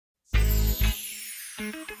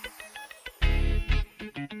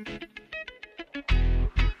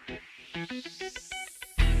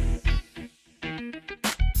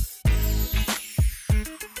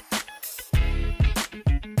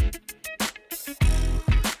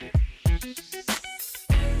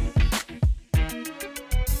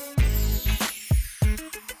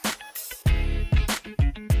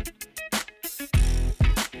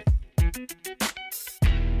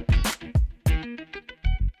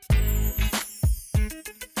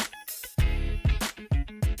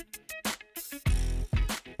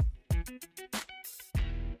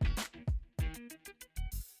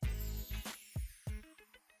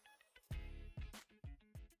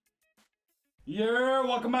Yeah,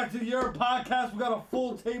 welcome back to the Your Podcast. We got a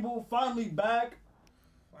full table, finally back.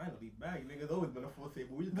 Finally back, nigga. It's always been a full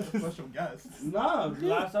table. We just got a special guest. Nah,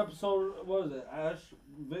 last episode, what was it? Ash,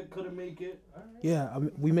 Vic couldn't make it. Right. Yeah,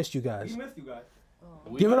 we missed you guys. We missed you guys.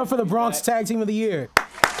 Oh. Give it up for the Bronx Tag Team of the Year.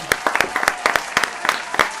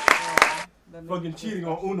 Fucking cheating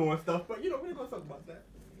on Uno and stuff, but you know, we're gonna talk about that.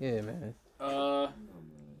 Yeah, man.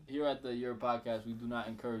 Here at the Your Podcast, we do not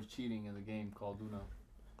encourage cheating in the game called Uno.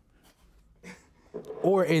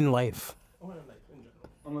 Or in life. Or in life, in general.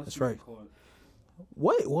 Unless that's right.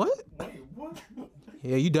 What? Wait, what?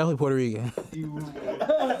 Yeah, you definitely Puerto Rican.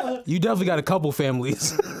 You definitely got a couple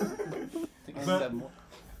families. I got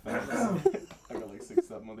like 6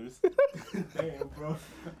 stepmothers. Damn, bro.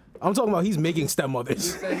 I'm talking about he's making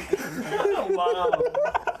stepmothers. Wow.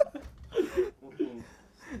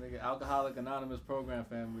 Nigga, Alcoholic Anonymous program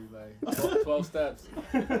family, like 12 steps.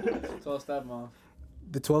 12 step mom.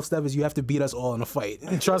 The 12 step is you have to beat us all in a fight.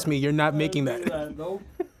 And trust me, you're not making that. Nope.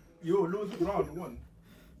 You lose round one.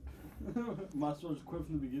 My source quit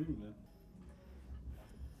from the beginning then.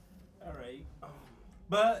 Alright.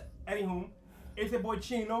 But, anywho, it's your boy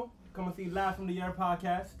Chino. Coming to see live from the Year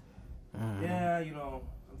Podcast. Yeah, you know,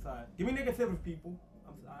 I'm sorry. Give me negativity, people.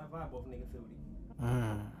 I vibe off negativity.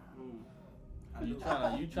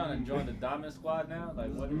 You trying to join the Diamond Squad now?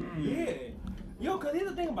 Like what? Yeah. Yo, cause here's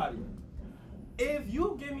the thing about it. If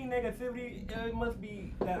you give me negativity, it must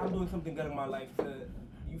be that I'm doing something good in my life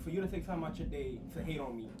for you to take time out your day to hate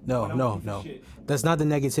on me. No. That's not the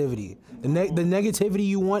negativity. The negativity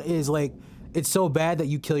you want is like, it's so bad that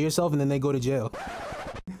you kill yourself and then they go to jail.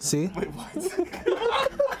 See? Wait, what?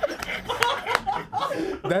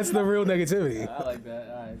 That's the real negativity. I like that.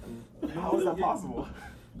 All right, cool. How is that possible?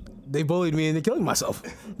 They bullied me into killing myself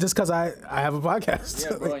just because I have a podcast.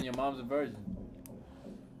 Yeah, bro, and your mom's a virgin.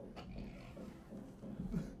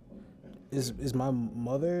 Is my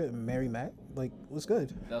mother Mary Mac? Like, what's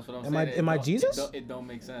good? That's what I'm saying. Am I Jesus? It don't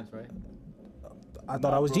make sense, right? I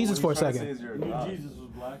thought I was Jesus for a second. Jesus was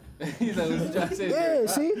black. He's like, what you trying to say? Yeah,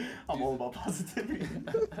 see? I'm all about positivity.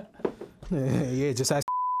 Yeah, just ask.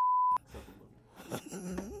 Is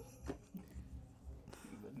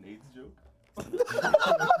that Nate's joke?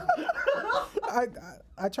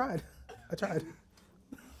 I tried.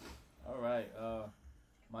 All right.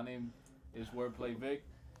 My name is Wordplay Vic,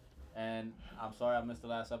 and I'm sorry I missed the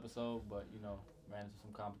last episode, but you know, ran into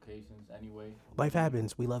some complications anyway. Life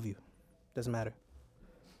happens. We love you. Doesn't matter.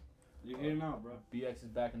 You're here now, bro. BX is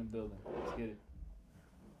back in the building. Let's get it.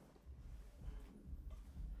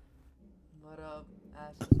 What up,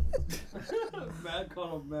 Ashley? Mad caught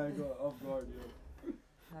off guard, yo.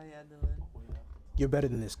 How y'all doing? You're better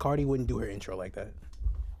than this. Cardi wouldn't do her intro like that.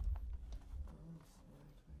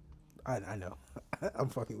 I know. I'm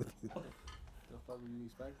fucking with you. The fuck were you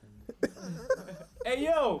expecting? Hey,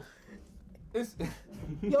 yo!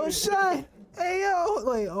 Yo, Shine! Hey, yo!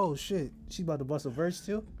 Like, oh, shit. She about to bust a verse,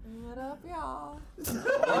 too? What up, y'all?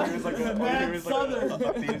 There's like a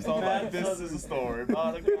theme song like, this is a story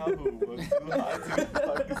about a guy who was too hot to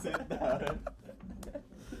fucking sit down.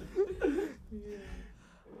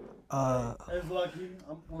 It's lucky.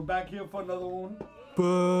 We're back here for another one.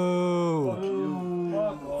 Boo!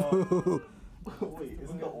 Boo. Wait,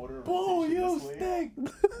 isn't the order of Boo, rotation you this way? stink!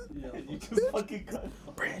 Yeah, You just fucking cut.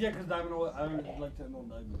 yeah, because I don't like to know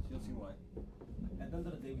diamonds. You'll see why. At the end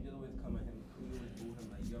of the day, we just always come at him. We always boo him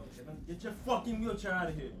like, yo, get your fucking wheelchair out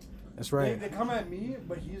of here. That's right. They come at me,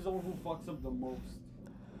 but he's the one who fucks up the most.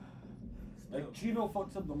 Like, Chino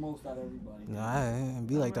fucks up the most out of everybody. Nah, I ain't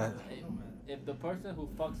be like that. If the person who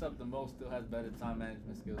fucks up the most still has better time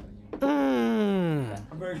management skills than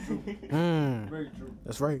you. Very true. Very true.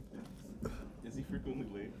 That's right. Is he frequently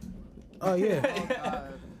late? Oh, yeah. Oh,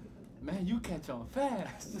 God. Man, you catch on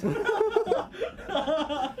fast.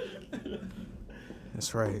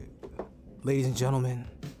 That's right. Ladies and gentlemen,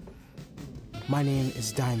 my name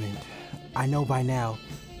is Diamond. I know by now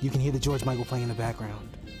you can hear the George Michael playing in the background.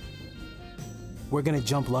 We're gonna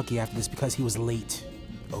jump Lucky after this because he was late,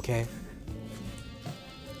 okay?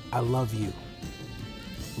 I love you.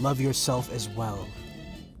 Love yourself as well.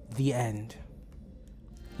 The end.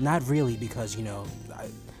 Not really, because, you know,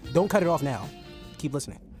 don't cut it off now. Keep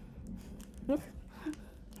listening.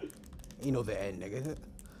 You know the end, nigga.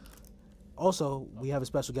 Also, we have a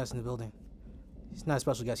special guest in the building. He's not a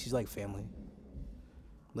special guest, he's like family.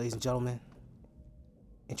 Ladies and gentlemen,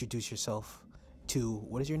 introduce yourself to,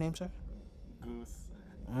 what is your name, sir? Goose.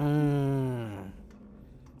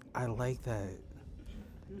 I like that.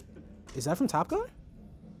 Is that from Top Gun?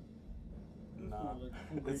 Nah.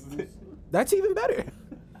 That's even better.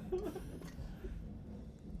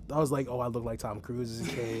 I was like, oh, I look like Tom Cruise as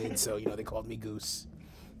a kid, so, you know, they called me Goose.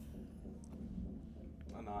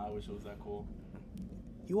 Nah, I wish it was that cool.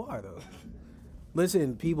 You are, though.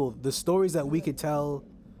 Listen, people, the stories that we could tell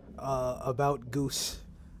about Goose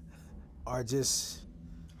are just...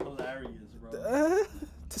 hilarious, bro.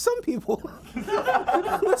 To some people.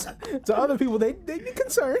 To other people, they'd be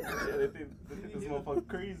concerned. Yeah, they think this motherfucker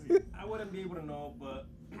crazy. I wouldn't be able to know, but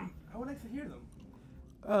I would like to hear them.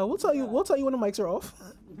 We'll tell you when the mics are off.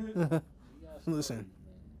 Listen,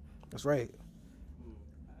 that's right.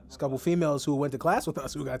 There's a couple females who went to class with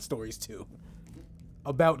us who got stories too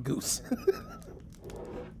about Goose.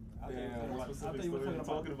 Damn, what specific you were story are you talking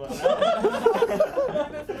talking about now?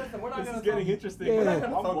 Listen, we're not This gonna is getting talk- interesting. Yeah. We're not not gonna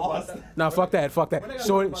gonna talk I'm about lost. that. Nah, fuck that. We're not gonna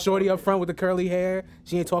talk about Shorty that. up front with the curly hair.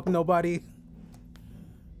 She ain't talking to nobody.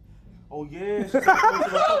 Oh yeah, she's like going to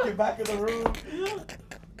the fucking back of the room.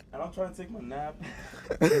 And I'm trying to take my nap.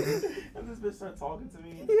 And this bitch started talking to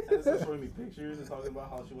me. And then started showing me pictures and talking about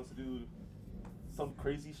how she wants to do some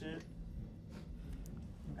crazy shit.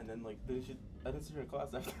 And then like I didn't see her in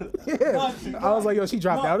class after that. Yeah. I was like, yo, she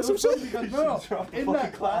dropped out or some shit. Because, She bro, dropped the in fucking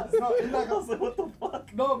that class, no, in I that was like, what the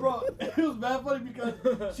fuck? no, bro, it was mad funny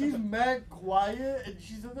because she's mad quiet and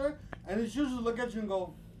she's in there, and then she'll just look at you and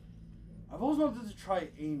go, "I've always wanted to try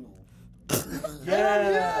anal."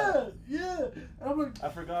 Yeah. Yeah. And I'm like, I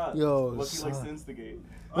forgot. Yo, Lucky likes son. to instigate.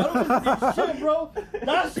 I don't think shit, bro.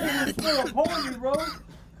 That shit was still upon me, bro. I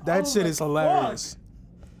That was shit like, is hilarious.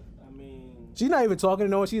 I mean, She's not even talking to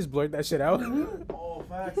no one. She just blurted that shit out. Oh,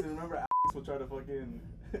 facts. And remember, Alex would try to fucking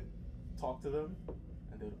talk to them,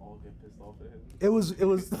 and they'd all get pissed off at him. It was.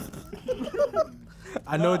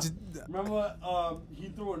 I know. It's, Remember, he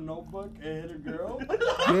threw a notebook and hit a girl.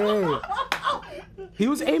 yeah. He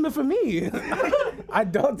was aiming for me. I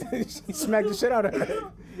ducked. She smacked the shit out of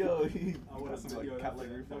her. Yo, he I would got some like cat-like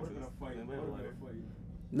that reflexes. would have been a fight. And That they were would have like, been a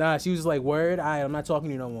fight. Nah, she was just like, word, I'm not talking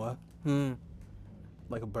to you no more.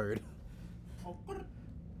 Like a bird. Oh,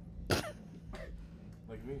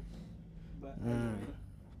 like me. but Mm.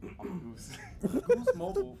 I'm Goose. Goose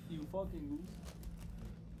mobile. You fucking goose.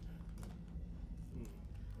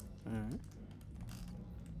 Mm.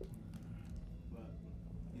 but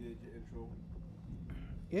you did your intro.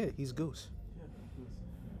 Yeah, he's Goose. Yeah, Goose.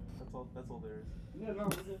 That's all there is. Yeah, no, we're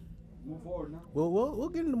good. Move forward now. We'll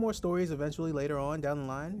get into more stories eventually later on down the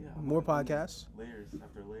line. Yeah, More I'm gonna do podcasts. Layers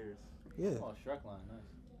after layers. Yeah. Oh, Shrek line, nice.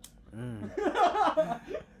 Mm.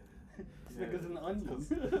 This nigga's an onion.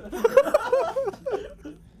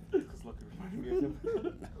 Because Lucky reminded me of him.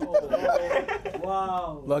 Oh,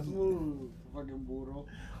 wow. Lucky. Smooth. Fucking burro.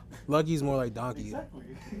 Lucky's more like Donkey. Exactly.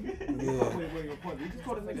 Yeah. Wait, your point. You just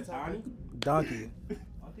call this nigga Donnie? Donkey. I think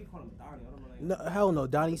you call him Donnie. I don't know. No, hell no.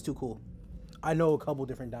 Donnie's too cool. I know a couple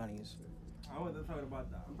different Donnies. I wasn't talking about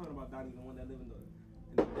that. I'm talking about Donnie, the one that lived in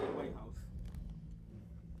the White House.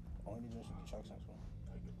 Only reason she chucks next one.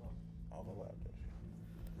 Overlap that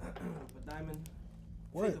shit. But Diamond,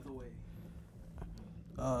 What? take us away.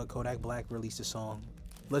 Kodak Black released a song.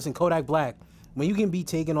 Listen, Kodak Black, when you can be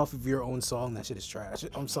taken off of your own song, that shit is trash.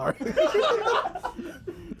 I'm sorry.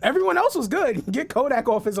 Everyone else was good. Get Kodak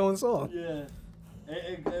off his own song. Yeah.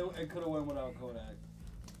 It could have went without Kodak.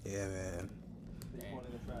 Yeah, man. They call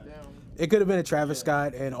it a trash. Damn. It could have been a Travis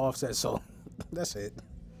Scott and Offset song. That's it.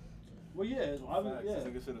 Well, yeah. Facts. Yeah. This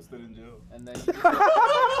nigga should have stood in jail. And then you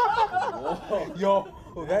Whoa. Yo,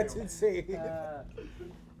 that's insane.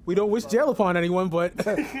 We don't wish jail upon anyone, but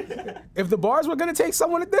if the bars were gonna take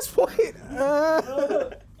someone at this point,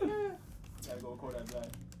 Gotta go Kodak Black.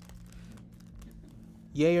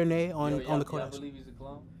 yay or nay on Yo, the y'all Kodak? believe he's a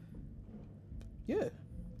clone? Yeah,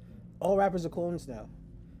 all rappers are clones now.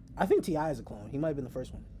 I think T.I. is a clone. He might have been the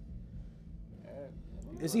first one.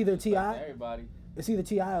 It's either T.I. Everybody. It's either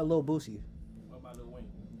T.I. or Lil Boosie. What about Lil Wayne?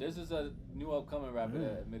 This is a new upcoming rapper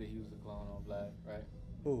that admitted he was a clone on Black, right?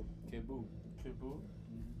 Who? Kid Boo. Kid Boo?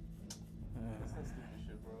 That's that stupid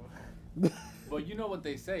shit, bro. But you know what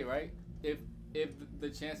they say, right? If the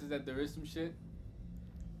chances that there is some shit,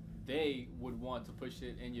 they would want to push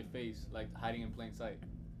it in your face, like hiding in plain sight.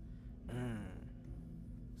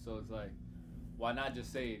 So it's like, why not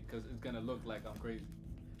just say it? Because it's gonna look like I'm crazy.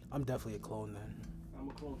 I'm definitely a clone then. I'm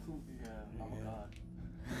a clone too. Yeah, I'm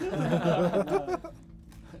Yeah. a god.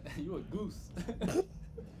 You a goose.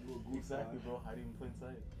 Exactly, bro. Hiding in plain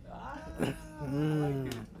sight.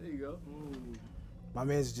 There you go. My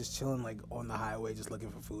man's just chilling like on the highway, just looking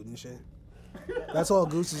for food and shit. That's all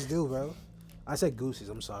gooses do, bro. I said gooses.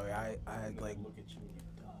 I'm sorry. I like. Look at you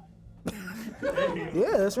and you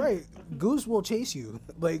die. Yeah, that's right. Goose will chase you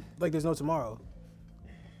like there's no tomorrow.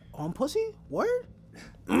 On pussy? Word?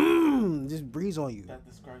 Just breeze on you. That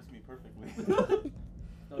describes me perfectly.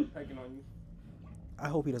 Start pecking on you. I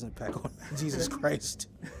hope he doesn't peck on me. Jesus Christ.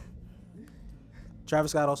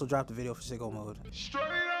 Travis Scott also dropped a video for Sicko Mode.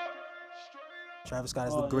 Travis Scott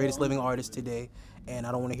is the greatest living artist today, and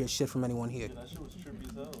I don't want to hear shit from anyone here. Dude, that shit was trippy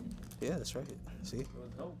as hell. Yeah, that's right. See? It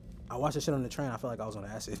was dope. I watched that shit on the train. I felt like I was on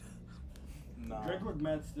acid. Nah. Drake looked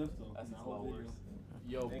mad stiff though. That's in a that lot whole worse.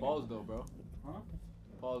 video. Yo, pause though, bro. Huh?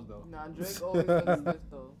 Pause though. Nah, Drake always does this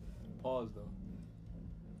though. Pause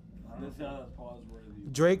though. This guy that's pause worthy.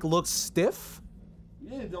 Drake looks stiff?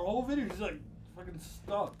 Yeah, the whole video he's like fucking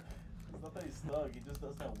stuck. It's not that he's stuck. He just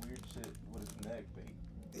does that weird shit with his neck.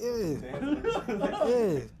 Yeah.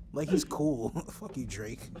 Yeah. Like he's cool. Fuck you,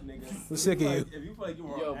 Drake. Nigga. I'm sick of you. If you feel like you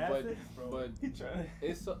were Yo, on acid, bro. He but trying.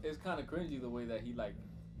 it's kind of cringy the way that he like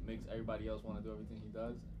makes everybody else want to do everything he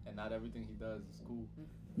does, and not everything he does is cool.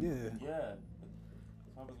 Yeah. Yeah. That's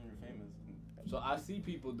what happens when you're famous. So I see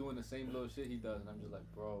people doing the same little shit he does, and I'm just like,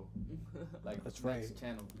 bro, like That's next right.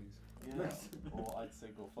 channel, please. Yeah. Well, I'd say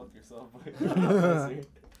go fuck yourself. But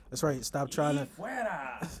That's right. Stop trying to.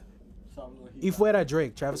 Fuera. Y fuera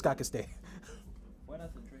Drake. Travis Scott can stay.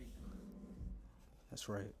 Fuera to Drake. That's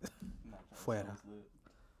right. Nah, Fuera. sounds lit.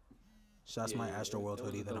 Shouts Yeah, my yeah, Astro it World was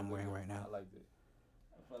a hoodie that dope I'm wearing video. right now. I liked it.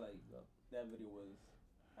 I felt like that video was.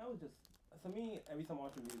 I was just. To me, every time I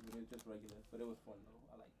watch a music video, it's just regular, but it was fun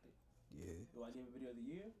though. I liked it. Yeah. Do I give a video of the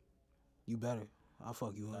year? You better. I'll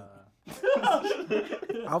fuck you up. Nah.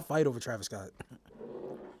 I'll fight over Travis Scott.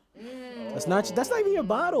 That's not even your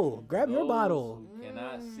bottle. Grab your Those bottle. who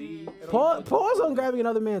cannot see. Pause on grabbing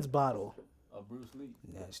another man's bottle. A Bruce Lee.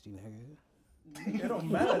 Nasty nigga. It don't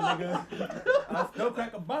matter, nigga. I still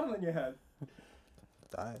crack a bottle in your head.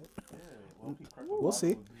 Alright. Yeah, well, he cracked We'll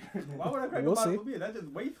see. Why would I crack We'll a bottle see. for beer? That's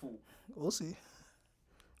just wasteful. We'll see.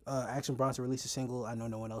 Action Bronson released a single. I know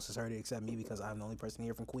no one else has heard it except me because I'm the only person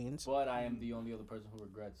here from Queens. But I am the only other person who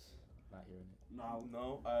regrets not hearing it. No,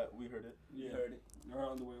 We heard it. You heard it. you're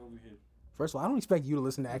on the way over here. First of all, I don't expect you to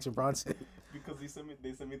listen to Action Bronson. Because they sent me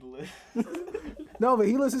the list. No, but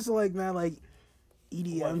he listens to like I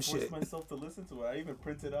EDM forced shit. myself to listen to it. I even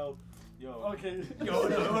printed out. Yo. Okay. Yo,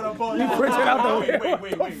 hold up, hold You up. printed out the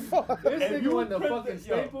Wait. This If nigga you went to print fucking the-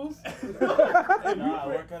 yo. Staples. Nah, I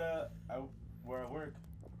work at where I work.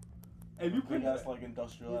 If you Big print ass like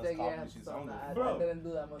industrial ass He's like, coffee yeah, machine. something. I Bro, didn't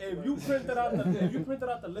do that much if work. you printed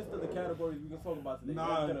out the list of the categories we can talk about today,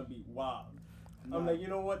 Nah. it's gonna be wild. I'm like, you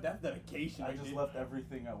know what? That's dedication. I right just there. left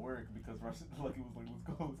everything at work because Russian Lucky was like,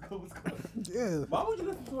 let's go. Yeah. Why would you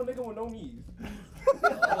listen to a nigga with no knees?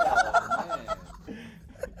 Oh, man.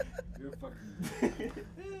 You're fucking.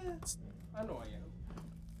 I know I am.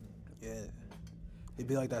 Yeah. It'd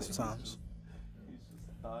be like that sometimes. He's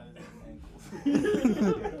just thighs and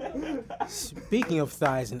ankles. Speaking of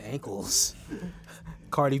thighs and ankles,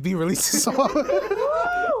 Cardi B released a song.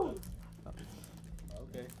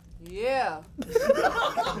 Okay. Yeah. Is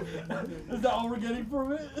that all we're getting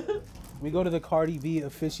from it? We go to the Cardi B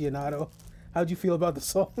aficionado. How'd you feel about the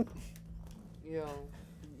song? Y'all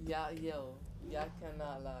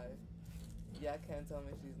cannot lie. Y'all can't tell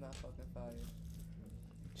me she's not fucking fire.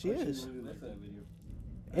 She is. Listen,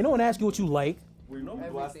 Ain't no one ask you what you like. we know We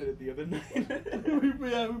Everything. blasted it the other night. we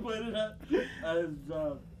played it at his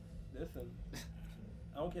job. Listen,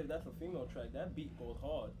 I don't care if that's a female track. That beat goes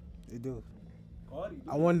hard. They do. Cardi, do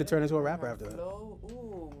I your wanted to thing. turn into a rapper after that. Flow,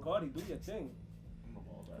 ooh, Cardi, do your thing.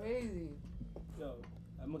 crazy. Yo,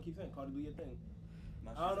 I'm gonna keep saying, Cardi, do your thing.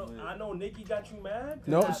 Nah, I she's don't know. lit. I know Nikki got you mad.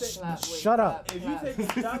 No, Clap, sh- clap, wait, shut up. clap, If you clap.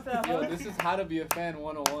 taking shots at Yo, her, this is how to be a fan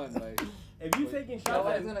 101. Like, if you taking shots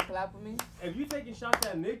Nobody's at, gonna clap for me. if you taking shots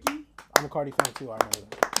at Nikki, I'm a Cardi fan too. I remember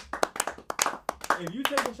that. if you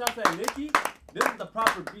taking shots at Nikki, this is the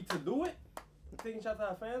proper beat to do it. Taking shots at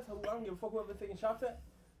her fans, who I don't give a fuck whoever taking shots at.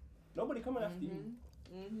 Nobody coming after you.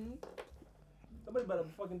 Mm-hmm. Somebody better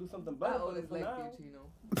fucking do something I better. always For like now. you, Chino.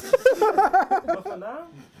 But for now,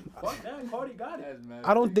 fuck that. Cardi got it. that's mad.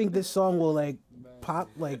 I don't think this song will like pop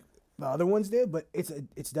like the other ones did, but it's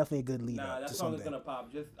definitely a good lead Nah, up that to song is something. gonna pop.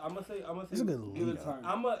 I'm gonna say. It's a good Give lead it up.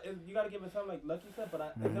 time. You gotta give it something like Lucky said,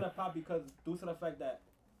 but it's gonna pop because due to the fact that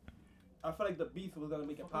I feel like the beats was gonna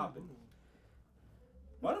make it poppin'.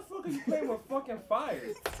 Why the fuck are you playing with fucking fire?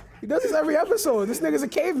 He does this every episode. This nigga's a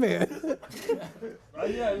caveman. Oh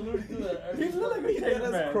yeah, I literally do that. Every He look like a He had us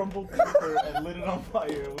caveman. crumbled paper and lit it on fire.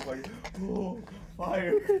 It was like, oh,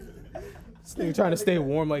 fire. This nigga trying to stay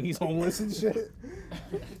warm like he's homeless and shit.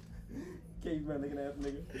 Caveman looking ass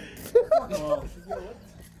nigga. Oh,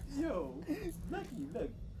 Yo, Lucky, look.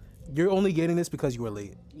 You're only getting this because you were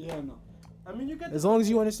late. yeah, no. I mean, you get As long as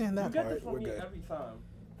you understand you that get this part, from we're me good. every time,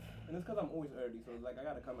 and it's because I'm always early, so it's like I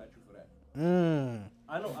gotta come at you for that. Mm.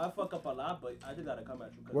 I know I fuck up a lot, but I just gotta come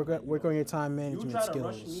at you. 'Cause, Work on your time You management try to skills.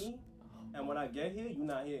 rush me, and when I get here, you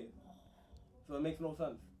not here. So it makes no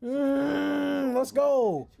sense. Let's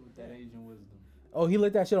go. With that Asian wisdom. Oh, he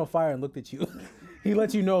lit that shit on fire and looked at you. He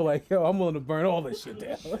let you know, like, yo, I'm willing to burn all this shit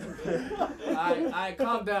down. I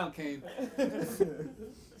calm down, Kane. This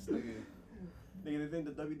nigga Nigga, this ain't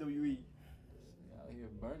the WWE. out here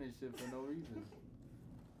burning shit for no reason.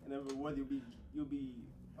 And if it was, you'll be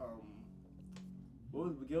what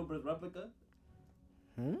was it, Gilbert's replica?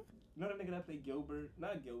 Hmm? You know that nigga that played Gilbert?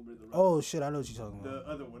 Not Gilbert, the replica. Oh shit, I know what you're talking The about.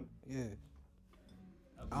 other one. Yeah.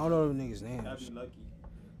 I don't know the niggas' That'd names. be lucky.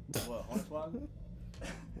 What, Hornswoggle?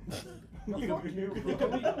 He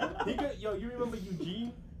could, yo, you remember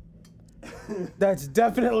Eugene? That's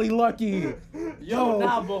definitely Lucky. Yo,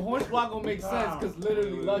 nah, but Hornswoggle makes sense because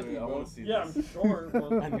literally Lucky, I bro. want to see Yeah, this. I'm sure.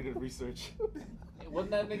 But I need to research.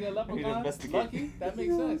 Wasn't that nigga a I need to leprechaun? investigate. Lucky? That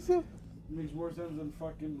makes sense. makes more sense than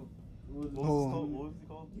fucking. What was it? What was this called? What was he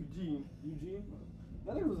called? Eugene. Eugene?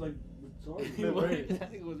 That nigga was like retarded. He was-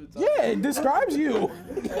 that nigga was retarded. Yeah, it describes you.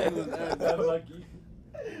 That was That's lucky.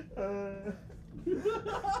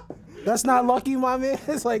 That's not Lucky, my man.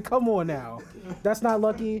 It's like, come on now. That's not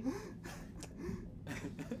Lucky.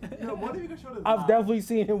 Yo, what if you could show this I've live? definitely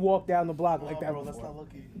seen him walk down the block like Oh, that bro, that's before. not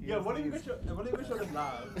lucky. Yo, what if you could show this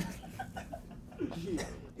live?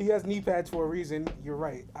 He has knee pads for a reason. You're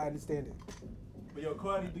right. I understand it. But yo,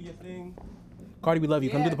 Cardi, do your thing. Cardi, we love you.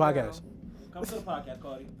 Come to Yeah, the podcast. Come to the podcast,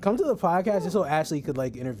 Cardi. Come to the podcast just so Ashley could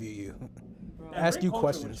like interview you. Bro. And Ask bring you Culture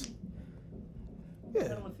questions. with you. I Yeah,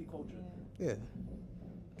 don't want to see culture. yeah.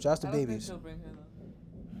 Shouts to I don't think babies. she'll bring her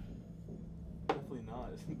though. Definitely not.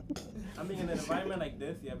 I mean, in an environment like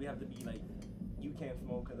this, yeah, we have to be like, you can't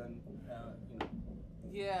smoke, cause then, you know.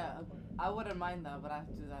 Yeah, I wouldn't mind that, but I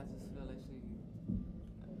just feel like she.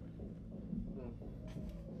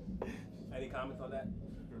 Any comments on that?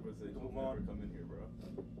 Everybody said, Move "Don't on. ever come in here,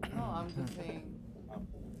 bro." No, I'm just saying.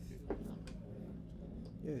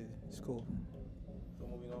 Yeah, it's cool. So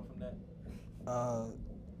moving on from that.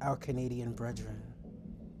 Our Canadian brethren.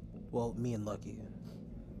 Well, me and Lucky.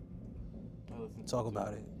 I listened to Talk it,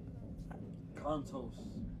 about too. it. Contos.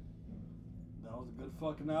 That was a good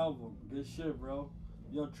fucking album. Good shit, bro.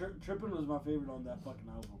 Yo, Trippin' was my favorite on that fucking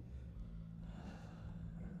album.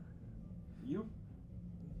 You?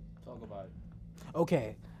 Talk about it.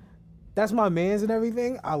 Okay, that's my man's and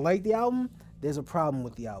everything. I like the album. There's a problem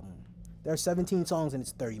with the album. There are 17 songs and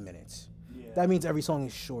it's 30 minutes. Yeah. That means every song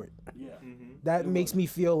is short. Yeah. Mhm. That It makes was. me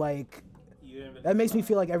feel like You didn't really that makes me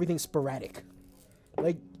feel like everything's sporadic.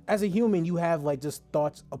 Like as a human, you have like just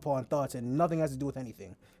thoughts upon thoughts and nothing has to do with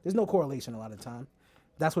anything. There's no correlation a lot of the time.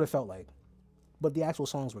 That's what it felt like. But the actual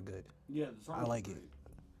songs were good. Yeah, the song I was like great. it.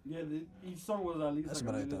 Yeah, each song was at least That's like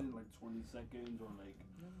a what I minute thought. and like 20 seconds or like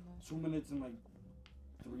 2 minutes and like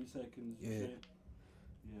 3 seconds. Yeah. Shit.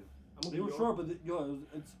 Yeah. I'm gonna They be were real. short, but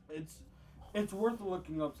it's worth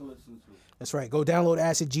looking up to listen to. That's right. Go download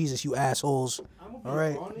Acid Jesus, you assholes. I'm gonna be All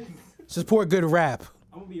right. honest. Support good rap.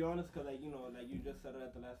 I'm gonna be honest, cause like you know, like you just said it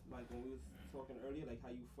at the last, like when we was talking earlier, like how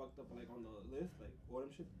you fucked up like on the list, like all them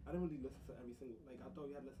shit. I didn't really listen to every single. Like I thought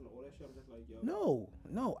you had to listen to all that shit. I'm just like, yo.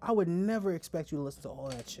 No. I would never expect you to listen to all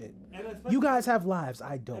that shit. And especially, You guys have lives.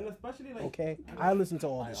 I And don't. especially like. Okay? I listen to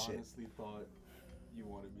all I this shit. honestly thought you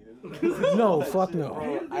wanted me to listen No, to that fuck shit, no. bro.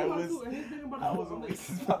 Here's the I thing about was, too, and here's the thing about I too, was I'm like- awake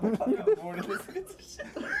since 5 o'clock in the morning listening to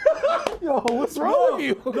shit. Yo, what's wrong with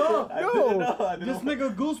you? No, I didn't know. I didn't This know.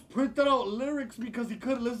 nigga Goose printed out lyrics because he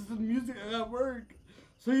couldn't listen to the music at work.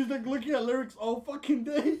 So he's like looking at lyrics all fucking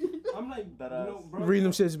day. I'm like, That you know, ass. bro. Reading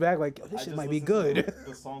them shits back like, yo, I this shit just might be listened to good.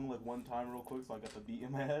 the song like one time real quick, so I got the beat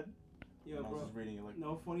in my head. Yo, and I was bro. just reading it like.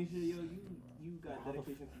 No funny shit, yo. You got How the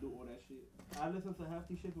dedication to do all that shit. I listened to half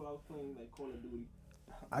these shit while I was playing like Call of Duty.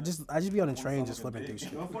 I just be on the I train wanna just sound flipping like through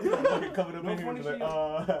a shit. No bitch. funny I'm fucking coming up No in here and funny be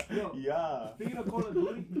like, shit, yo. yeah. Speaking of Call of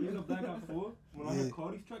Duty, speaking of Black Ops 4, when I Yeah. heard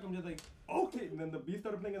Cardi's track, I'm just like, okay. And then the beat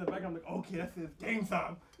started playing in the background. I'm like, okay, that's it. Game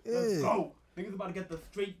time. Let's Yeah. go. Niggas about to get the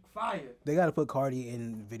straight fire. They gotta put Cardi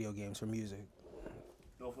in video games for music.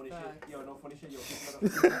 No funny Facts. shit. Yo, no funny shit. Yo,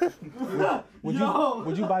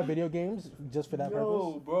 Would you buy video games just for that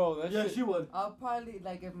Yo, purpose? bro, that Yeah, shit. she would. I'll probably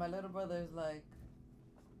like if my little brother is like,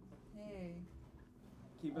 hey,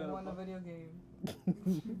 keep I it want a up. video game.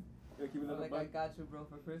 Yo, keep it I'm up. like, I got you, bro,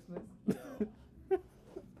 for Christmas.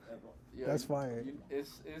 Yeah, That's fire.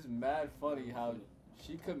 It's mad funny how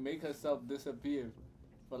she could make herself disappear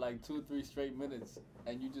for like 2-3 straight minutes,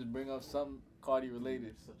 and you just bring up something Cardi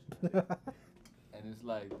related, and it's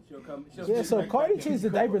like, She'll come. She'll Yeah, be so right Cardi back. changed the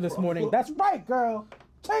diaper this morning. That's right, girl.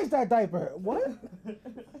 Change that diaper. What?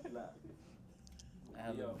 Nah. I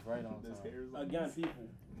have Yo, it right on This time. hair is Again, people.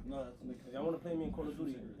 No, that's Nick. If y'all want to play me in Call of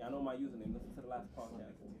Duty, y'all know my username. Listen to the last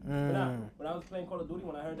podcast. But Mm. nah, when I was playing Call of Duty,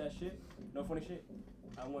 when I heard that shit, no funny shit,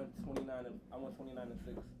 I went 29 and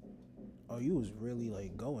 6. Oh, you was really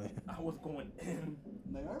like going. I was going in.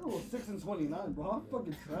 Like, I rolled 6 and 29, bro. I'm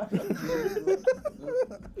fucking trash.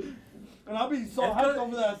 And I'll be so It's hyped good.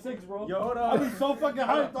 over that 6, bro. Yo, hold I'll on. be so fucking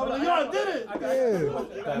hyped. I'll be like, yo, I did it. I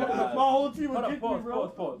got My whole team would Hold on, kick me, pause, bro.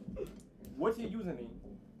 pause. What's your username?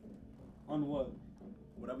 On what?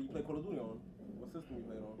 Whatever you play Call of Duty on. What system you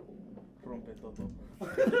play it on? Rompe todo. I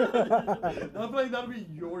feel like that'll be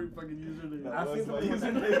your fucking username. No. I That's seen somebody my with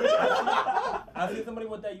that. username. I seen somebody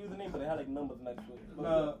with that username, but they had like numbers next to it.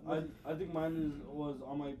 Nah, I think mine was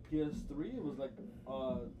on my PS3. It was like,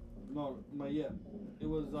 it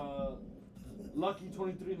was Lucky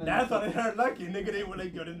 23. That's how they heard lucky. Nigga, they were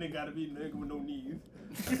like, yo, this nigga gotta be a nigga with no knees.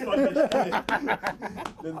 Fuck this shit.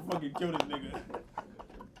 Let's fucking kill this nigga.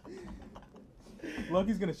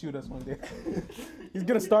 Lucky's gonna shoot us one day. He's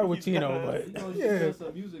gonna start with Chino, but You know, she yeah. does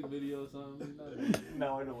some music video or something.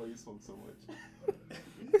 Now I know why you smoke so much.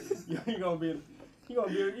 Yo, you gonna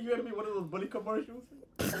be one of those bully commercials?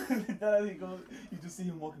 Then he goes, you just see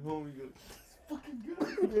him walking home. He goes, fucking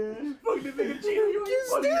good. Yeah. Fuck this nigga Gino, you ain't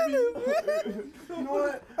fucking me. You know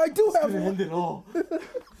what? I do have Gonna one. end it all.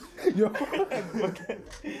 Yo.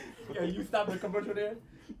 Yeah, you stop the commercial there.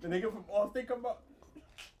 The nigga from Allstate come up.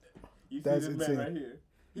 You see That's this insane. man right here.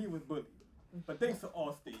 He was bullied. But thanks to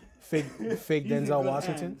Allstate. Fake he's in Denzel good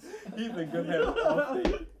Washington. hands. He's in good hands with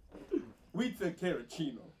Allstate. We took care of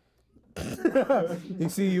Chino. You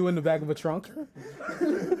see you in the back of a trunk.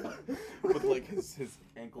 With like his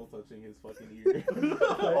ankle touching his fucking ear.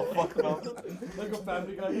 All fucked up. Like a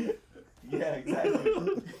family guy. Yeah,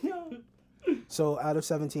 exactly. So out of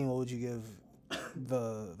 17, what would you give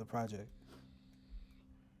the project?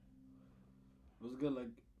 It was good, like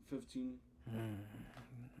 15.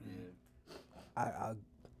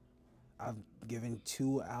 I've given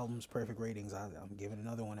 2 albums perfect ratings. I'm giving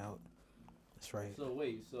another one out. That's right. So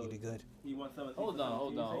wait, so You did good. He won 17. hold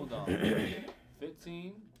on.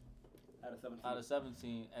 15 Out of 17. out of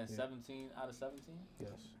 17 and Yeah. 17 out of 17.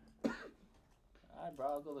 Yes. Alright, bro,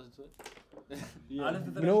 I'll go listen to it. Yeah. I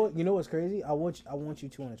listened to You that know shit. what? You know what's crazy? I want you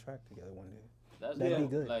 2 on a track together one day. That's That'd dope.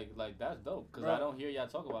 be good. Like that's dope. Cause Bro. I don't hear y'all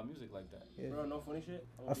talk about music like that. Yeah. Bro, no funny shit.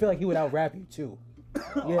 I feel like he would out rap you too.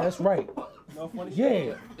 Yeah, that's right. No funny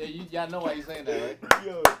Yeah. shit. Y'all know why he's saying that, right?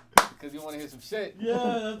 Yo. Cause you want to hear some shit. Yeah,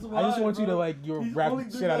 that's why. I just want you to bro. like He's rap only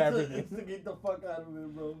doing shit out that of to everything. instigate the fuck out of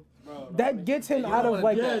him, bro. Bro, no That funny gets shit. him You out don't of wanna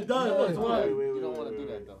like. Yeah, it does. That's why. You don't want to do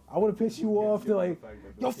that though. I want to piss you off to like, Yo,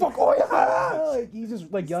 yo, fuck all y'all. Like he's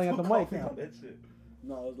just like yelling at the mic now. That shit.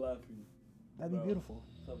 No, I was laughing. That'd be Bro. beautiful.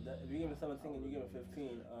 So if you give him 17 and you give him 15,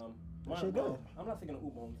 shit bro, good. I'm not taking an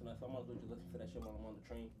Uber home tonight, so I might as well just listen to that shit while I'm on the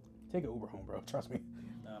train. Take an Uber home, bro. Trust me.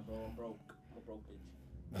 Nah, bro, I'm broke. I'm a broke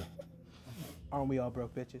bitch. Aren't we all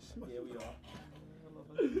broke bitches? Yeah, we are.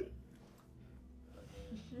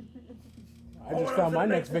 I just found my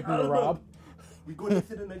next victim to rob. We going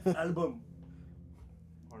to the next album.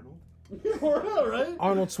 Arnold? Right?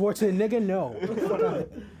 Arnold Schwarzenegger, no.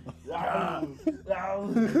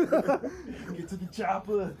 Get to the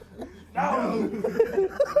chopper.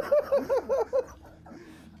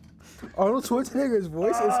 Arnold Schwarzenegger's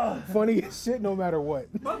voice is funny as shit no matter what.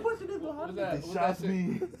 My question is, well, how What did is that? They What's shot that shit?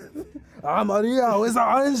 me. Ah, Maria, where's the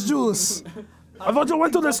orange juice? I thought you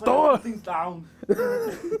went to the store. Things down. I'm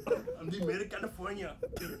the American California.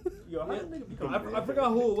 Yo, how did nigga become I forgot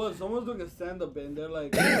who it was. Someone was doing a stand-up bit, and they're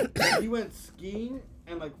like, he went skiing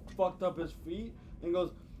and like fucked up his feet, and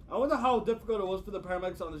goes, I wonder how difficult it was for the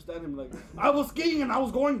paramedics to understand him. Like, I was skiing and I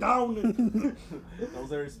was going down. That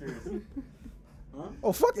was Aries Spears.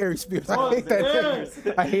 Oh, fuck Aries Spears. I Oh, hate that.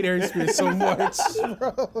 yeah. I hate Aries Spears so much,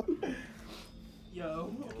 bro.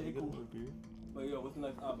 Yo, okay, cool. But yo, what's the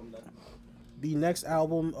next album then? The next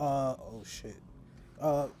album, oh shit.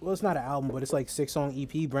 Well, it's not an album, but it's like 6-song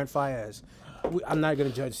EP. Brent Faiyaz. I'm not gonna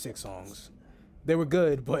judge 6 songs. They were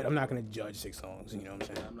good, but I'm not gonna judge 6 songs. You know what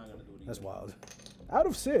I'm saying? I'm not gonna do it. That's wild. Out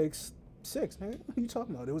of 6, man. What are you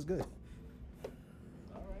talking about? It was good.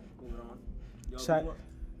 All right, moving on. Yo, Shot-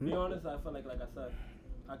 be honest, I feel like I said,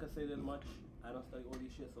 I could say this much. I don't study all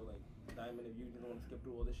these shit, so like, Diamond, if you just want to skip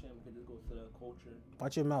through all this shit, we could just go to the culture.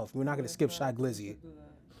 Watch your mouth. We're not gonna skip Shy Glizzy.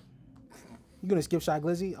 You gonna skip Shy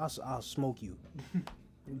Glizzy? I'll smoke you.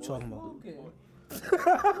 What you talking about?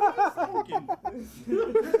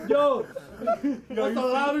 Yo, that's the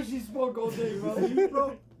loudest she spoke all day, bro.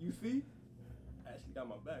 Bro, you see? Ashley got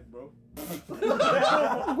my back, bro.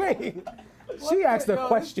 Wait. She asked a Yo,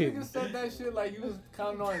 question. This nigga said that shit like he was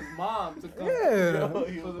counting on his mom to come Yeah.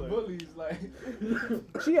 for the bullies. Like,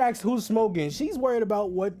 She asked who's smoking. She's worried about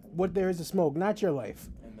what there is to smoke, not your life.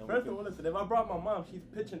 And then First of all, listen, if I brought my mom, she's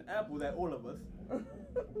pitching apples at all of us.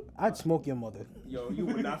 I'd smoke your mother. Yo, you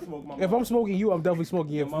would not smoke my mom. If I'm smoking you, I'm definitely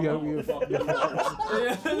smoking your. My mom will fuck you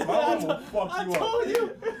up. My mom will fuck you up. told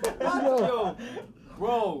you. Yo,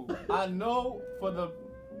 bro, I know for the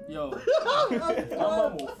My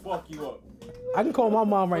mom will fuck you up. I can call my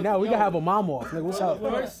mom right now. We Yo. can have a mom off. Nigga, what's for up? the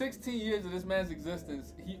first 16 years of this man's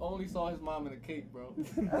existence, he only saw his mom in a cake, bro.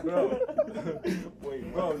 Bro.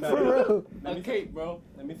 Wait, Bro, For real. A cake, bro.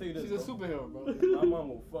 Let me tell you this. She's a bro. superhero, bro. My mom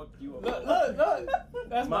will fuck you up. Look.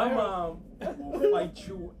 That's my My mom. mom will fight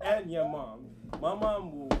you and your mom. My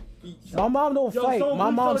mom will beat you. My mom don't Yo, fight. someone My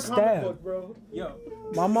please mom start a comic stab. book, bro. Yo,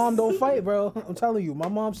 My mom don't fight, bro. I'm telling you, my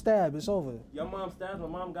mom stab. It's over. your mom stabs. My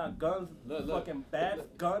mom got guns. Look. Fucking bats,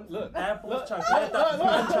 guns, Look. apples, Look. chocolate.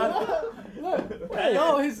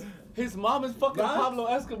 Yo, his mom is fucking Guys? Pablo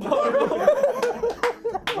Escobar, bro.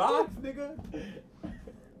 Rocks, nigga.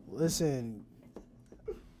 Listen,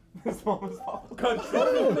 His mom is all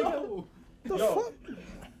Control, nigga. the Yo. fuck?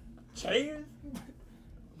 Chairs.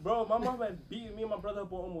 Bro, my mom has beaten me and my brother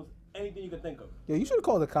up on almost anything you can think of. Yo, you should have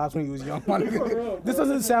called the cops when you was young, my For real, nigga. This bro.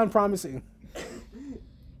 doesn't sound promising.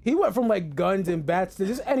 He went from like guns and bats to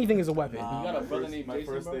just anything is a weapon. You got a brother named my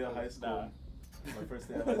Jason, first bro? day of high school. My first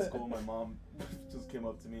day of high school, my mom just came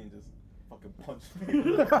up to me and just fucking punched me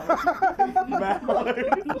mad hard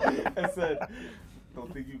and said,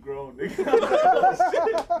 "Don't think you grown, nigga."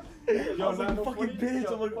 Yo, I was like, no "Fucking funny- bitch!"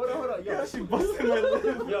 Yo, I'm like, hold on. Yo, yeah, she busted my lip.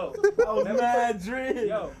 Yo, I was mad dread.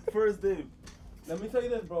 Yo. First day. let me tell you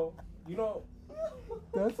this, bro. You know,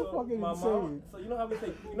 That's so fucking my insane. mom. So you know how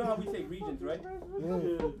we say regions, right?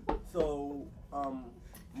 Yeah. So,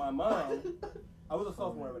 my mom, I was a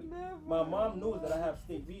sophomore already. My mom knew that I have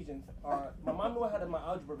state regions. My mom knew I had my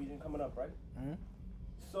algebra region coming up, right? Mhm.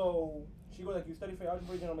 So she goes like, "You study for your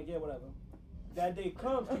algebra region?" I'm like, "Yeah, whatever." That day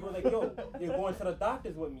comes, she goes like, "Yo, you're going to the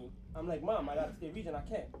doctors with me." I'm like, "Mom, I got a state region. I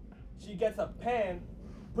can't." She gets a pen,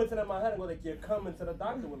 puts it in my head, and goes like, "You're coming to the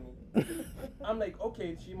doctor with me." I'm like,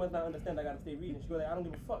 "Okay." She must not understand I got a state region. She goes like, "I don't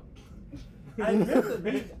give a fuck." I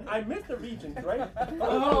missed the regions, right?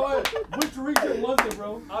 Oh, wait. Which region was it,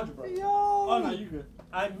 bro? Algebra. Oh, no, you good.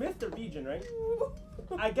 I missed the region, right?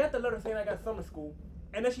 I get the letter saying I got summer school,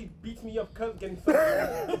 and then she beats me up cause getting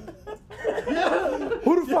summer school.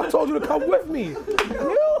 Who the fuck told you to come with me?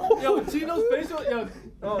 Yo, Chino's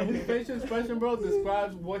his facial expression, bro,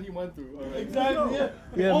 describes what he went through. All right? Exactly, yeah.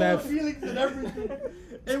 Yeah, All man. the feelings and everything.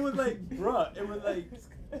 It was like, bruh, it was like,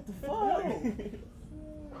 fuck.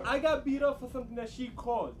 I got beat up for something that she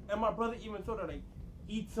caused, and my brother even told her like,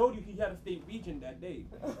 he told you he had a state region that day.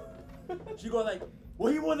 She goes like,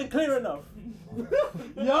 well, he wasn't clear enough.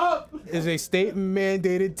 Yup. Is a state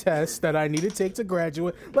mandated test that I need to take to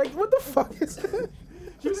graduate. Like, what the fuck is that?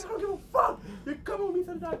 She was like, I don't give a fuck. You come with me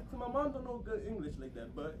to the doctor. So my mom don't know good English like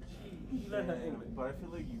that, but she learned her English. But I feel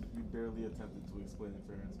like you barely attempted to explain it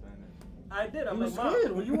to her in Spanish. I did. I'm You like, was Mom.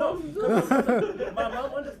 scared. What you no, want me to do? my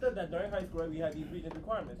mom understood that during high school we had these region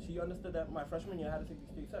requirements. She understood that my freshman year I had to take these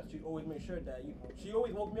state tests. She always made sure that, you know, she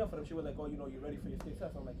always woke me up for them. She was like, oh, you know, you ready for your state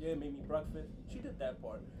test? I'm like, yeah, made me breakfast. She did that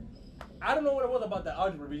part. I don't know what it was about the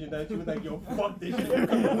algebra region that she was like, yo, fuck this shit.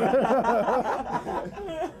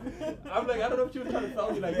 I'm like, I don't know if she was trying to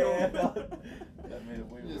tell me like, yo. That made it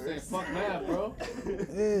way You just say worse. fuck math, bro.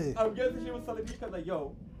 Yeah. I'm guessing she was telling me because like,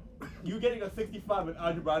 yo, you getting a 65 in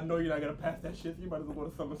algebra, I know you're not gonna pass that shit. So you might as well go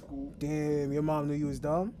to summer school. Damn, your mom knew you was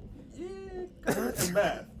dumb? Yeah, and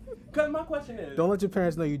math. Cause my question is. Don't let your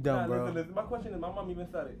parents know you dumb, Nah, bro. listen, my question is, my mom even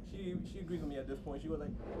said it. She agrees with me at this point. She was like,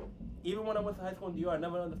 even when I went to high school in DR, I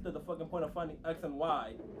never understood the fucking point of finding X and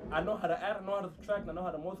Y. I know how to add, I know how to subtract, I know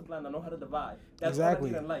how to multiply, and I know how to divide. That's Exactly.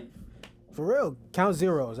 all I need in life. For real, count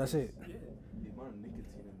zeros. That's it. Yeah. The amount of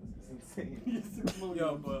nicotine in this is insane.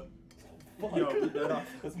 Yo, but yo,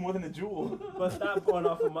 That's more than a jewel. but stop going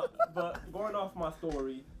off of my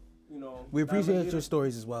story. You know. We appreciate lead your us-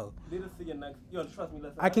 stories as well. Lead us to your next. Yo, trust me.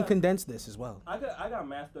 Listen. I can got- condense this as well. I got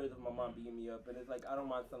mass stories of my mom beating me up, and it's like I don't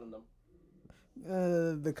mind telling them.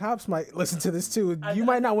 The cops might listen to this too. I- You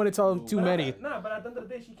might not want to tell them too But many. But at the end of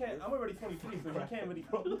the day, she can't. I'm already 23, so she can't really.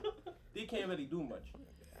 They can't really do much.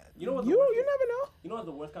 You know what? You never know. You know what's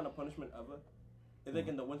the worst kind of punishment ever? It's like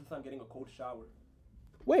in the wintertime getting a cold shower.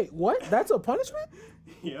 Wait, what? That's a punishment?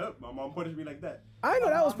 Yep, my mom punished me like that. I didn't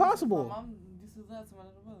know that was My possible. mom used to do that to my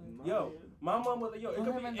little brother. Yo, my mom was like, yo, Put it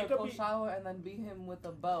him could in be, the it could cold be. shower and then beat him with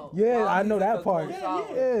a belt. Yeah, while I he's know in that the part. cold Yeah, shower.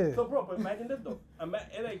 Yeah. So, bro, but imagine this though.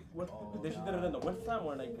 It like, what? Did she did it in the wintertime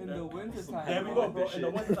or like? In the wintertime. There we go, bro. In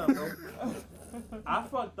the wintertime, bro. I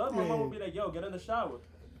fucked up. My mom would be like, yo, get in the shower.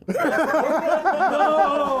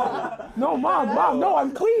 No, mom, no,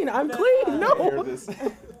 I'm clean. I'm clean. Hear No. this.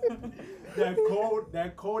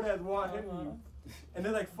 That cold has one hitting you. And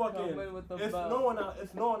they're like, fucking, Coming with the it's belt.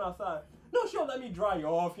 snowing outside. No, she'll let me dry you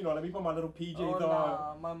off, you know, let me put my little PJs Oh, on.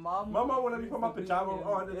 nah. My mom would let me put my used to beat pajama him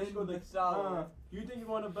on, and then she in goes the like, shower. you think you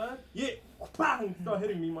going to bed? Yeah. Bang! Start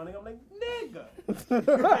hitting me, my nigga. I'm like, nigga.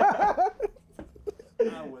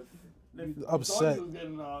 I was Upset. Thought you was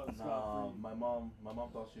getting, Nah, scot-free. my mom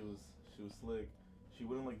thought she was slick. She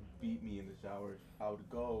wouldn't like beat me in the shower. I would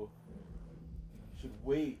go. She'd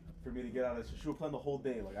wait for me to get out of the shower. She would plan the whole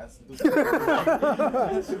day. Like I do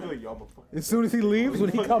something. She'd be like, yo, I'm a fucking. As soon as he leaves,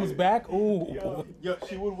 when he comes back, ooh. Yo,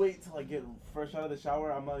 she would wait till I get fresh out of the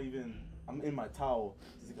shower. I'm in my towel.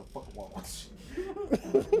 She's like, I fucking want watch.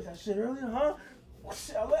 That shit earlier, huh?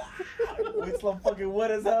 I'm like, wait till I'm fucking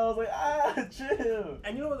wet as hell. I was like, chill.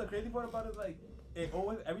 And you know what the crazy part about it is, like, it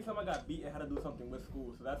always, every time I got beat, it had to do something with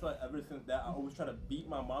school. So that's why ever since that, I always try to beat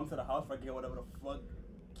my mom to the house for I get whatever the fuck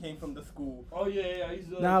came from the school. Oh yeah. I used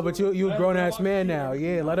to, Nah, but you a grown ass man now.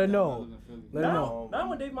 Yeah, let her know. Let her know. Now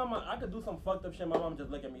one day, my mom, I could do some fucked up shit. My mom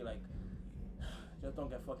just look at me like, just don't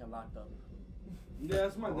get fucking locked up. Yeah,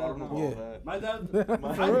 that's my I dad. don't know Yeah. all that. My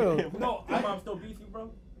dad. For real. No, my mom still beats you,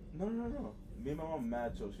 bro. No. Me and my mom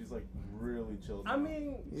mad chill. She's like really chill. I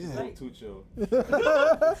mean, Yeah. like, too chill.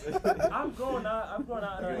 I'm growing out. I get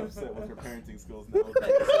Like, upset with her parenting skills now.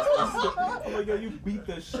 I'm like, yo, you beat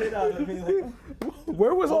the shit out of me. Like,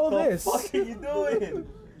 Where was all what the this? fuck are you doing?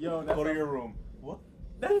 yo, that's Go to a, your room. What?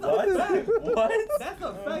 that's a What? fact. What? That's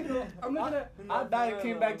a fact. Though. I'm looking at. I died and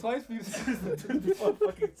came back twice for you. You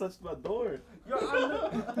fucking touched my door. Yo,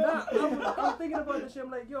 I'm thinking about this shit.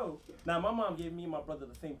 I'm like, yo. Now my mom gave me and my brother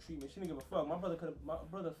the same treatment. She didn't give a fuck. My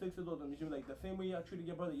brother 6 years older than me. She was like, the same way I treated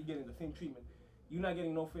your brother, you getting the same treatment. You not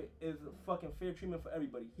getting no fair is fucking fair treatment for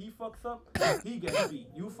everybody. He fucks up, he gets beat.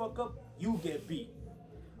 You fuck up, you get beat.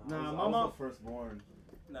 Nah, I my was mom. the firstborn.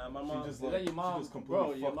 Nah, my She mom. just Is like that your mom? she just completely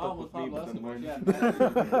Bro, your fucked mom up was with me, Pablo but then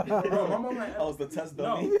Escobar. learned. Yeah, Bro, my mom like, I was the test no,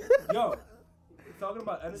 dummy. yo, talking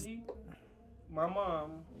about energy. My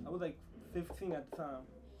mom, I was like 15 at the time,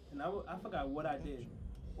 and I forgot what I did.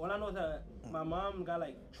 All I know is that my mom got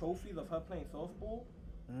like trophies of her playing softball,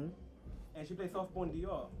 and she played softball in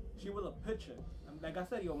DR. She was a pitcher. And like I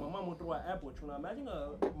said, yo, my mom would throw an apple at you. Now imagine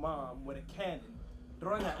a mom with a cannon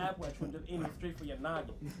throwing an apple at you and just aiming straight for your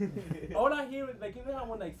noggin. All I hear is like, you know how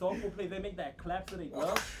when like softball players they make that clap to their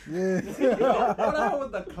glove? Yeah. All I heard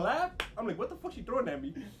was the clap. I'm like, what the fuck she throwing at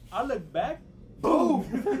me? I look back, boom!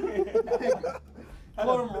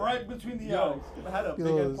 Caught him right between the eyes. Yo, I had a big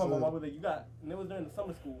Yo, ass point. My son. mom was like, you got, and it was during the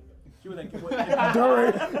summer school. She was like,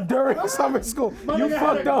 what? during summer school, My you nigga had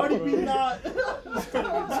fucked a up. Cardi B knot.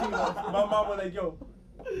 My mom was like, yo,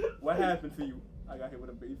 what happened to you? I got hit with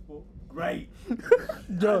a baseball. Great.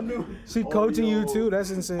 Yo, she coaching you yo. too. That's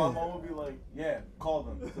insane. My mom would be like, yeah, call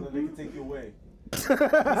them so that they can take you away.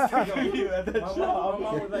 My mom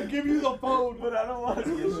was like, Give you the phone. But I don't want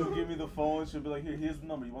to. Yeah, she'll give me the phone. She'll be like, here's the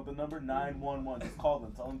number. You want the number? 911. Just call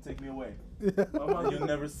them. Tell them to take me away. my mom, You'll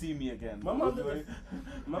never see me again. My mom did the,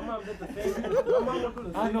 my mom did the same thing. My mom would do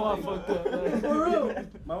the same I know I thing. fucked up. Like, For real.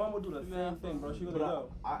 My mom would do the same thing, bro. She was But like,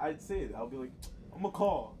 yo. I'd say it. I'll be like, I'm gonna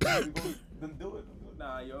call. Then do it.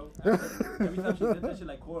 Nah, yo. Every time she did that shit,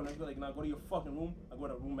 like, call and I'd be like, nah, go to your fucking room. I go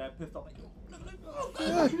to the room, mad pissed off, like, yo.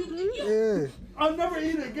 Yeah. I'll never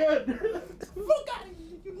eat again. Look at it.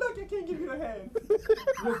 You look, I can't give you the hand.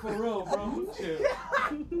 Yo, for real, bro. Chill.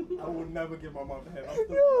 I would never give my mom the hand. I'm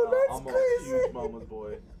still, Yo, that's I'm crazy. a huge mama's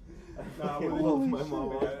boy. nah, I I wouldn't. love my mom.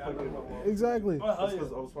 I love my mom. Exactly. Oh, hell That's yeah.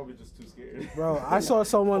 because I was probably just too scared. Bro, I saw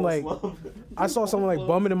someone like False love. I saw someone like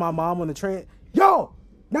bumming in my mom on the train. Yo,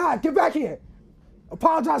 nah, get back here.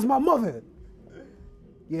 Apologize to my mother.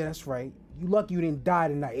 Yeah, that's right. You lucky you didn't die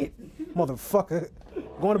tonight, motherfucker.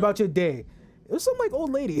 Going about your day. It was some like old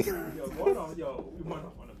lady. Yo, going on, yo, we went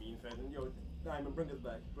off on a mean fan. Yo, Diamond, bring us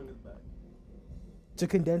back. Bring us back. To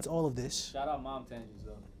condense all of this, shout out mom tangents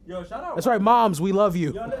though. Yo, shout out. That's right, moms, we love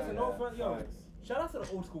you. Yo, listen, no offense, yo. Facts. Shout out to the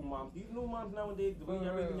old school moms. These new moms nowadays, the way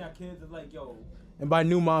you're raising your kids is like, yo, And by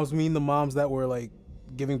new moms, mean the moms that were like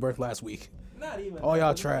giving birth last week. not even. Oh, that, y'all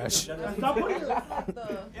but it's trash. Stop putting your,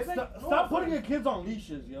 It's like, stop putting your kids on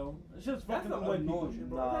leashes, yo. It's just That's fucking not white people annoying. shit,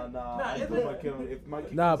 bro. Nah. Nah, I it's put like- my kid on- if my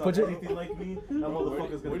kid Nah, comes put out your- anything like me, that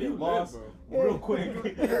motherfucker's where gonna do you get live, lost bro? real quick. I'm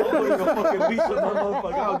putting a fucking leash on that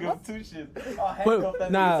motherfucker. I don't give him two shits. I'll handcuff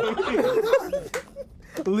that nah. nigga.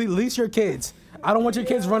 Lease your kids. I don't want your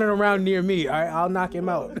kids running around near me. All right, I'll knock him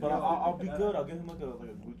out. But I'll be good. I'll give him like a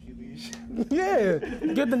Gucci leash. Yeah,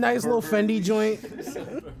 get the nice little Burberry Fendi leash. joint.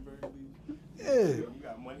 Yeah. You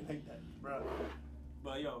got money like that, bro.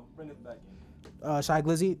 But yo, bring this back in. Shy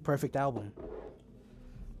Glizzy, perfect album.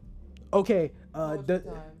 Okay, Most do- of the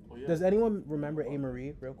time. Oh, yeah. does anyone remember A.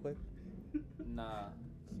 Marie real quick? Nah,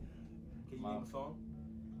 Can you Mom. name a song?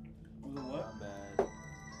 not bad.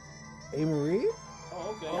 A. Marie?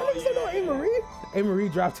 Oh, okay. Y'all niggas don't know A. Marie? A. Marie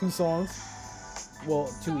dropped 2 songs. Well,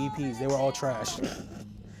 2 EPs. They were all trash.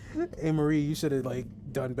 A. Marie, you should have like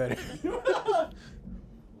done better.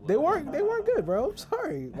 They weren't good, bro. I'm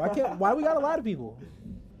sorry. Why we got a lot of people?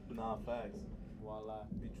 Nah, facts. Voila.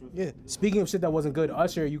 Be truthful. Yeah. Speaking of shit that wasn't good,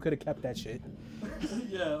 Usher, you could have kept that shit.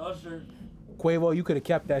 Yeah, Usher. Quavo, you could have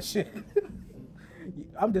kept that shit.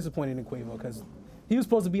 I'm disappointed in Quavo because he was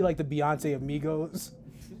supposed to be like the Beyonce of Migos.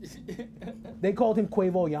 They called him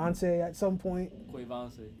Quavo Yonce at some point.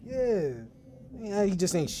 Quavance. Yeah, he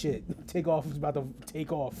just ain't shit. Takeoff is about to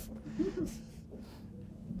take off.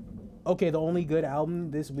 Okay, the only good album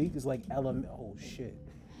this week is like Oh shit!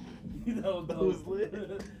 That was lit.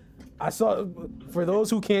 I saw. For those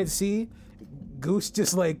who can't see, Goose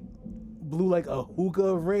just like blew like a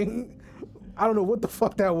hookah ring. I don't know what the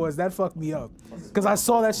fuck that was. That fucked me up. Cause I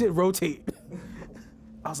saw that shit rotate.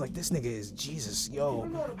 I was like, this nigga is Jesus, yo.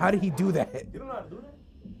 How did he do that? You don't know how to do that?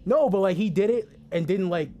 No, but like he did it and didn't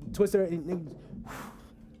like twist it.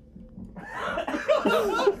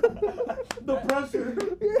 The pressure.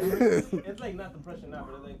 It's like not the pressure now,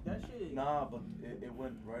 but it's like that shit. Nah, but it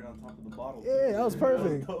went right on top of the bottle. Yeah, that was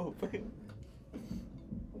perfect. dope. What you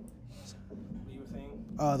were saying?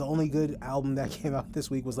 The only good album that came out this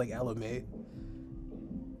week was like LMA.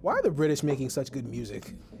 Why are the British making such good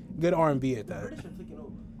music? Good R&B at that. British are taking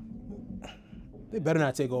over. They better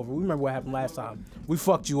not take over. We remember what happened last time. We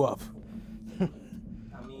fucked you up. I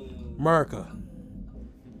mean, America.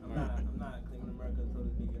 I'm not claiming America until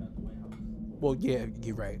this nigga get out the White House. Well, yeah,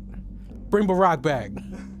 you're right. Bring Barack back.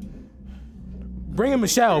 Bring in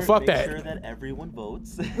Michelle. Fuck Make sure that. that everyone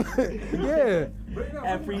votes. Yeah.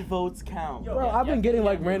 Every vote's count. Yo, Bro, yeah, I've been yeah, getting yeah,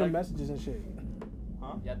 like yeah, random like- messages and shit.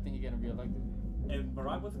 Y'all think you're getting reelected? If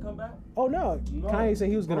Barack was to come back, Oh no, Kanye said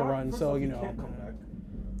he was gonna Barack, run, first so off, you he know. can't come back.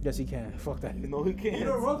 Yes, he can. Fuck that. No, he can't. You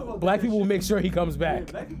know, Roosevelt did Black that people will shit. make sure he comes Yeah, back.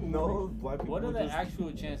 black people No, will black people What are the just...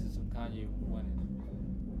 actual chances of Kanye winning?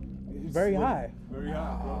 Very high. very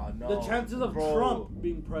high, bro. Ah, no. The chances of Bro. Trump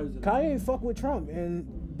being president. Kanye fuck with Trump, and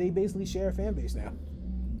they basically share a fan base now.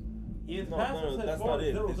 His No, pastor no, said that's four- not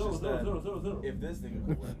it. zero, It's zero, just zero, that zero, zero, zero. If this nigga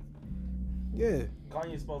could win, Yeah.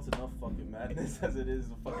 Kanye spouts enough fucking madness as it is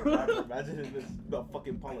a fucking rapper. Imagine if it's a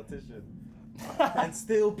fucking politician. And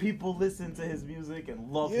still people listen to his music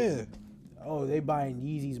and love Yeah. it. Oh, they buying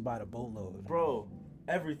Yeezys by the boatload. Bro,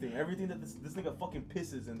 everything that this nigga fucking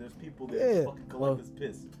pisses and there's people that Yeah. fucking collect Well- his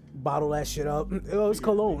piss. Bottle that shit up. Oh, it's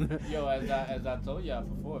cologne. Yo, as I told y'all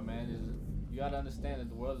before, man, you gotta understand that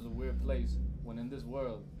the world is a weird place. When in this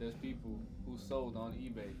world, there's people who sold on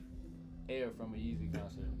eBay air from a Yeezy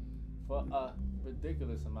concert for a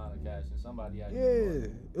ridiculous amount of cash, and somebody actually Yeah.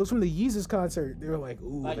 It was from the Yeezus concert. They were like,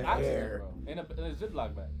 ooh, like the oxygen, air. bro, in a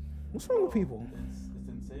Ziploc bag. What's wrong with people?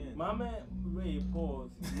 It's insane. My man, wait, pause.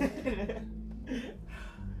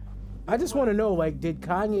 I just want to know, like, did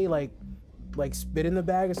Kanye like spit in the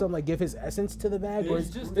bag or something? Like, give his essence to the bag, or It's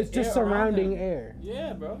it's just just, the air surrounding around air?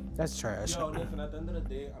 Yeah, bro. That's trash. Yo, listen, at the end of the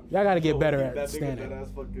day, I'm Y'all gotta get better That at nigga standing. that ass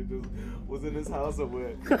fucking just was in his house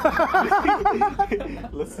somewhere.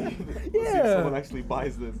 Let's see if Yeah. someone actually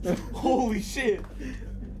buys this. Holy shit!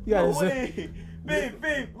 Yeah, No it's- way!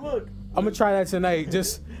 Babe, look! I'm gonna try that tonight.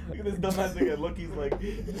 Just Look at this dumbass nigga. Look, he's like,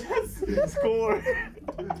 yes, score.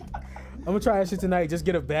 I'm gonna try that shit tonight. Just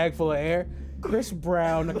get a bag full of air. Chris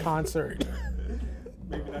Brown concert.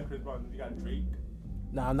 maybe not Chris Brown. You got Drake.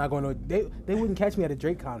 Nah, I'm not going to. They wouldn't catch me at a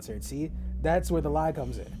Drake concert. See, that's where the lie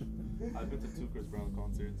comes in. I've been to 2 Chris Brown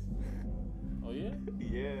concerts. Oh yeah.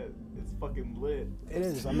 Yeah, it's fucking lit. It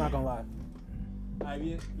is. I'm not gonna lie. Alright,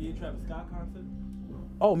 we in Travis Scott concert.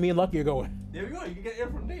 Oh, me and Lucky are going. There we go. You can get air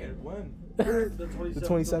from there. When? The 27th. The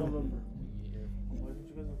 27th. Of November. Why didn't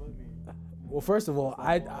you guys invite me? Well, first of all,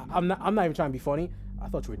 I'm not even trying to be funny. I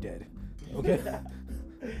thought you were dead. Okay.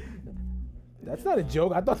 That's not a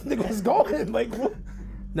joke. I thought the nigga was going. Like, what?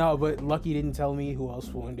 No, but Lucky didn't tell me who else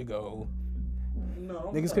wanted to go.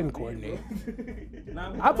 No, Niggas couldn't coordinate.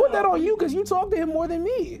 I I put that on you because you talked to him more than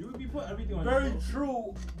me. You would be put everything on Very you, bro.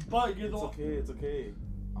 true, but you It's know. okay. It's okay.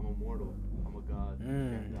 I'm immortal. I'm a god. I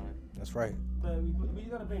can't die. That's right. But we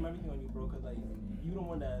gotta blame everything on you, bro, because like you don't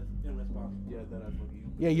want that irresponsible. Yeah, that I fucking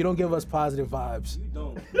you. Yeah, you don't give us positive vibes. You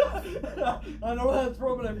don't. I know that's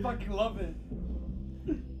wrong, but I fucking love it.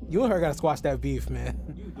 You and her gotta squash that beef, man.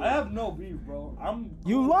 You don't. I have no beef, bro.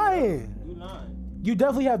 You lying. You lying. You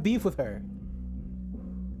definitely have beef with her.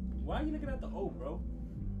 Why are you looking at the O, bro?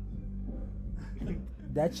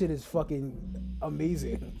 That shit is fucking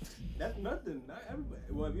amazing. That's nothing. Not everybody.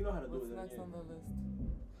 Well, if you know how to do What's it, then next yeah. on the list?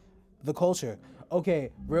 The culture.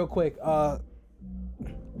 Okay, real quick.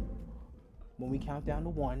 When we count down to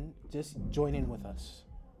 1, just join in with us.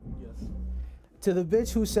 Yes. To the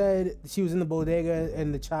bitch who said she was in the bodega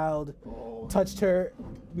and the child touched her,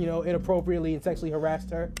 you know, inappropriately and sexually harassed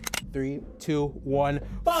her. 3, 2, 1.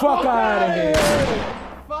 Fuck out of here.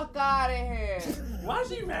 Fuck out of here. Why is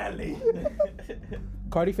she mad late?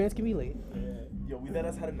 Cardi fans can be late. Yo, we had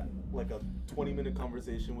a 20-minute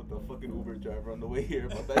conversation with the fucking Uber driver on the way here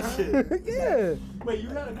about that shit. Yeah. Wait, you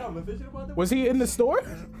had a conversation about that? Was he in the store?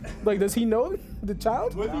 Like, does he know the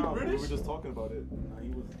child? Was he Nah, British? we were just talking about it. Nah, he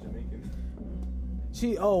was Jamaican.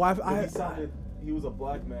 He was a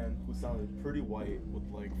black man who sounded pretty white with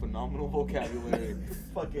like phenomenal vocabulary.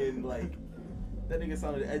 Fucking like, that nigga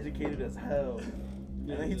sounded educated as hell.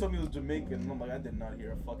 And then he told me he was Jamaican, and I'm like, I did not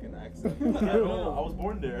hear a fucking accent. I was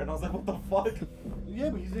born there, and I was like, what the fuck? Yeah,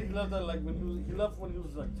 but he said he left that like when he left when he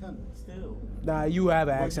was like 10. Still. Nah, you have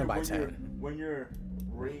an accent by When 10. when you're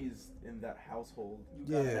raised in that household, you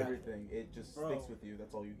Yeah. got everything. It just Bro. sticks with you.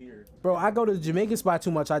 That's all you hear. Bro, I go to the Jamaican spot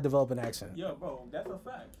too much, I develop an accent. Yo, bro, that's a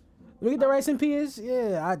fact. Let me get the rice and peas?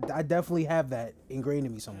 Yeah, I definitely have that ingrained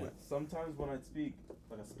in me somewhere. Sometimes when I speak,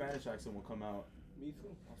 like a Spanish accent will come out. Me too.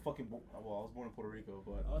 I was I was born in Puerto Rico,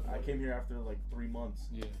 but Oh, I came here after like 3 months.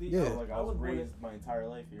 Yeah. See, Yeah. So, like I was born raised my entire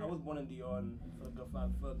life here. I was born in Dion for a good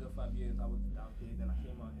 5 years. I was out there, then I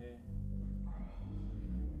came out here.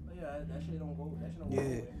 But yeah, that shit don't go. That shit don't go Yeah.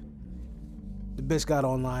 nowhere. The bitch got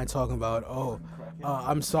online talking about,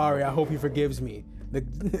 I'm sorry, I hope he forgives me.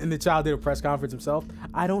 And the child did a press conference himself.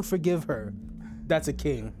 I don't forgive her. That's a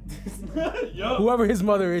king. Yo. Whoever his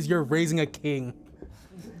mother is, you're raising a king.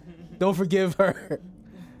 Don't forgive her.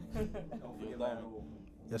 Don't forget my rule.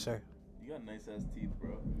 Yes, sir. You got nice ass teeth,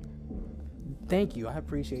 bro. Thank you. I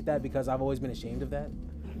appreciate that because I've always been ashamed of that.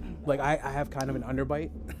 Like, I have kind of an underbite.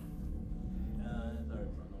 That's alright, bro.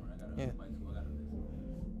 No, I got Yeah. a bite too. I got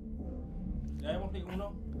this. Y'all want to play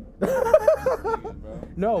Uno?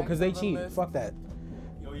 No, because they Next on the cheat. list. Fuck that.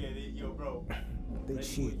 Yo, bro. They Reggie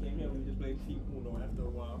cheat. Boy came here, we just played Team Uno after a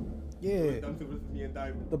while. Yeah. Duncan versus me and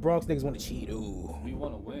Diamond. The Bronx niggas want to cheat. Ooh. We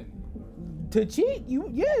want to win. To cheat?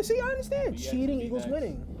 See, I understand. Yeah, Cheating to be equals nice.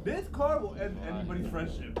 winning. This card will end anybody's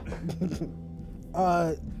friendship.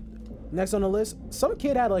 Next on the list, some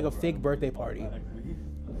kid had like a fake birthday party.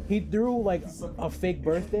 He threw like a fake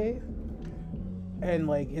birthday, and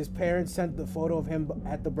like his parents sent the photo of him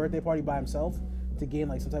at the birthday party by himself to gain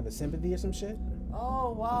like some type of sympathy or some shit.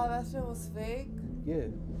 Oh wow, that shit was fake. Yeah.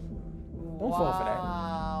 Don't fall for that.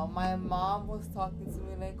 Wow, my mom was talking to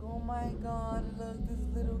me like, "Oh my God, look, this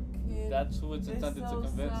little kid." That's who it's intended to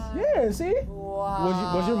convince. sad. Yeah, see?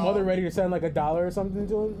 Wow. Was your mother ready to send like $1 or something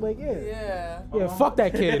to him? Like, yeah. Yeah. Yeah, fuck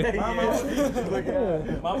that kid. My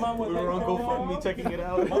mom was We were on like, GoFundMe checking it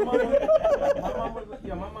out. My mom was like,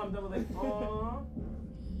 my mom was like,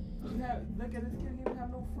 look at this kid, he don't have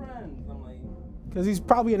no friends. I'm like, Because he's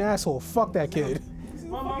probably an asshole. Fuck that kid.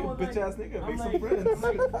 my mom was Bitch like, ass nigga, I'm make like, some friends.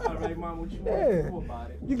 I'm like, all right, mom, what you want Yeah. to do about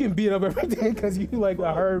it? You get beat up every day because you like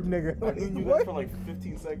a herb nigga. I knew you What? guys for like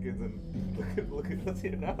 15 seconds, and look at us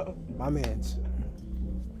here now. My man's.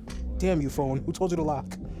 Damn you, phone. Who told you to lock?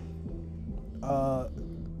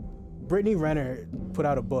 Brittany Renner put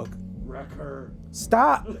out a book. Wreck her.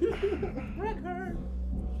 Stop! Wreck her.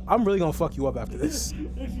 I'm really gonna fuck you up after this.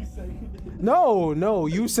 She said, No,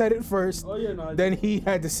 you said it first. Oh yeah, no. I Then he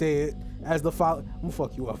had to say it as the follow. I'm gonna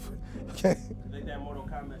fuck you up. Okay. like that Mortal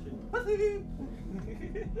Kombat shit.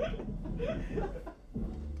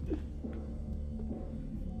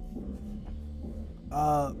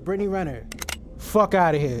 Brittany Renner, fuck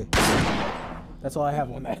out of here. That's all I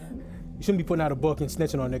have on that. You shouldn't be putting out a book and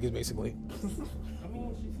snitching on niggas, basically. I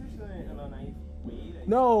mean, she's snitching in a nice way. Like,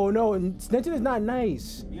 No, snitching is not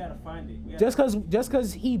nice. we gotta find it. We gotta- Just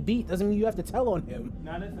cause he beat doesn't mean you have to tell on him.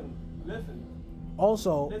 Now listen.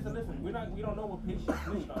 Also, We don't know what page she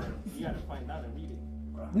snitched on. You gotta find out and read it.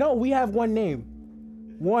 No, we have one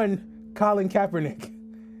name. One, Colin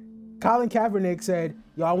Kaepernick. Colin Kaepernick said,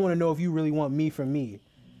 yo, I want to know if you really want me from me.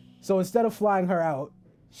 So instead of flying her out,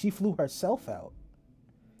 she flew herself out.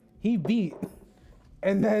 He beat.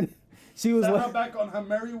 And then she was Send like, her back on her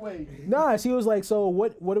merry way. nah, she was like, so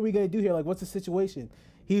what are we going to do here? Like, what's the situation?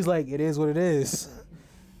 He's like, it is what it is.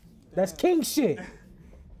 That's king shit.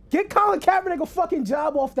 Get Colin Kaepernick a fucking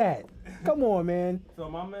job off that. Come on, man. So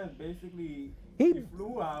my man basically He- he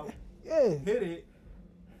flew out, Yeah. hit it,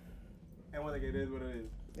 and was like, it is what it is.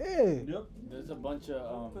 Yeah. Yep. There's a bunch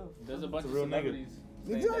of It's a real celebrities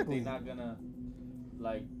saying Exactly. that they're not gonna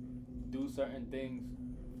like do certain things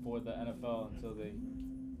for the NFL until they,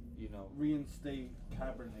 you know, Reinstate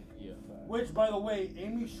Kaepernick. yeah. Which, by the way,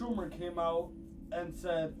 Amy Schumer came out and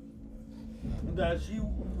said that she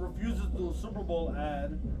refuses to do a Super Bowl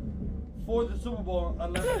ad for the Super Bowl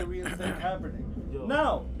unless they reinstate Kaepernick. Yo.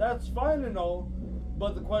 Now, that's fine and all,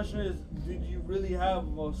 but the question is, did you really have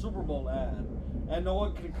a Super Bowl ad? And no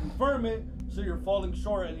one can confirm it, so you're falling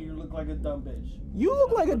short and you look like a dumb bitch. You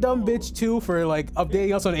look like a dumb bitch too for like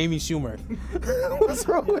updating us on Amy Schumer. What's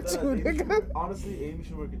wrong with you, nigga? Honestly, Amy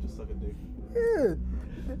Schumer could just suck a dick. Yeah.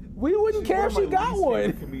 We wouldn't care if one she of my got least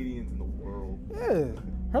favorite one. comedians in the world. Yeah.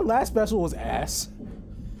 Her last special was ass.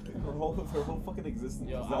 Her whole fucking existence.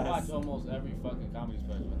 Yo, is I ass. watch almost every fucking comedy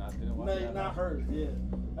special, and I didn't watch No, that. not hers, yeah.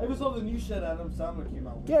 I even saw the new shit Adam Sandler came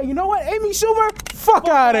out with. Yeah, you know what, Amy Schumer? Fuck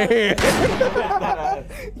out of here.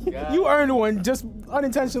 God. You earned one just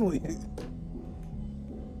unintentionally.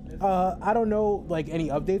 I don't know like any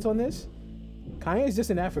updates on this. Kanye's just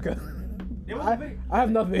in Africa. There was a video. I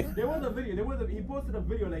have nothing. There was a video. He posted a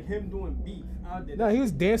video like him doing beats out there. No, he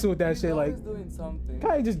was dancing with that He's shit like always doing something.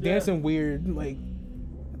 Kanye just dancing weird. Like,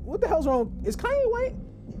 what the hell's wrong? Is Kanye white?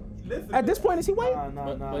 Listen, At this point, is he white?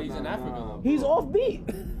 But he's in Africa, though. He's off beat.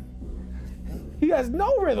 He has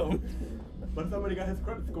no rhythm. but somebody got his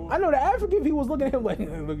credit score. I know the African people was looking at him like,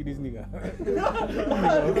 look at this nigga.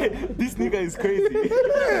 This nigga is crazy.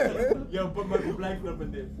 Yo, put my black stuff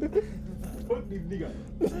in there. Fuck these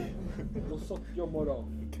niggas. Go suck your mother.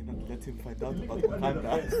 Cannot let him find out about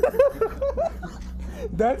Wakanda.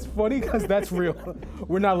 That's funny because that's real.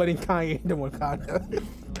 We're not letting Kanye into Wakanda.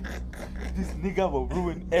 This nigga will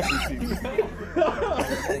ruin everything.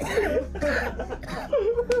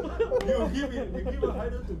 You give a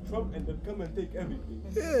hider to Trump and then come and take everything.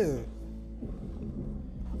 Yeah.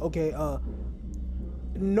 Okay,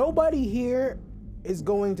 nobody here is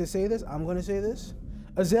going to say this. I'm going to say this.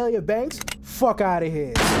 Azalea Banks, fuck out of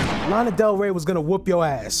here. Lana Del Rey was going to whoop your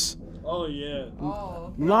ass. Oh, yeah.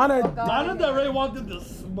 Oh. Lana Lana Del Rey wanted to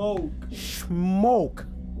smoke. Smoke.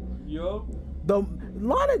 Yo. The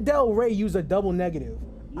Lana Del Rey used a double negative.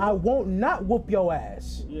 I won't not whoop your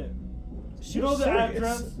ass. Yeah. She You know was the serious.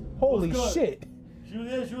 address? Holy What's good? shit. She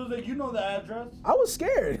was like, you know the address? I was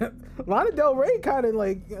scared. Lana Del Rey kind of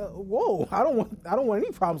like, whoa. I don't want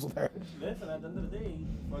any problems with her. Listen, at the end of the day,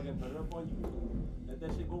 fucking put it up on YouTube. Let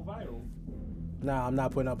that shit go viral. Nah, I'm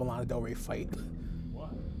not putting up a Lana Del Rey fight.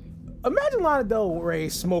 What? Imagine Lana Del Rey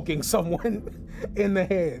smoking someone in the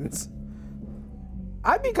hands.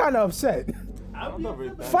 I'd be kind of upset. I'm not very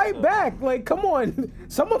bad at Fight that. back. Like, come on.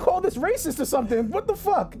 Someone call this racist or something. What the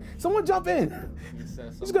fuck? Someone jump in. He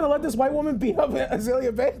said Just gonna let this white woman beat up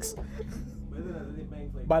Azalea Banks? Isn't that the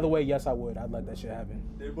banks like? By the way, yes, I would. I'd let that shit happen.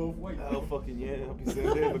 They're both white. Hell fucking yeah. I'll be sitting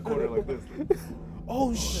there in the corner like this.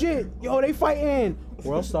 Oh shit. Yo, they fighting.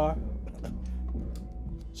 World Star.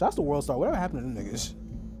 Shouts to World Star. Whatever happened to them niggas?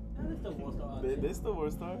 That is the worst star. This the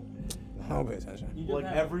worst star? I don't pay attention. You just Like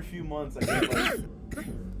have- every few months, I get like,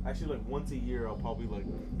 actually like once a year, I'll probably like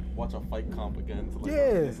watch a fight comp again to like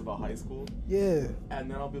Yeah. reminisce about high school, Yeah. and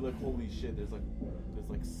then I'll be like, holy shit, there's like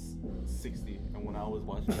 60, and when I was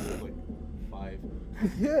watching, it was like 5.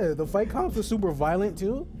 Yeah, the fight comps are super violent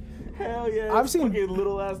too. Hell yeah! I've seen- fucking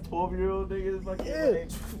little ass 12-year-old niggas like, Yeah.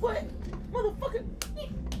 what, motherfucker?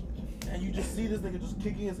 And you just see this nigga just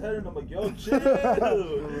kicking his head, and I'm like, yo, chill.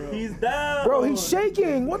 He's down. Bro, he's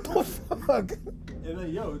shaking. What the fuck? It's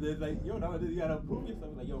like, yo, there's like, yo, nowadays you gotta prove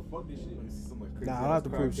yourself. Like, yo, fuck this shit. You see some, like, crazy Nah, I don't have to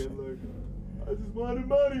ass prove crackhead, shit. Like, I just wanted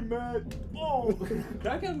money, man. Oh.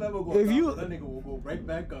 Crackhead never go If down, you- that nigga will go right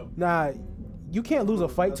back up. Nah, you can't lose a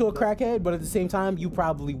fight to a crackhead, but at the same time, you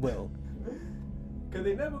probably will. Cause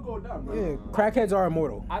they never go down, bro. Yeah, crackheads are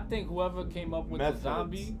immortal. I think whoever came up with Meth the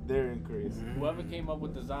zombie, heads, they're crazy. whoever came up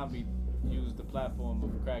with the zombie, used the platform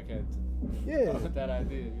of crackheads. Yeah. With that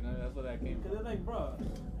idea, you know, that's where that came Cause from. they're like, bro,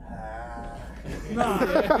 Nah.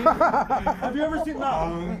 Have you ever seen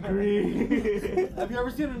Hungry. Have you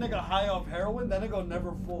ever seen a nigga high off heroin? That nigga will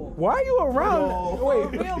never full. Why are you around? No.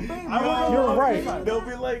 Wait, Real big, You're right. They'll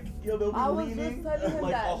be like, they'll be I was just leaning telling at him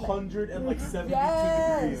like that. 172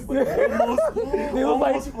 Yes. degrees, like almost, They look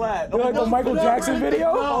almost like- flat. they're like a Almost Michael flat. Jackson video?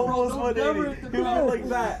 Almost Never 180. hit the He ground. look like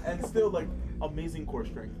that, and still like amazing core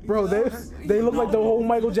strength. bro, they look like the whole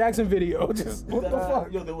Michael Jackson video. Just what the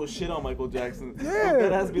fuck? Yo, there was shit on Michael Jackson. Yeah.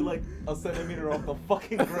 That has to be like a centimeter off the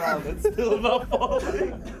fucking ground. It's still not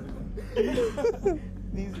falling.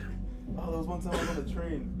 These. Oh, there was one time I was on the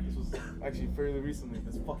train. This was actually fairly recently.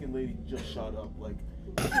 This fucking lady just shot up. Like,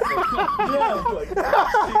 yeah, like she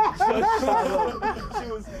just shot up.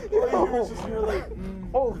 She was. All you hear was just her like.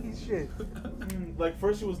 Holy shit. Like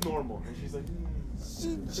first she was normal, and she's like.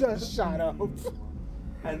 She just shot up.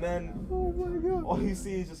 And then Oh my god. all you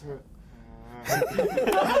see is just her.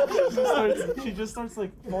 She just starts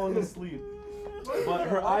like falling asleep, but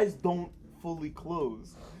her eyes don't fully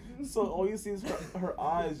close. So all you see is her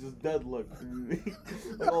eyes just dead look,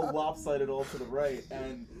 like all lopsided all to the right,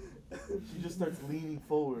 and she just starts leaning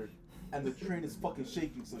forward, and the train is fucking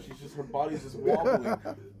shaking. So her body's just wobbling,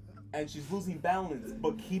 and she's losing balance,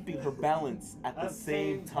 but keeping her balance at the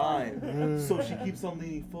same time. So she keeps on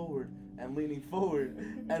leaning forward, and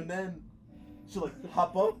then she'll like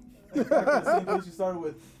hop up. Back to the same place she started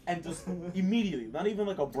with, and just immediately, not even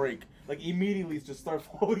like a break, like immediately just start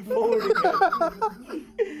falling forward again.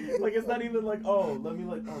 Like it's not even like, let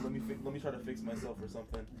me try to fix myself or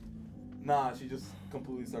something. Nah, she just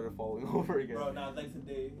completely started falling over again. Bro, nah, thanks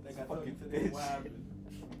today. Like I told you Fucking today, bitch. what happened?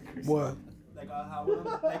 What? Like how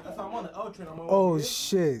so I'm on the L train. I'm on Oh here.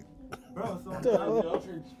 shit. Bro, so I'm The down.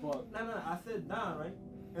 Ultra's fucked. No, I said down, right?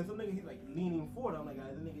 And some nigga, he's like leaning forward. I'm like,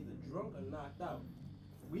 the nigga either drunk or knocked out.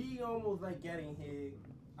 We almost like getting hit.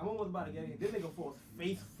 I'm almost about to get hit. This nigga falls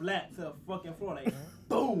face flat to the fucking floor, like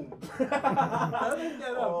boom. Doesn't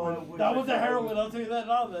get up, bro. That was a heroin, I'll tell you that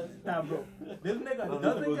now then. Nah, bro. This nigga That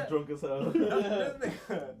doesn't nigga was get. drunk as hell. This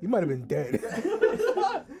nigga. You might have been dead.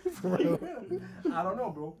 For real. I don't know,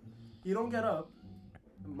 bro. He don't get up.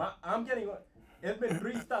 I'm getting. It's been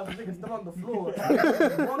 3 stops. The nigga's still on the floor.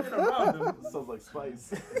 Walking around him. Sounds like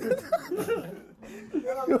Spice. And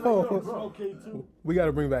I'm like, Yo. yo, bro. Okay too. We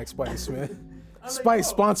gotta bring back Spice, man. I'm like, Spice,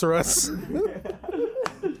 yo. sponsor us.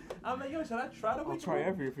 I'm like, yo, should I try to I'll wake try him up?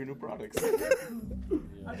 every of your new products.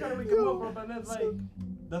 I tried to wake him up, bro, but then it's like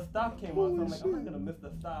the stop came on, so I'm like, I'm not gonna miss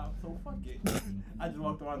the stop, so fuck it. I just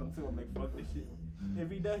walked around him too. I'm like, fuck this shit. If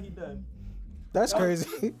he dead, he dead. That's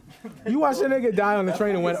crazy. You watched a nigga die on the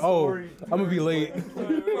train and went, oh, I'm gonna be late. For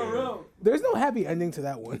real. There's no happy ending to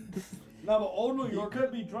that one. Nah, but old New He Yorkers,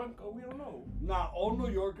 could be drunk, or we don't know. nah, old New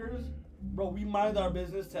Yorkers, bro, we mind our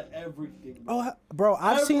business to everything. Oh, bro,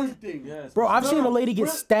 I've seen everything. Yes. a lady get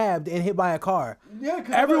we're- stabbed and hit by a car. Yeah,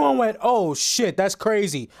 cause Everyone went, oh shit, that's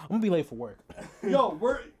crazy. I'm gonna be late for work. yo,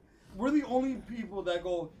 we're the only people that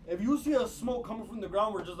go, if you see a smoke coming from the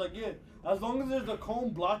ground, we're just like, yeah, as long as there's a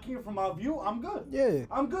cone blocking it from our view, I'm good. Yeah.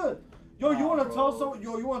 I'm good. Yo, you wanna bro. tell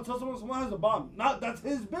someone has a bomb? That's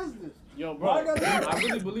his business. Yo, bro, Why I gotta do that? I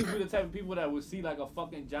really believe we're the type of people that would see like a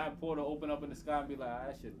fucking giant portal open up in the sky and be like,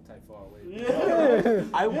 that shit type far away. Yeah.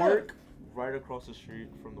 I Yeah. work right across the street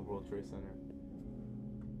from the World Trade Center.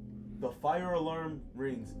 The fire alarm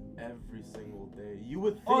rings every single day. You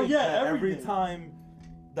would think Oh, yeah, that every every day. time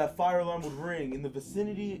that fire alarm would ring in the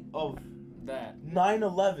vicinity of That.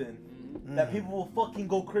 9/11, that people will fucking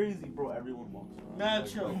go crazy, bro. Everyone walks around. Mad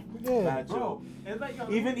like, chill. Yeah. Mad Bro, chill. it's like, yo,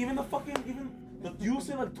 Even the fucking you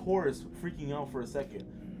see like tourists freaking out for a second,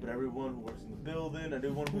 but everyone who works in the building,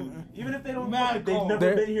 everyone who even if they don't Mad they've calm. never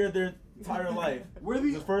They're- been here their entire life. We're It's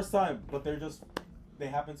the the first time, but they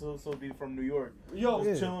happen to also be from New York. yo. Yeah.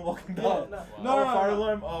 Just chilling, walking Yeah. down. No, fire no.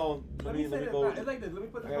 alarm. Oh, Let me say let me this. go. Nah, it's like this. Let me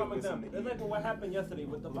put I this gotta on listen example. to It's eat. like what happened yesterday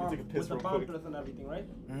with the Let me bomb, take a piss with the real bomb quick. threats and everything, right?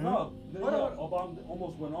 No, Hold on. Obama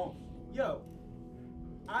almost went off. Yo,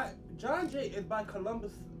 John Jay is by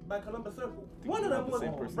Columbus Circle. One of them The was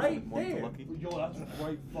same person right that went to there. Lucky. Yo, that's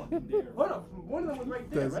right fucking there. Hold on, one of them was right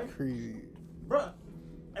there, That's right? crazy. Bruh,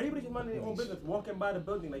 everybody just minding their own business, walking by the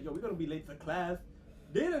building like, yo, we're gonna be late for class.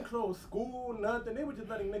 They didn't close school, nothing. They were just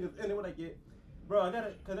letting niggas in. They were like, yeah, bro,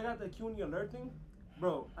 cause I got the CUNY alert thing.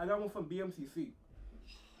 Bro, I got one from BMCC.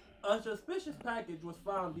 A suspicious package was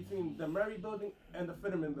found between the Murray building and the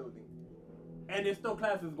Fitterman building. And there's still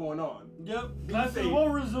classes going on. Yep, classes safe. will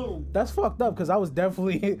resume. That's fucked up because I was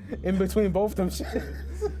definitely in between both them shit.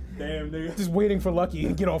 Damn, nigga. Just waiting for Lucky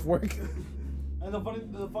to get off work. And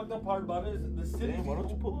the fucked up part about it is the city. Damn, why don't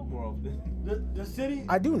you pull up more often? The city.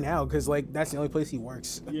 I do now because like that's the only place he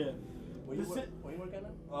works. Yeah. Where you The work ci- at now?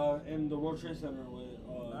 in the World Trade Center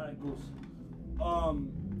with Goose.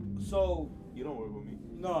 So You don't work with me.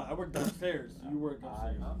 no, I work downstairs. You work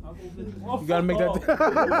upstairs. I'll go visit. You gotta make that.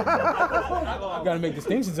 You gotta make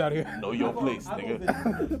distinctions out here. Know your place, I'll go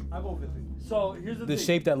nigga. visit. I'll go visit. So here's the The thing.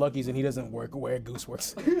 shape that Lucky's in, he doesn't work where Goose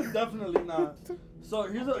works. Definitely not. So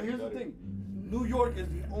here's the thing. New York is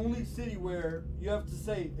the only city where you have to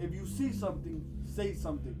say, if you see something, say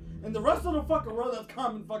something. And the rest of the fucking world, that's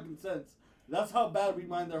common fucking sense. That's how bad we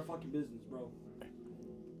mind our fucking business, bro.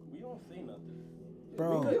 We don't say nothing.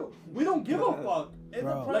 Bro. We don't give a fuck. It's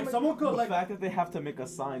Bro. a Like someone could The like, fact that they have to make a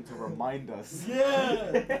sign to remind us.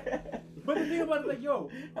 yeah. But the thing about it is like, yo,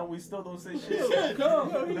 And we still don't say Shit, shit. come.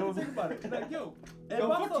 yo, you don't think about it. It's like, yo, if Yo,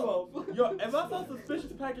 I fuck saw, 12. if I saw a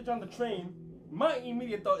suspicious package on the train, my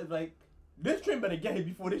immediate thought is like, this train better get hit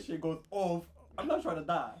before this shit goes off. I'm not trying to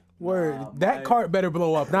die. Word. Nah, That my- cart better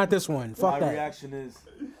blow up, not this one. Fuck My that. reaction is,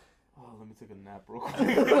 oh, let me take a nap real quick.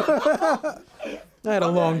 I had a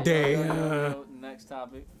long day. Next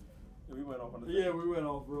topic. Yeah, we went off on the Yeah, we went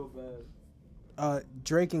off real bad.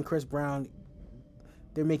 Drake and Chris Brown,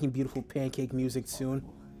 they're making beautiful pancake music soon.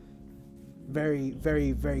 Very,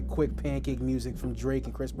 very, very quick pancake music from Drake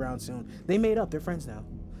and Chris Brown soon. They made up. They're friends now.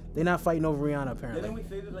 They're not fighting over Rihanna, apparently. Didn't we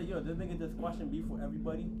say this like, yo, this nigga just squashing beef with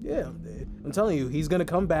everybody? Yeah, I'm telling you, he's gonna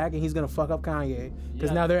come back and he's gonna fuck up Kanye because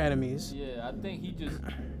Yeah. now they're enemies. Yeah, I think he just.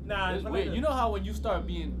 Nah, It's it's weird. like You know how when you start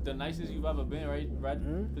being the nicest you've ever been, right? Because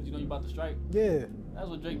Mhm. you know you about to strike. Yeah, That's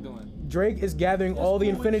what Drake doing. Drake is gathering It's all the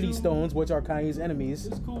cool with Infinity you. Stones, which are Kanye's enemies.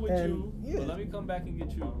 It's cool with And, you, yeah. but let me come back and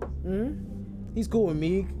get you. He's cool with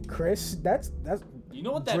me, Chris. That's You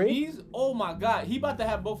know what that Drake? means? Oh my God, he about to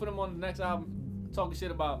have both of them on the next album talking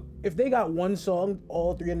shit about. if they got one song,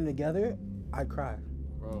 all three of them together, I'd cry.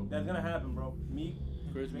 Bro, that's gonna happen, bro. Me,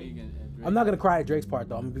 Chris Meek and Drake. I'm not gonna cry at Drake's part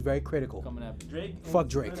though. I'm gonna be very critical. coming after. Drake, and Fuck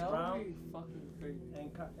Drake. Chris That Brown, would be fucking crazy.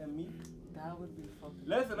 and Meek. That would be fucking.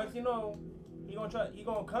 Listen, like you know, he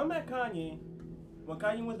gonna come at Kanye when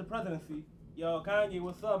Kanye wins the presidency. Yo, Kanye,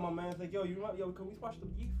 what's up, my man? It's like, yo, can we squash the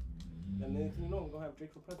beef? And then you know we're gonna have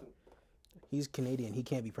Drake for president. He's Canadian. He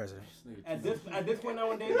can't be president. At this point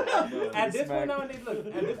nowadays, look, at this point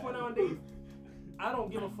nowadays, I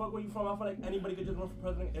don't give a fuck where you from. I feel like anybody could just run for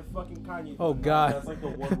president if fucking Kanye. Oh God. That's like the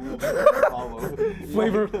one rule you have to follow.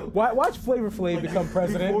 Flavor. Watch Flavor Flav become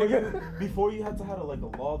president, before nigga. Before you had to have a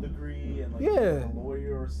law degree and like Yeah. a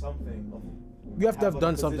lawyer or something. You have to have like,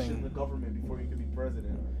 done a position something. in the government before you could be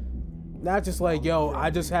president. Not just like, yo, I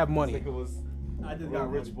just have It's money. like it was I just a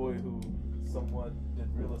got rich boy who somewhat did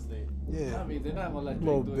real estate. Yeah. I mean, they're not gonna let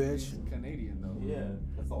Little Drake do it. bitch. He's Canadian though. Yeah,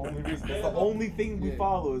 that's the only reason. That's the only thing we Yeah.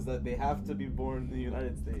 follow is that they have to be born in the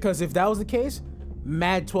United States. Because if that was the case,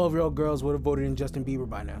 mad 12-year-old girls would have voted in Justin Bieber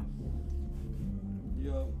by now.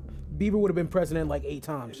 Yo. Bieber would have been president like 8 If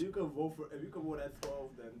times. you could vote at 12,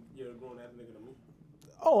 then you're a grown ass nigga to me.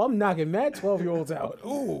 Oh, I'm knocking mad 12-year-olds out.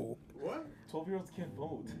 Ooh. What? 12-year-olds can't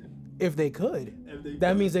vote. If they could. If they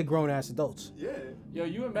That means they're grown-ass adults. Yeah. Yo,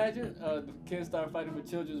 you imagine the kids start fighting for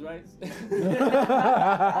children's rights?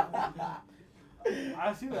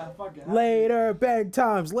 I see that fucking happen. Later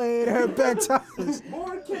bedtimes, later bedtimes.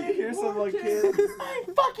 More You kids. hear some More like kids. kids. I'm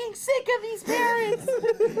fucking sick of these parents. They're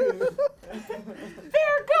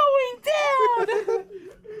going down.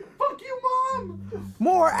 Fuck you, mom.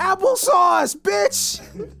 More applesauce, bitch.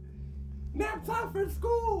 Nap time for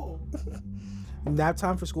school. Nap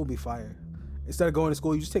time for school be fire. Instead of going to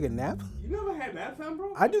school, you just take a nap. You never had nap time,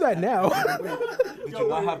 bro? I do that now. Did you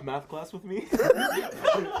not have math class with me?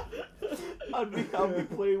 I'd be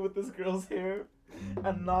playing with this girl's hair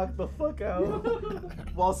and knock the fuck out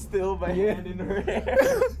while still my hand in her hair.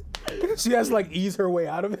 She has to like ease her way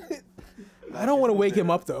out of it. I don't want to wake him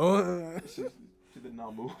up though. She did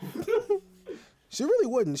not move. She really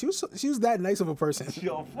wouldn't. She was that nice of a person. She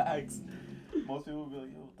all facts. Most people would be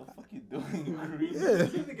like, yo, what the fuck you doing? You crazy? Yeah.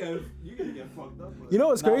 You're gonna get fucked up. You know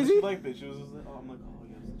what's Nah, crazy? She liked it. She was just like, oh, I'm like, oh,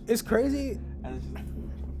 yes. It's crazy. And then she's like,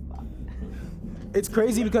 It's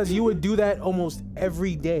crazy because you would do that almost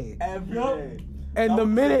every day. every day. And the That was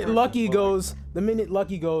minute her Lucky fuck. goes,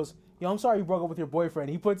 yo, I'm sorry you broke up with your boyfriend.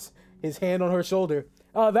 He puts his hand on her shoulder.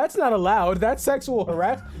 That's not allowed. That's sexual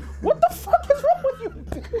harassment. What the fuck is wrong with you,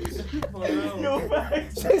 bitch? Yo,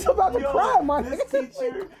 facts. She's about to Yo, cry, my this nigga.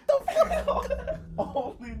 teacher What the fuck?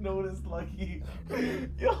 only noticed Lucky.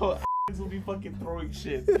 Yo, will be fucking throwing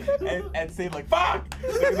shit and say like fuck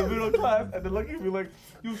like in the middle of class, and then Lucky will be like,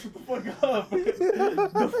 yo, shut the fuck up,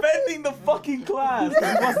 defending the fucking class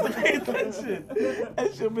 'cause he wants to pay attention,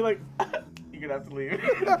 and she'll be like, you're gonna have to leave.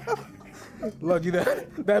 Lucky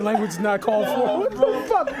that language is not called for. What the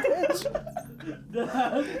fuck, bitch?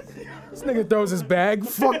 This nigga throws his bag.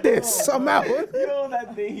 Fuck this. I'm out. Yo,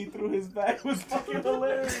 that day he threw his bag was fucking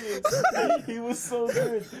hilarious. He was so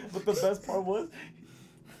good. But the best part was,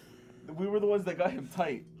 we were the ones that got him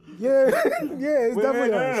tight. Yeah, it's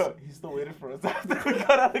definitely us. No. He's still waiting for us after we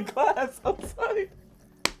got out of class outside.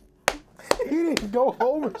 He didn't go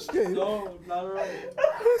home or shit. No, not at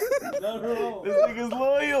all. Not at all. This nigga's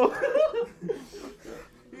loyal.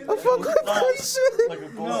 I fuck with that shit. Like a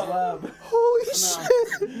gold slab. Holy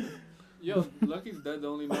shit. Yo, Lucky's the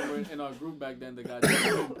only member in our group back then that got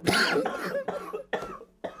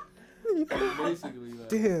basically like.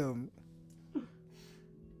 Damn.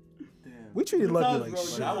 We treated Lucky like Bro,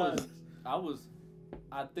 shit. I was,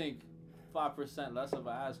 I think, 5% less of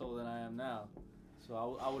an asshole than I am now.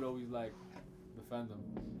 So I would always like defend him.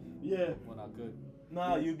 Yeah. When I could.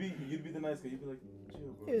 Nah, you'd be the nice guy. You'd be like,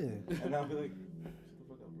 chill, bro. Yeah. And I'd be like,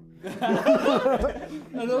 And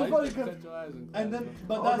it was funny because, and then,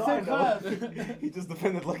 but that same class, he just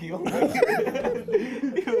defended Lucky only. He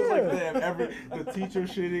was like, damn, the teacher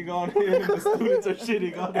shitting on him, the students are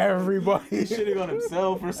shitting on him. Everybody. He's shitting on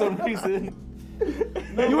himself for some reason.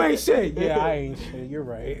 You ain't shit. Yeah, I ain't shit. You're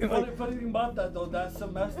right. funny thing about that though, that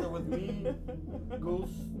semester with me, Goose,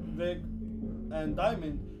 Vic, and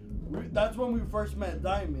Diamond, that's when we first met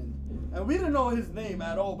Diamond. And we didn't know his name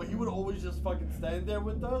at all, but he would always just fucking stand there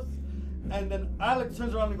with us. And then Alex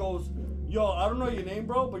turns around and goes, yo, I don't know your name,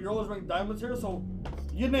 bro, but you're always wearing diamonds here, so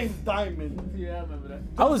your name's Diamond. Yeah, I remember that.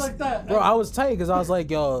 I was like that. Bro, I was tight because I was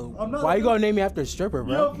like, yo, why you gonna name me after a stripper,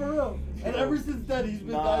 bro? Yo, for real. And ever since then, he's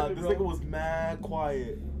been Diamond, this bro. nigga was mad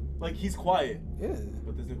quiet. Like, he's quiet. Yeah.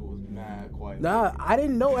 But this nigga was mad quiet. Nah, I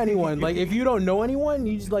didn't know anyone. Like, if you don't know anyone,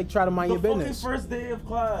 you just like try to mind your business. The fucking first day of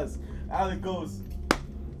class, Alex goes,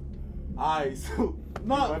 eyes.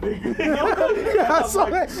 No. Yeah, I saw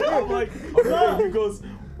that shit. I'm like, okay. He goes,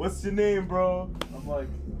 what's your name, bro? I'm like,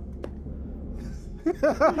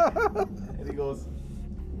 and he goes,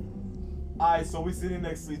 alright, so we sitting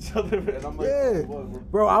next to each other, and I'm like, Yeah.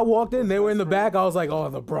 what, Bro, I walked in, they were in the back. I was like, oh,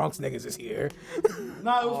 the Bronx niggas is here.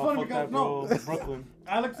 Nah, it was funny fuck because, that, bro. no. Brooklyn.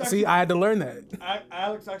 Alex actually, See, I had to learn that.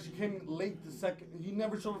 Alex actually came late the second. He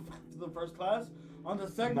never showed up to the first class. On the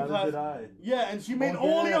second Neither class, did I. yeah, and she made Oh,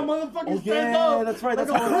 yeah. only a motherfucking Oh, stand yeah, up. that's right, Like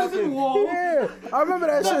that's a how it prison happened. wall. Yeah, I remember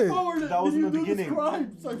that Fast shit. forward, That was then in the you do beginning.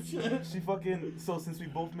 Describe some shit. She fucking, so since we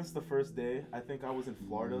both missed the first day, I think I was in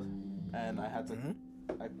Florida, and I had to,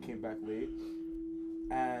 I came back late,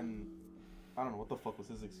 and I don't know what the fuck was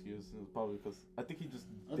his excuse. It was probably because I think he just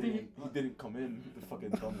didn't come in, the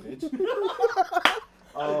fucking dumb bitch.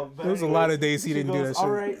 There was a lot of days he didn't do that shit.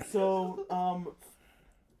 Alright, so,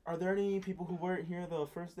 are there any people who weren't here the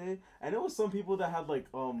first day? And it was some people that had like,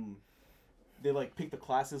 they like picked the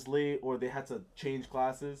classes late, or they had to change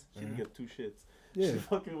classes. She didn't get two shits. Yeah. She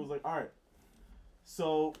fucking was like, alright,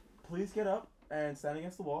 so please get up and stand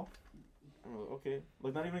against the wall. I'm like, okay.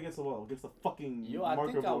 Like, not even against the wall, against the fucking Yo, I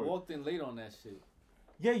marker think board. I walked in late on that shit.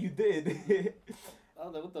 Yeah, you did. I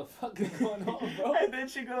was like, what the fuck is going on, bro? And then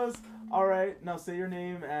she goes, alright, now say your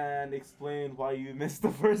name and explain why you missed the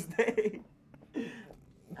first day.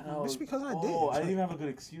 And I was, because I did. Oh, I didn't even have a good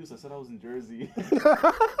excuse. I said I was in Jersey.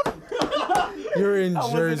 You're in I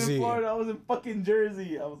wasn't Jersey. in Florida. I was in fucking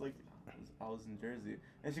Jersey. I was like, I was in Jersey.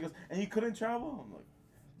 And she goes, and you couldn't travel? I'm like,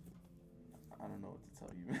 I don't know what to tell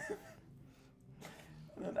you, man.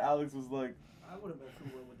 And then Alex was like, I would have been too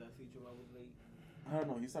well with that teacher if I was late. I don't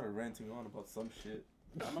know. He started ranting on about some shit.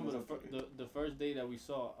 I remember the first day that we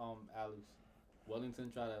saw Alex, Wellington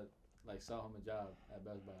tried to like sell him a job at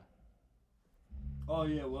Best Buy. Oh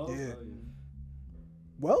yeah, well. Yeah. Oh, yeah.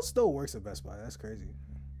 Wells still works at Best Buy. That's crazy.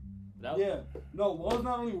 Yeah. No, Wells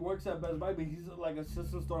not only works at Best Buy, but he's like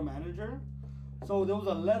assistant store manager. So there was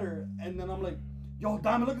a letter, and then I'm like, yo,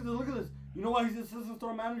 Diamond, look at this. You know why he's assistant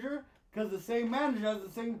store manager? Because the same manager has the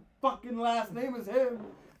same fucking last name as him.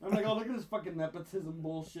 I'm like, oh, look at this fucking nepotism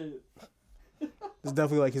bullshit. It's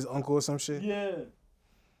definitely like his uncle or some shit. Yeah.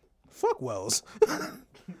 Fuck Wells.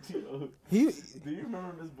 Yo, He. do you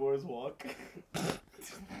remember Miss Bora's walk?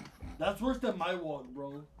 That's worse than my walk,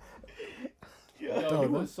 bro. Yo, Dog, you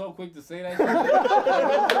were so quick to say that shit.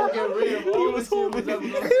 Don't get rid of all the shit was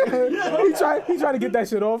ever He tried to get that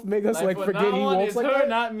shit off, make us like from forget now he on, walks it's like her, that.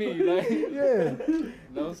 not me. Like, Yeah.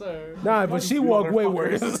 no sir. Nah, but she walked way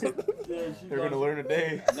worse. Yeah, she They're gonna learn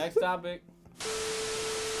today. Next topic.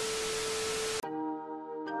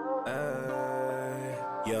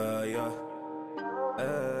 Yeah, yeah.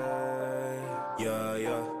 Yeah,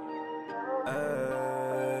 yeah.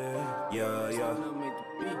 Yeah, yeah.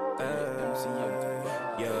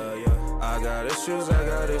 Yeah, yeah. I got issues,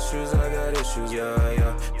 yeah,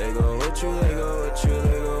 yeah. They go with you, they go with you,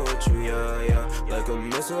 they go with with you, yeah, yeah. Like a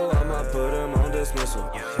missile, I might put him on dismissal.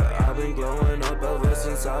 I've been glowing up ever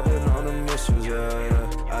since I've been on them issues, yeah,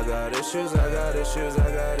 yeah. I got issues, I got issues,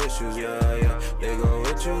 I got issues, yeah, yeah. They go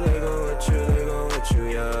with you, they go with you, they go with you,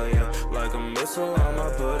 yeah, yeah. Like a missile, I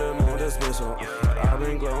might put him on dismissal. I've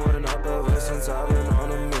been glowing up ever since I've been on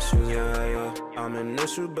them issues, yeah, yeah. I'm an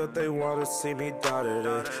issue, but they wanna see me dotted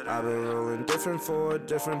it. I've been rolling different for a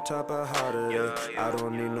different type of holiday. I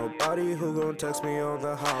don't need nobody who gon' text me on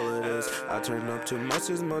the holidays. I turn up too much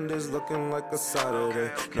these Mondays looking like a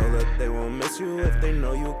Saturday. Know that they won't miss you if they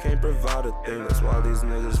know you can't provide a thing. That's why these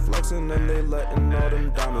niggas flexing and they letting all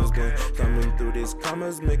them diamonds gleam. Coming through these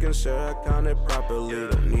comments, making sure I count it properly.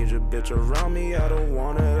 Don't need your bitch around me, I don't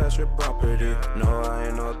want it, that's your property. No, I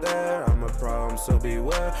ain't all there, I'm a problem, so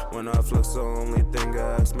beware. When I flex, the only thing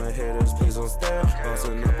I ask my haters, please don't stare.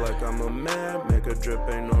 Bouncing up like I'm a man, make a drip,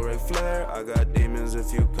 ain't no Ric Flair. I got demons,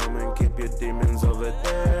 if you come and keep your demons over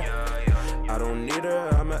there. I don't need her,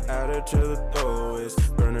 I'ma add her to the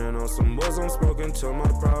throwaways. Burning on some woods, I'm smoking till my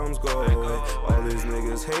problems go away. All these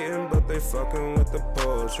niggas hating, but they fucking with the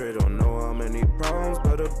poetry. Don't know how many problems,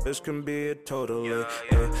 but a bitch can be it totally. Yeah.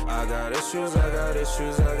 I got issues, I got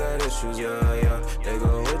issues, I got issues, yeah, yeah. They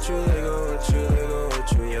go with you, they go with you, they go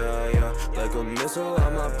with you, yeah, yeah. Like a missile, I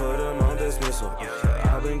might put them on dismissal.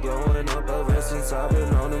 I've been glowing up ever since I've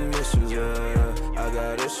been on them issues, yeah, yeah. I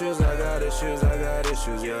got issues, I got issues, I got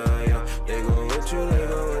issues, yeah, yeah. They go with you, they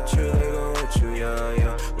go with you, they go with you, yeah,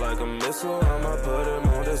 yeah. Like a missile, I might put them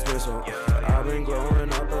on dismissal. I've been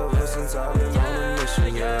glowing up ever since I've been on them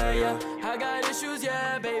issues, yeah, yeah. I got issues,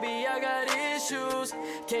 yeah, baby, I got issues.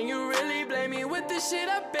 Can you really blame me with the shit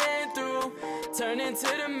I've been through? Turn into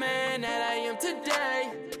the man that I am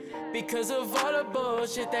today because of all the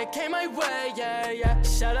bullshit that came my way, yeah, yeah.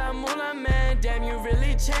 Shout out Moolah, man, damn, you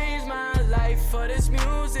really changed my life. For this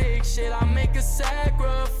music shit, I make a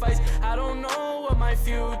sacrifice. I don't know what my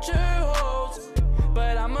future holds,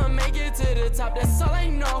 but I'ma make it to the top, that's all I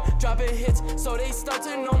know. Dropping hits so they start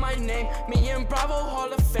to know my name. Me and Bravo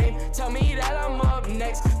Hall of Fame. Tell me that I'm up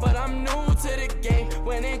next, but I'm new to the game.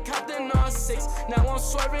 When in Compton R6, now I'm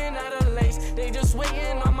swerving out of lanes. They just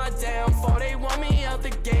waiting on my downfall, they want me out the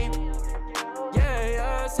game. Yeah,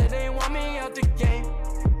 yeah, said they want me out the game.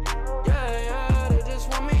 Yeah, yeah, they just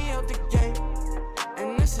want me out the game.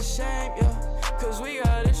 And it's a shame, yeah, cause we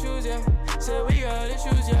got issues, yeah. Said we got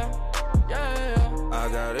issues, yeah. Yeah, yeah. I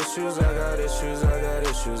got issues, I got issues, I got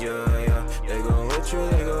issues, yeah, yeah. They go with you,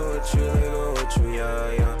 they go with you, they go with you,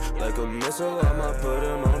 yeah, yeah. Like a missile, I might put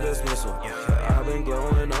him on dismissal. I've been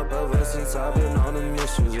glowing up ever since I've been on them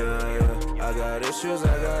issues, yeah, yeah. I got issues,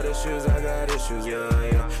 I got issues, I got issues, yeah,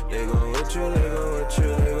 yeah. They go with you, they go with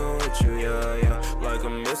you, they go with you, yeah, yeah. Like a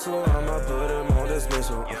missile, I might put him on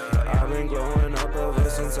dismissal. I've been glowing up ever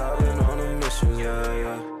since I've been on them issues, yeah,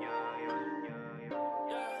 yeah.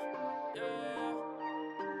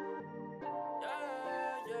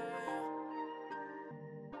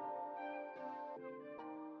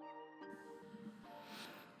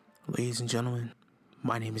 Ladies and gentlemen,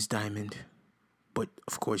 my name is Diamond, but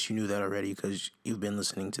of course you knew that already because you've been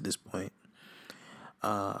listening to this point.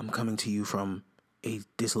 I'm coming to you from a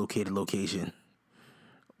dislocated location.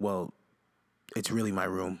 Well, it's really my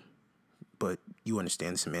room, but you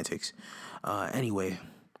understand the semantics. Anyway,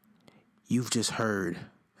 you've just heard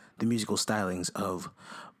the musical stylings of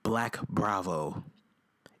Black Bravo,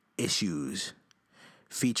 Issues,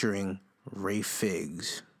 featuring Ray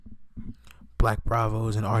Figs. Black Bravo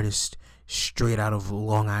is an artist straight out of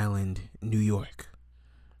Long Island, New York.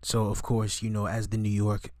 So, of course, you know, as the New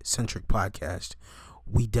York-centric podcast,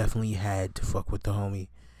 we definitely had to fuck with the homie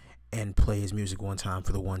and play his music one time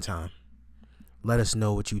for the one time. Let us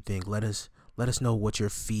know what you think. Let us know what your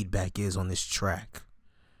feedback is on this track.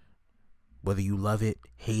 Whether you love it,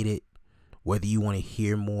 hate it, whether you want to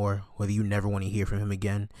hear more, whether you never want to hear from him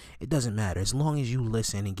again, it doesn't matter as long as you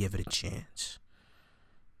listen and give it a chance.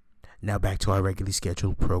 Now back to our regularly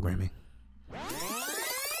scheduled programming. What's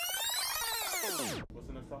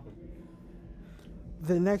the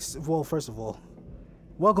next topic? First of all,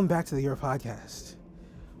 welcome back to Your Podcast.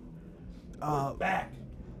 We're back.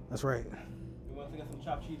 That's right. We want to get some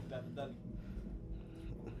chopped cheese at the deli.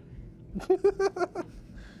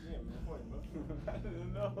 Yeah, no point, bro. I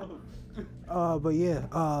didn't know. But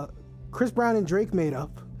yeah, Chris Brown and Drake made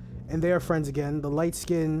up, and they are friends again. The light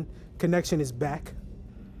skin connection is back.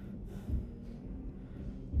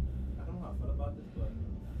 I don't know how I feel about this, but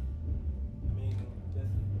I mean, just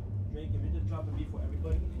Drake, if you're just dropping beef for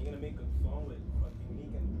everybody, and you're gonna make a song with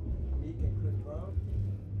fucking Meek and Chris Brown,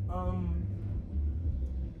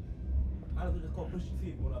 I don't just call Pusha T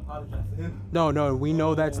if you wanna apologize to him. No, we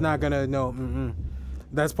know that's not gonna. No,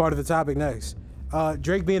 That's part of the topic next.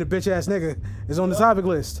 Drake being a bitch ass nigga is on the topic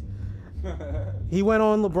list. He went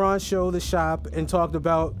on LeBron's show, The Shop, and talked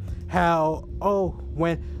about how,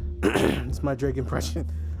 when it's my Drake impression.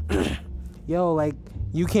 Yo, like,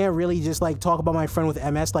 you can't really just like talk about my friend with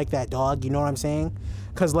MS like that, dog. You know what I'm saying?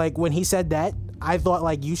 Cause like when he said that, I thought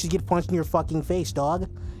like you should get punched in your fucking face, dog.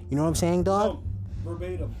 You know what I'm saying, dog? No,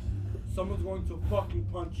 verbatim. Someone's going to fucking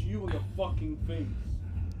punch you in the fucking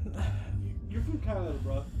face. You're from Canada,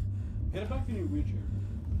 bro. Get it back in your wheelchair.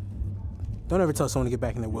 Don't ever tell someone to get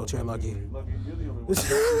back in their wheelchair, Lucky. Lucky, you're the only one.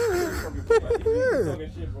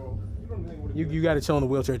 Talking shit, bro. You don't think what You gotta chill on the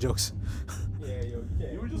wheelchair jokes. Yeah, yo,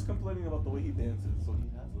 You were just complaining about the way he dances, so he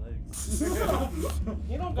has legs.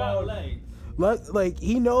 He don't got legs. Like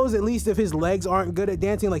he knows at least if his legs aren't good at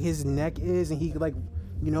dancing, like his neck is, and he like,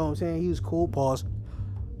 you know what I'm saying? He was cool. Pause.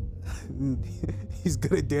 He's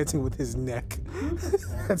good at dancing with his neck.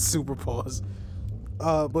 That's super pause.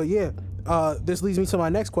 But yeah, this leads me to my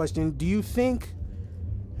next question. Do you think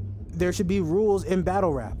there should be rules in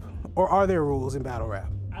battle rap, or are there rules in battle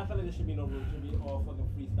rap? I feel like there should be no rules. It should be all fucking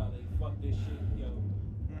freestyle. Like, fuck this shit,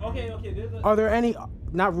 yo. Okay. There's a. Are there any,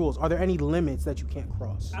 not rules, are there any limits that you can't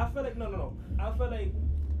cross? I feel like no. I feel like.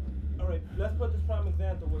 All right, let's put this prime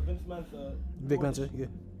example with Vince Mensa. Vic Mensa, yeah.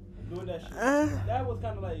 Doing that shit. That was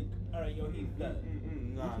kind of like, all right, yo, he's dead.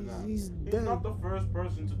 Nah. He's He's dead. not the first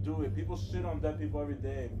person to do it. People shit on dead people every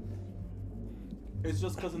day. It's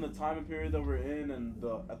just because in the time period that we're in and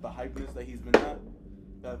at the hypeness that he's been at,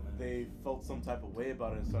 that they felt some type of way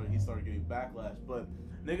about it and he started getting backlash. But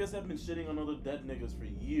niggas have been shitting on other dead niggas for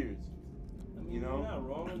years. I mean, You know? you're not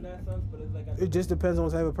wrong in that sense, but it's like It just depends on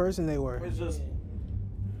what type of person they were. It's just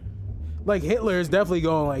Like Hitler is definitely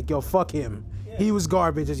going like, yo, fuck him. Yeah. He was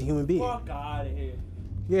garbage as a human being. fuck out of here.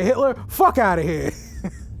 Yeah, Hitler, fuck out of here.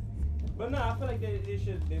 But nah, I feel like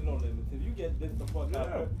there's no limits. If you get this the fuck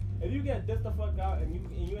out, if you get this the fuck out and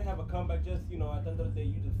you have a comeback, just at the end of the day,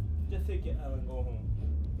 you just take it out and go home.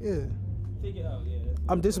 Yeah. Take it out, yeah.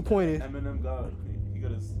 I'm disappointed. Eminem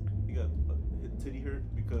got his titty hurt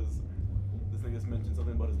because this nigga's mentioned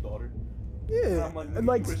something about his daughter. Yeah. I'm like, And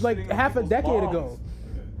nigga, you were like shitting on half a people's decade moms. ago.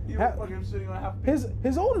 You were fucking shitting on half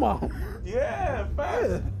His own mom. Yeah, fast.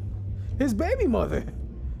 Yeah. His baby mother.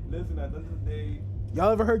 Listen, at the end of the day, Y'all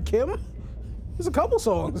ever heard Kim? There's a couple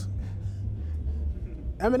songs.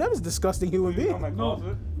 Eminem's a disgusting human Cleaning out being. my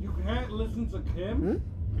closet. You can't listen to Kim.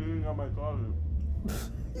 Cleaning out my closet.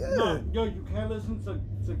 Yeah. No, yo, you can't listen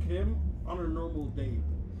to Kim on a normal date.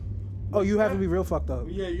 Oh, you have to be real fucked up.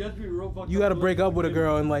 Yeah, you have to be real fucked up. You gotta break listen up to with a Kim.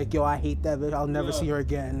 girl and like, yo, I hate that bitch. I'll never Yeah. see her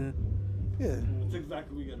again. Yeah. That's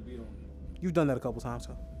exactly what you gotta be on. You've done that a couple times,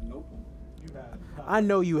 so. Nope. you have. I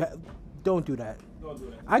know you have. Don't do that. Don't do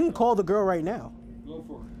that. I can call the girl right now. Go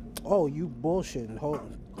for it. Oh, you bullshitting. Hold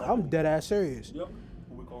on. I'm dead ass serious. Yep.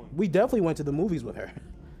 Who we calling? We definitely went to the movies with her.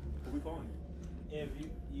 Who we calling? If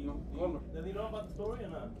call her. does he know about the story or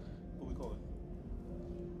not? Who we calling?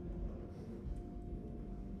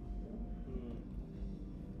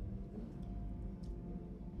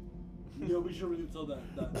 Yeah, we should really tell that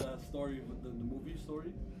story with the movie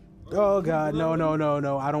story. Oh god, no.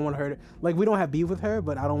 I don't want her to, like, we don't have beef with her,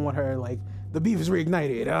 but I don't want her, like, the beef is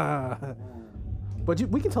reignited. But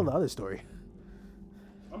we can tell the other story.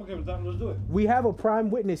 I'm okay with that. Let's do it. We have a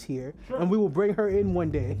prime witness here, Sure. and we will bring her in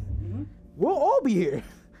one day. Mm-hmm. We'll all be here.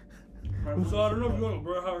 So I don't know if you want to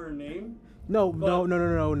blur out her name.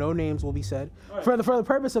 No names will be said. Alright. For the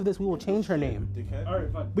purpose of this, we will change her name. Dickhead. All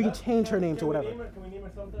right, fine. We can change her name to whatever. Can we name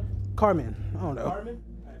her something? Carmen. I don't know. Carmen?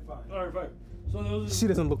 Alright, fine. All right, fine. So there was She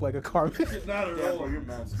doesn't look like a Carmen. She's not at Yeah, all. bro, you're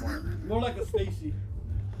mad smart. More like a Stacy.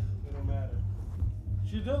 It don't matter.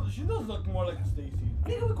 She does look more like a Stacy.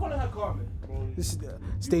 Nigga, we calling her Carmen. Bro,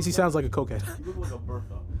 Stacy sounds like a cokehead. you look like a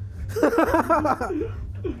Bertha.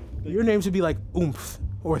 Your name should be like Oomph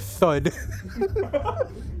or Thud.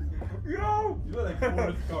 Yo! You look like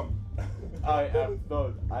Forrest Gump. I am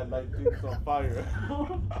Thud. I light things on fire.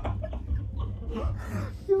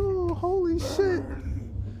 Yo, holy shit.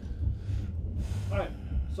 Alright,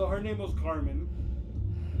 so her name was Carmen,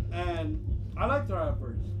 and I liked her at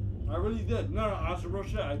first. I really did. No, I said real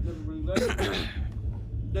shit. I didn't really like her.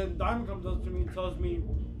 Then Diamond comes up to me and tells me,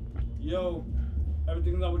 yo,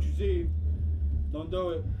 everything's not what you see. Don't do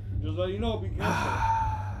it. Just let you know, be careful.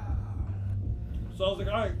 So I was like,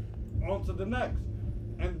 alright, on to the next.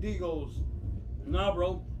 And D goes, nah,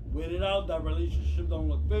 bro, wait it out. That relationship don't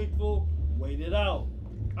look faithful. Wait it out.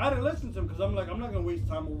 I didn't listen to him because I'm like, I'm not going to waste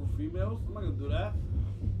time over females. I'm not going to do that.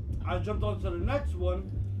 I jumped on to the next one.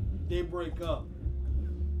 They break up.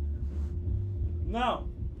 Now,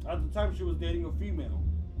 at the time, she was dating a female.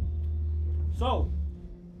 So,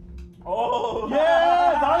 Oh.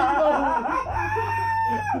 Yeah,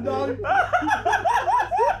 now you know.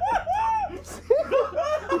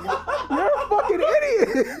 You're a fucking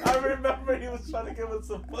idiot. I remember he was trying to give us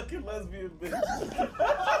some fucking lesbian bitch.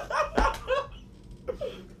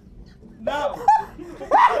 No.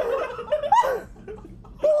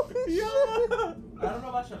 Holy shit. I don't know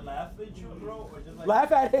if I should laugh at you, bro, or just like.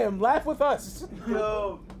 Laugh at him. Laugh with us.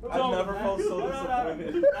 Yo, I never felt so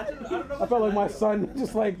disappointed. I don't know if I felt like my should laugh. son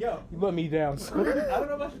just like, Yo. you let me down, son. I don't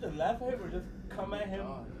know if I should just laugh at him or just come at him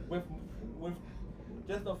with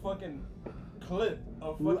just a fucking clip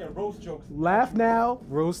of fucking roast jokes. Laugh now,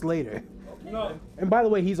 roast later. Okay. No, And by the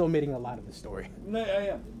way, he's omitting a lot of the story. no, I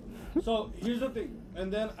am. So here's the thing,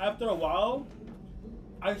 and then after a while,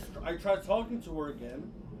 I tried talking to her again,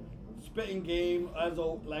 spitting game as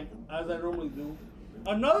I normally do.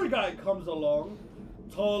 Another guy comes along,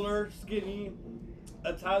 taller, skinny,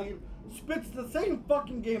 Italian, spits the same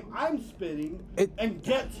fucking game I'm spitting, and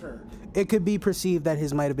gets her. It could be perceived that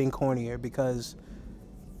his might have been cornier because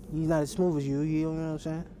he's not as smooth as you. You know what I'm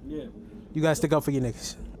saying? Yeah, You gotta stick up for your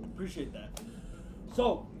niggas. appreciate that.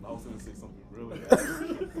 So, I was gonna say something really bad.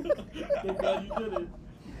 thank God you did it.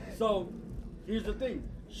 So, here's the thing.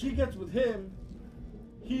 She gets with him.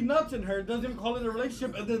 He nuts in her, doesn't call it a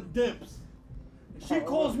relationship, and then dips. She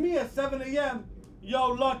calls me at 7 a.m. Yo,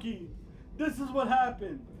 Lucky, this is what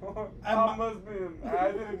happened. I must be.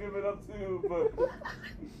 I didn't give it up to you, but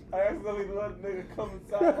I accidentally let nigga come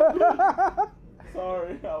inside.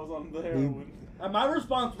 Sorry, I was on the heroin. And my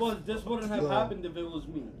response was, this wouldn't have happened if it was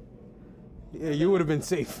me. Yeah, you would have been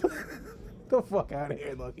safe. The fuck out of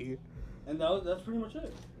here, Lucky. And that's pretty much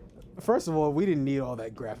it. First of all, we didn't need all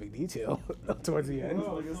that graphic detail towards the end.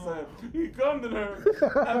 Like I said, he come to her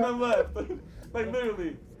and then left. Like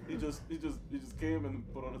literally, he just came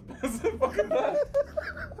and put on his pants and fucking left.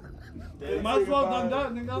 Might as well done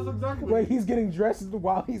that, nigga. That's exactly what Wait, he's getting dressed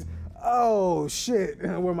while he's. Oh shit!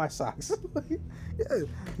 Where are my socks? Yeah.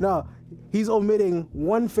 No, he's omitting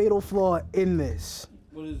one fatal flaw in this.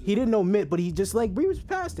 What is it? He didn't omit, but he just like breezed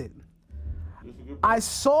past it. I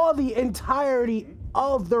saw the entirety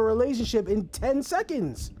of the relationship in 10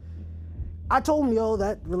 seconds. I told him, yo,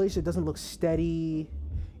 that relationship doesn't look steady.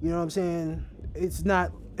 You know what I'm saying?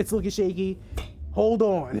 It's looking shaky. Hold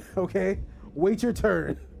on, okay? Wait your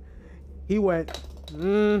turn. He went,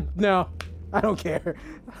 no, I don't care.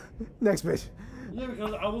 Next bitch. Yeah,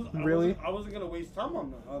 because I wasn't gonna waste time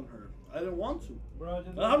on her. I didn't want to. Bro,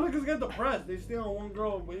 just How niggas get depressed? They stay on one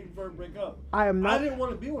girl waiting for her to break up. I didn't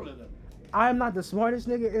want to be one of them. I am not the smartest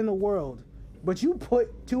nigga in the world, but you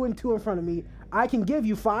put 2 and 2 in front of me, I can give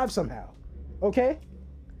you 5 somehow, okay?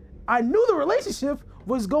 I knew the relationship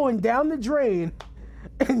was going down the drain,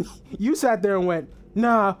 and you sat there and went,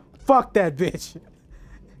 nah, fuck that bitch.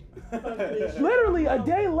 Literally a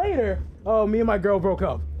day later, oh, me and my girl broke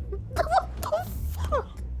up. What the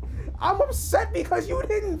fuck? I'm upset because you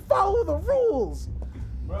didn't follow the rules.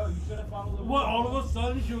 bro, you should have followed the What? All of a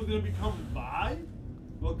sudden she was gonna become bi?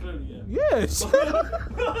 Well, clearly, yeah. Yes.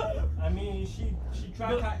 I mean, she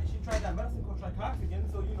tried that medicine called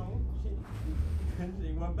tricoxygen, so you know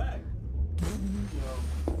she went back. You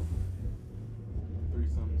know.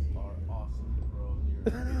 Threesomes are awesome, bro.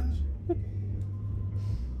 You're a bitch.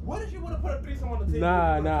 What if you would have put a threesome on the table?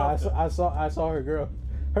 Nah. I saw her girl.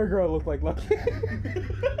 Her girl looked like Lucky.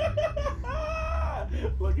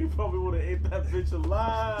 Lucky probably would have ate that bitch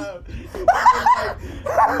alive.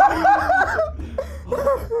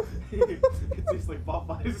 It tastes like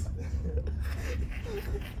Popeyes.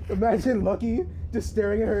 Imagine Lucky just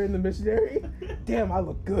staring at her in the missionary. Damn, I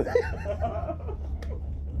look good.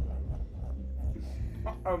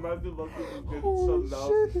 Imagine Lucky just getting Oh, shut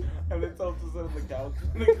down, shit. and they tell him to sit on the couch,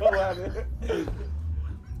 and they go at it.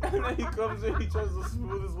 And then he comes in, he tries to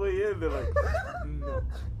smooth his way in. They're like, no.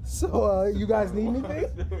 So, you guys need anything?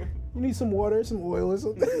 You need some water, some oil, or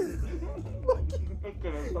something? I'm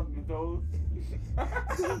gonna suck the toes.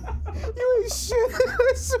 You ain't shit.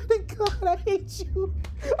 I swear to God, I hate you.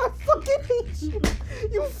 I fucking hate you.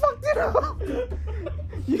 You fucked it up.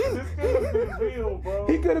 This could have been real, bro.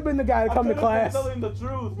 He could have been the guy to come to class. Telling the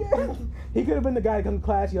truth. He could have been the guy to come to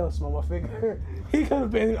class. Yo, smell my finger. He could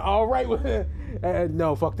have been all right with it.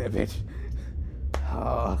 No, fuck that bitch.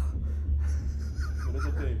 But it's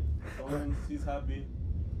okay. As long as she's happy.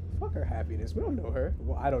 Fuck her happiness. We don't know her.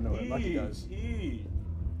 Well, I don't know her. Lucky does.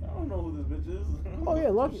 I don't know who this bitch is. Oh yeah,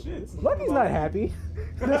 Lucky. Shit. Lucky's not happy.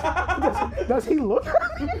 Does he look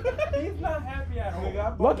happy? He's not happy at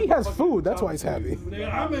all. Lucky has food. That's why he's happy.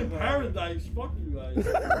 Nigga, I'm in paradise. Fuck you guys.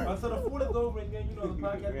 So the food is over, and then you know the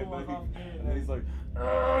podcast goes off. And then he's like,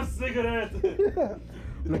 sick of that.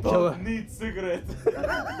 I'm gonna kill Thug needs cigarette.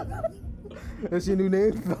 That's your new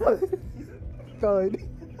name? Thud.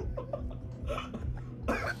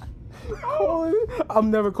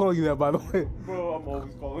 I'm never calling you that, by the way. Bro, I'm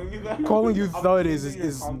always calling you that. Calling you I'm Thud changing your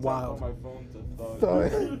is contact wild. on my phone to Thud.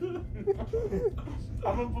 Thud.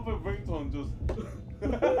 I'm gonna put my ringtone just.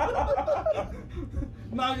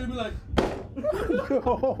 Now you're gonna be like, Yo,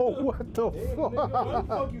 what the Damn, nigga, why the fuck?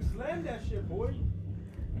 fuck you slammed that shit, boy?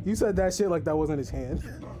 You said that shit like that wasn't his hand.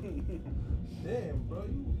 Damn, bro,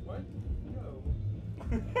 you what?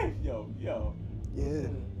 Yo. yo. Yeah.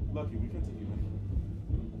 Lucky, we continue, man.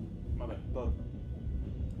 My bad. Thug.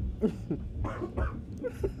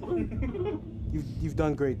 You've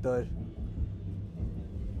done great, Thud.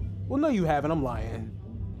 Well, no, you haven't. I'm lying.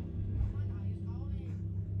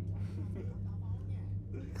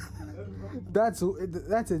 That's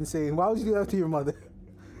insane. Why would you do that to your mother?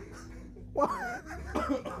 Why?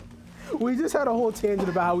 We just had a whole tangent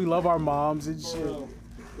about how we love our moms and shit. I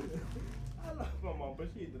love my mom, but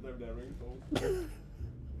she deserved that ringtone.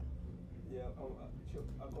 Yeah, I'll call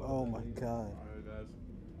Oh her my later. god.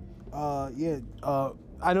 Alright, guys. Yeah.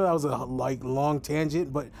 I know that was a long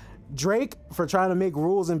tangent, but Drake for trying to make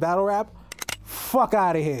rules in battle rap, fuck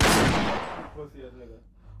out of here. Pussy ass nigga.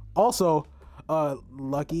 Also,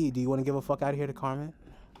 Lucky, do you want to give a fuck out of here to Carmen?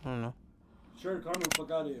 I don't know. sure, Carmen, fuck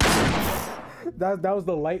out of here. That was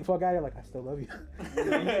the light fuck out of here. Like, I still love you.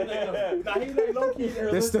 Nah, he like low key.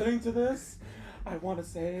 You're This listening to this? I want to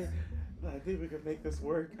say that I think we can make this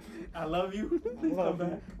work. I love you. I love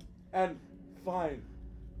you. And fine,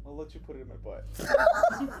 I'll let you put it in my butt.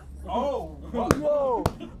 Oh, Whoa,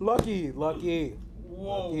 Lucky. Whoa.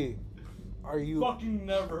 Lucky. Are you? Fucking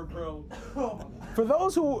never, bro. For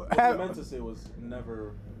those who What I have, meant to say was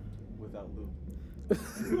never without lube.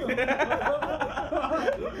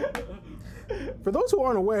 for those who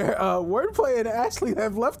aren't aware, Wordplay and Ashley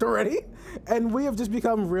have left already, and we have just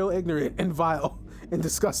become real ignorant and vile and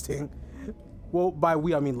disgusting. Well, by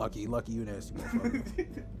we I mean Lucky. Lucky, you nasty.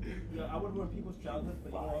 motherfucker. Yo, I would ruin people's childhood,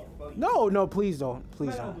 but you know what? Fuck you. No, please don't.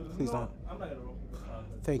 Please I'm not gonna don't. do this. Please You know don't. what? I'm not gonna ruin people's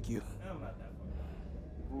childhood. Thank you. I'm not that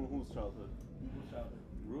fucking Whose childhood? people's childhood.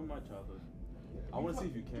 Ruin my childhood. I want to see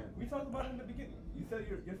if you can. We talked about it in the beginning. You said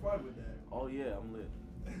you're fine with that. Oh yeah, I'm lit.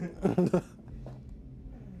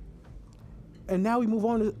 And now we move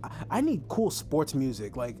on to. I need cool sports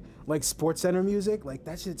music, like Sports Center music. Like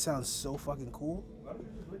that shit sounds so fucking cool. Why don't you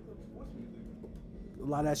just link up sports music? A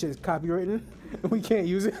lot of that shit is copywritten, and we can't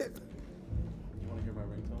use it. You want to hear my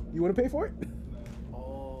ringtone? You want to pay for it?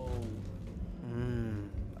 Oh.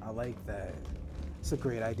 I like that. It's a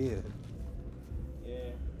great idea. Yeah.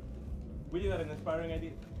 We just got an inspiring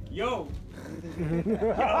idea. Yo!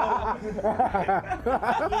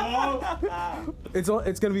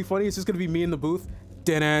 It's gonna be funny. It's just gonna be me in the booth.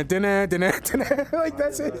 Dinner. Like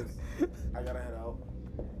that's it. I gotta head out.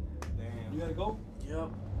 Damn. You gotta go? Yep.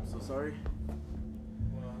 I'm so sorry.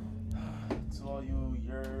 To all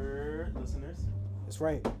your listeners, That's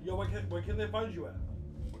right. Yo, where can they find you at?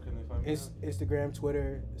 where can they find me? Instagram,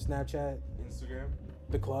 Twitter, Snapchat, Instagram,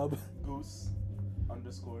 the club. Goose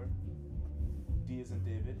 _ D as in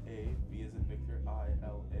David, A, V as in Victor,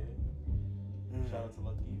 I-L-A. Shout out to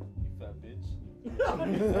Lucky, you fat bitch.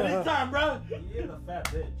 Anytime, bro. He is a fat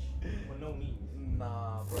bitch with no knees.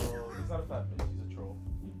 Nah, bro, he's not a fat bitch, he's a troll.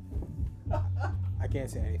 I can't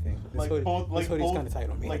say anything. This, Like hoodie, both- like this hoodie's both- kind of tight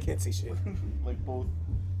on me. like- I can't say shit. Like both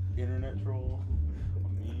internet troll, a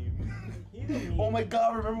meme. He's a meme. Oh my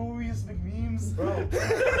god, remember when we used to make memes? Bro.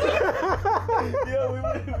 Yeah, we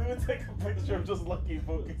would take a picture of just Lucky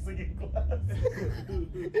focusing in class.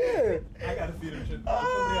 Yeah. I gotta see them shit.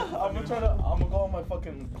 I'm gonna go on my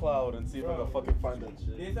fucking cloud and see if I Bro. can fucking find that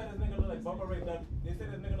shit. They said this nigga look like Bubba Ray Dudley. They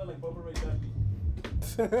said this nigga look like Bubba Ray Dudley.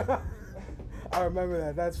 I remember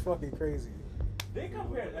that. That's fucking crazy. They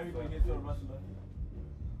compared everybody here to a wrestler.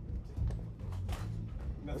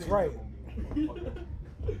 That's right.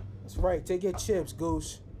 That's right. Take your chips,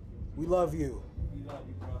 Goose. We love you. We love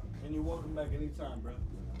you, bro. And you're welcome back anytime, bro.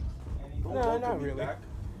 Don't Nah, welcome not me really. back.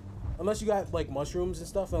 Unless you got like mushrooms and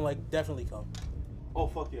stuff, then like definitely come. Oh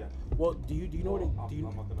fuck yeah. Well, do you know what? I'm Do you?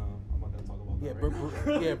 not gonna talk about Yeah, that.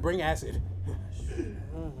 Right now. bring acid.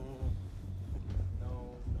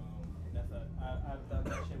 No. That's I've done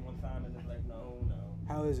that shit one time and it's like, no.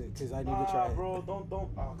 How is it? Cause I need to try it. bro, don't. Oh,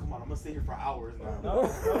 come on, I'm gonna stay here for hours now. No.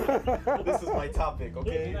 This is my topic, We're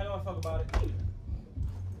okay? not gonna talk about it.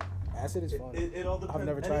 Acid is fun. It all depends. I've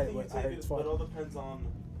never tried it, anything you but I take, heard it's fun. It all depends on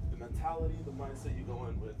the mentality, the mindset you go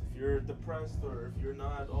in with. If you're depressed or if you're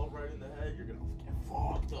not all right in the head, you're gonna get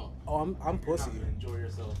fucked up. Oh, I'm You're pussy. not gonna enjoy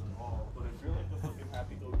yourself at all. But if you're like the fucking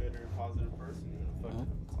happy-go-getter, positive person, you're gonna fucking have a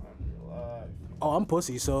time of your Oh, I'm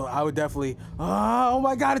pussy, so I would definitely. Oh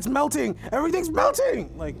my God, it's melting! Everything's melting!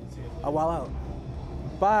 Like, I'll wild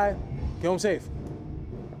out. Bye. Get home safe.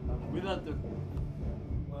 We left the.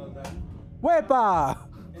 Well done. Wepa!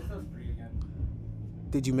 It's us three again.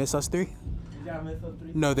 Did you miss us three? Did y'all miss us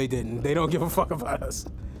three? No, they didn't. They don't give a fuck about us.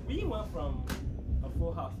 We went from a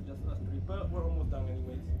full house to just us three, but we're almost done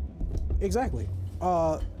anyways. Exactly.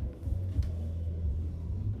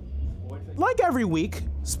 Like every week,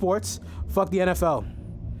 sports, fuck the NFL.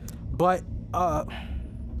 But,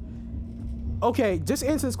 okay, just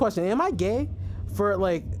answer this question. Am I gay for,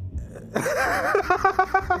 like...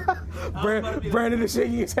 Brandon is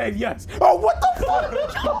shaking his head, yes. Oh, what the fuck?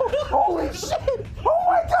 Holy shit! Oh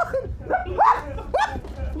my God!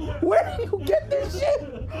 Where do you get this shit?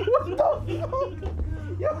 What the fuck?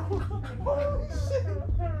 Yo, holy shit!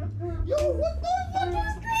 Yo, what the fuck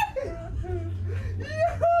is that? Yo,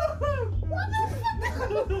 what the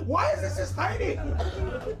fuck? Why is this just hiding?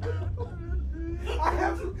 I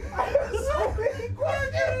have so many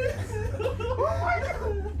questions. Oh my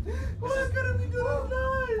God! Why couldn't we do this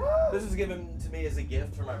live? This is given to me as a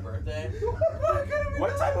gift for my birthday.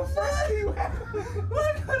 What type of friends do you have?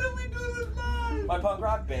 Why couldn't we do this live? My punk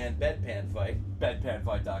rock band, Bedpan Fight,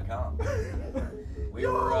 bedpanfight.com. We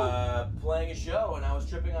were playing a show and I was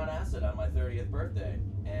tripping on acid on my 30th birthday.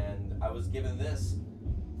 And I was given this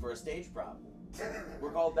for a stage prop.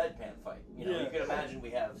 We're called Bedpan Fight. You know, you can imagine we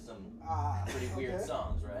have some pretty weird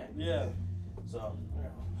songs, right? Yeah. So,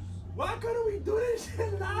 Why couldn't we do this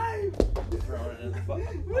shit live? throwing it in the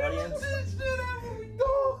We don't audience. do this shit live when we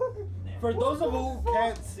do. For those of you who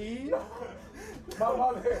can't see,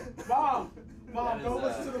 Mom, That is, don't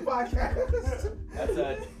listen to the podcast. That's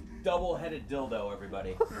a double-headed dildo,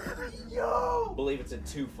 everybody. Yo! Believe it's a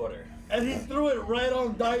 2-footer. and he threw it right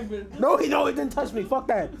on Diamond. No, it didn't touch me. Fuck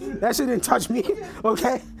that. That shit didn't touch me.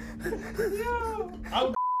 Okay?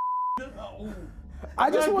 I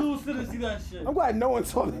just want. Goose didn't see that shit. I'm glad no one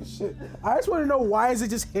saw this shit. I just want to know, why is it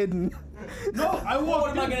just hidden? No, I What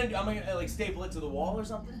walked am I in. gonna do? Am I gonna like staple it to the wall or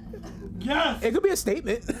something? Yes. It could be a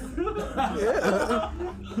statement. Yeah.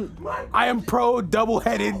 I am pro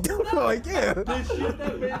double-headed. Like, yeah. The shit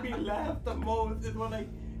that made me laugh the most is when, like,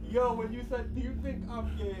 yo, when you said, do you think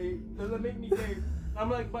I'm gay? Does it make me gay? I'm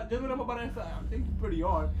like, but just when I'm about to answer, I think you're pretty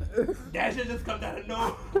hard. That shit just comes out of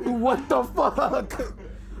nowhere. What the fuck?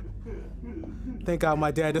 Thank God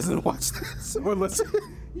my dad doesn't watch this or listen.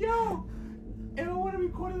 Yo, if I want to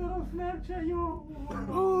record it on Snapchat, yo.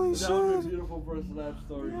 Holy That would be shit. beautiful for a snap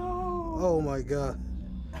story. Yo. Oh my God.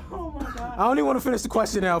 Oh my God. I don't even want to finish the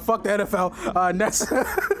question now. Fuck the NFL. Next.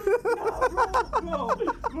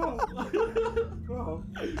 Bro.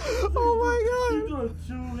 Oh my You God. threw a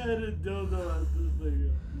two-headed dildo at this nigga.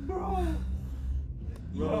 Bro.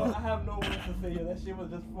 Yo, I have no words to say. Yo, that shit was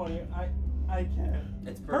just funny. I can't.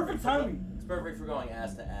 It's Perfect for timing. It's perfect for going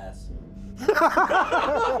ass to ass.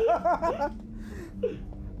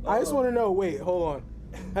 I just want to know, wait, hold on.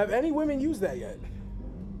 Have any women used that yet?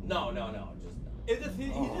 No, just It's just, he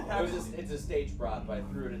just has it's a stage prop. I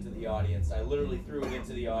threw it into the audience. I literally threw it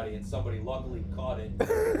into the audience. Somebody luckily caught it.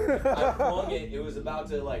 I flung it. It was about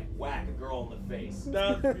to like whack a girl in the face.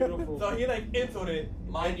 That's beautiful. So he like insulted it.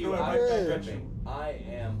 Mind you, threw it I'm right back. tripping. I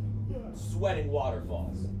am sweating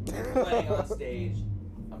waterfalls. Playing on stage,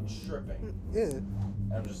 I'm tripping. Yeah.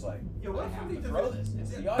 And I'm just like, Yo, what I if have we to did throw this? this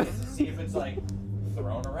into the audience and see if it's like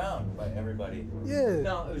thrown around by everybody. Yeah.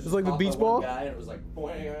 No, it was It's just like the caught by beach one ball? guy, and it was like,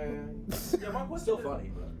 boing. Yeah, my question Still is- funny,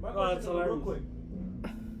 bro. My Oh, question that's is real hilarious. quick.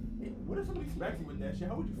 What if somebody smacks you with that shit?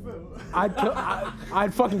 How would you feel?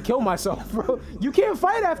 I'd fucking kill myself, bro. You can't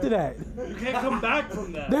fight after that. You can't come back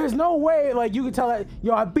from that. There's no way, like, you can tell that,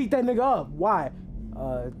 yo, I beat that nigga up. Why?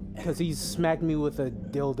 Because he smacked me with a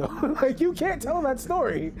dildo. Like, you can't tell that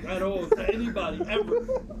story. At all, to anybody, ever.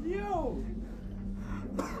 Yo.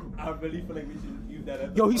 I really feel like we should use that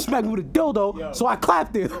as Yo, he smacked me with a dildo, Yo. so I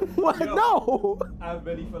clapped him. Like, Yo. no. I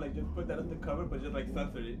really feel like just put that as the cover, but just like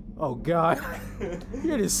censor it. Oh, God.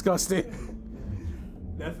 You're disgusting.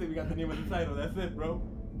 That's it. We got the name of the title. That's it, bro.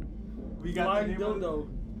 We got Flying the name dildo.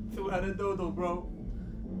 of the two-headed dildo, bro.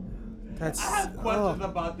 That's. I have questions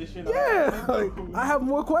about this shit. Yeah. Like, I have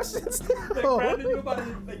more questions Like, now. Brandon, you about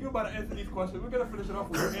to answer these questions. We're gonna finish it off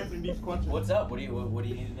with you answering these questions. What's up? What do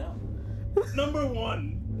you need to know? Number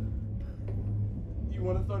one? You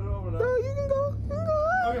want to start it over now? No, you can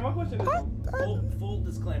go. Okay, my question is. Full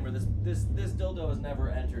disclaimer: this dildo has never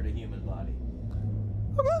entered a human body.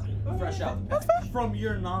 Fresh out the package. From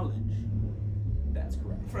your knowledge. That's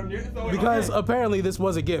correct. From your so Because okay. apparently this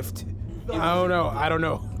was a gift. I don't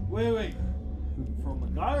know. Wait. From a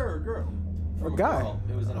guy or a girl? From A guy. girl,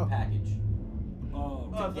 it was in a package.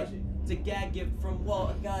 Oh. Oh, so Yeah. she, It's a gag gift from, well,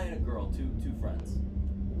 a guy and a girl, two friends.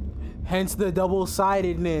 Hence the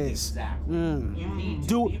double-sidedness. Exactly. You need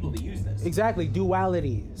two people to use this. Exactly,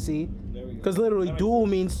 duality. See? There we go. Because literally, dual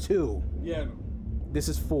means two. Yeah. This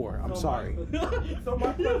is 4. I'm sorry. So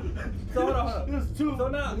my question. So hold on. It's 2. So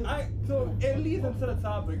now so it leads into the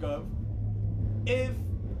topic of if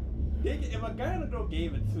a guy and a girl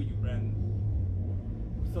gave it to you, Brandon.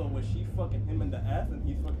 So was she fucking him in the ass and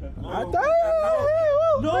he's fucking her?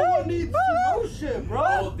 No one needs to know shit, bro.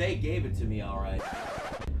 Oh, they gave it to me, all right.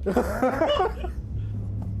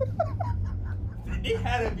 It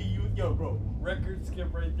had to be you, yo, bro. Record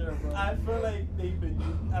skip right there, bro. I feel like they've been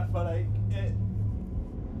used. I feel like it.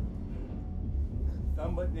 They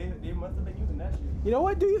must have been using that shit. You know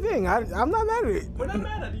what? Do you think? I'm not mad at it. We're not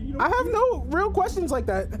mad at it. You know I have no real questions like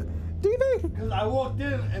that. Do you think? Because I walked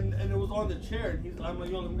in and it was on the chair. And I'm like,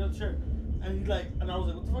 yo, let me get the chair. And he's like, and I was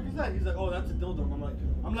like, what the fuck is that? He's like, oh, that's a dildo. And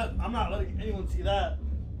I'm like, I'm not letting anyone see that.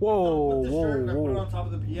 Whoa, Put the shirt and I put it whoa. on top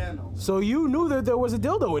of the piano. So you knew that there was a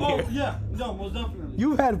dildo in Oh, here? yeah. No, most definitely.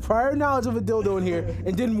 You had prior knowledge of a dildo in here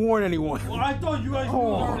and didn't warn anyone. Well, I thought you guys knew it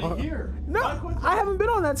was already here. No, I haven't been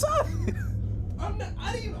on that side. I'm on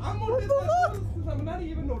this side. I'm not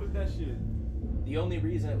even noticed that shit. The only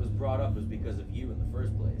reason it was brought up was because of you in the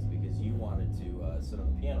first place, because you wanted to sit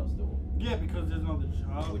on the piano stool. Yeah, because there's another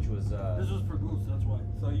job. Which was This was for Goose, that's why.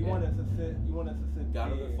 So you wanted to sit.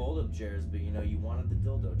 got other fold-up chairs, but you know you wanted the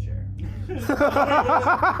dildo chair.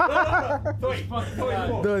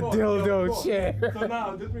 The dildo chair. So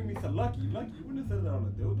now this brings me to Lucky. Lucky, you wouldn't have said that on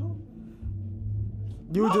a dildo?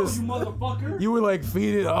 You No, just, you motherfucker. you were like,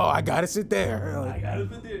 feed it. Oh, I gotta sit there. I Like, gotta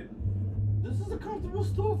sit there. This is a comfortable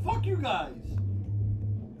stool. Fuck you guys.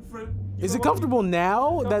 is it comfortable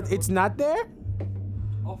now that it's not there?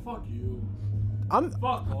 Oh, fuck you.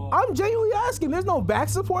 Fuck off. I'm genuinely asking. There's no back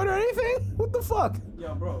support or anything. What the fuck?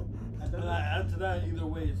 Yo, bro. And I add to that, either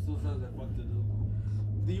way, it still says I fucked the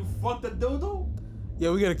dildo. Do you fuck the dildo?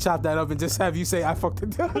 Yeah, we gotta chop that up and just have you say I fucked it.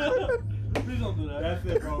 Please don't do that. That's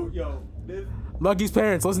it, bro. Yo, this. Lucky's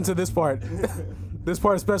parents, listen to this part. This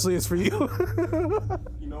part especially is for you.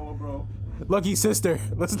 You know what, bro? Lucky's sister,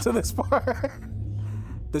 listen to this part.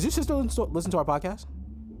 Does your sister listen to our podcast?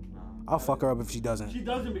 I'll fuck her up if she doesn't. She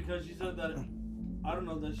doesn't because she said that, I don't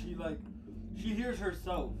know, that she hears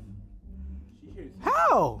herself. She hears.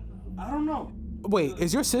 How? I don't know. Wait,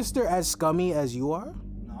 is your sister as scummy as you are?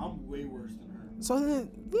 No, I'm way worse than her. So then,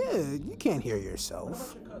 yeah, you can't hear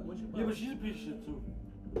yourself. Yeah, but she's a piece of shit too.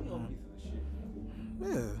 You know, piece of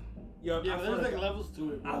shit. Yeah. Yo, Yeah, I but swear there's to like God. levels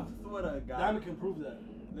to it, I bro. swear to God. Diamond can prove that.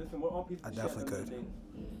 Listen, we're all pieces of shit. definitely at the end of could. the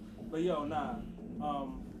day. But yo, nah.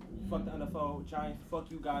 Fuck the NFL, Giants, fuck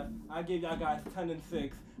you guys. I gave y'all guys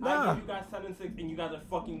 10-6. Nah. I gave you guys 10-6, and you guys are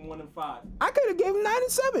fucking 1-5. I could have gave him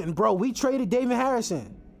 9-7. Bro, we traded David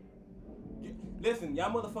Harrison. Listen,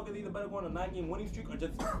 y'all motherfuckers either better go on a 9-game winning streak or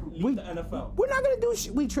just leave We- the NFL. We're not gonna do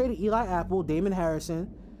shit. We traded Eli Apple, Damon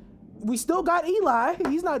Harrison. We still got Eli.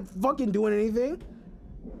 He's not fucking doing anything.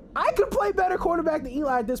 I could play better quarterback than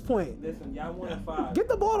Eli at this point. Listen, y'all 1-5. Get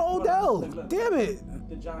the ball to Hold on, Odell. look. Damn it.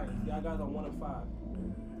 The Giants, y'all guys are 1-5.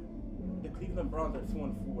 The Cleveland Browns are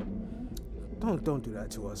 2-4. Don't do that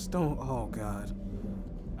to us. Don't. Oh God.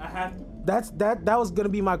 I have to. That was gonna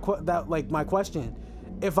be my question.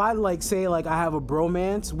 If I say I have a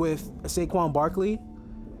bromance with Saquon Barkley,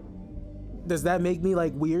 does that make me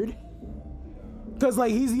weird? Because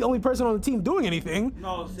he's the only person on the team doing anything.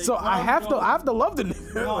 No, So I have to love the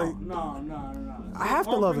nigga. No. I have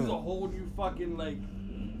to Saquon love brings him. a whole new fucking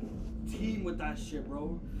team with that shit,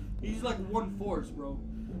 bro. He's one force, bro.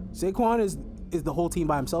 Saquon is the whole team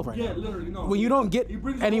by himself right Yeah, now. literally, no. When you don't get He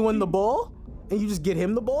brings the anyone whole the team. ball and you just get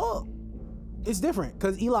him the ball, it's different.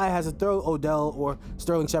 Because Eli has to throw Odell or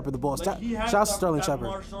Sterling Shepard the ball. He has Shouts to that Sterling Shepard.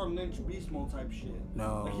 Marshawn Lynch beast mode type shit.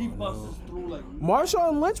 No, He busts through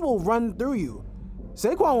Marshawn Lynch will run through you.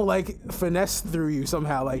 Saquon will finesse through you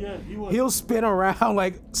somehow. Yeah, he will. He'll spin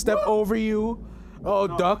around, step over you. Oh,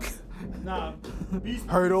 duck. Nah, beast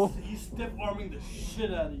Hurdle. He's stiff arming the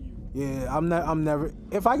shit out of you. Yeah, I'm never.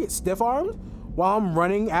 If I get stiff armed while I'm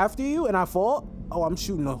running after you and I fall, I'm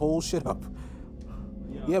shooting the whole shit up.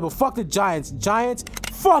 Yeah, but fuck the Giants. Giants,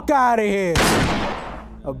 fuck out of here.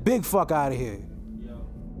 A big fuck out of here. Yo,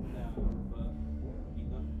 nah,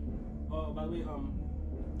 but oh, by the way,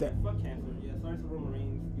 fuck cancer. Yeah, sorry to Roman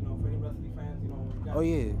Reigns. For any wrestling fans, you guys, Oh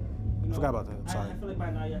yeah, forgot about that. Sorry. I feel like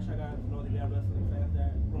by now y'all should guys know that they're wrestling fans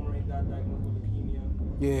that Roman Reigns got diagnosed with leukemia.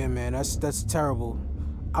 Yeah, man, that's terrible.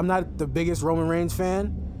 I'm not the biggest Roman Reigns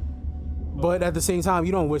fan, but at the same time,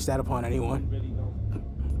 you don't wish that upon anyone. Really don't.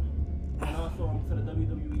 And also to the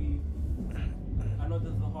WWE, I know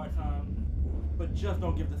this is a hard time, But just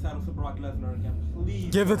don't give the title to Brock Lesnar again,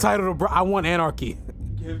 please. Give the title to Brock. I want anarchy.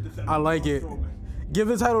 Give the title I like to it. Braun Strowman. Give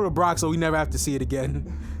the title to Brock so we never have to see it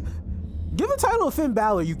again. Give the title to Finn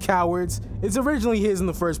Balor, you cowards. It's originally his in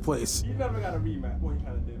the first place. He never got a rematch. Well, he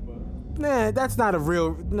kind of did, but Nah, that's not a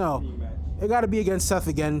real. No. rematch. It got to be against Seth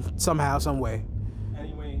again somehow, some way.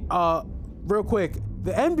 Anyway, Real quick,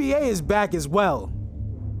 the NBA is back as well.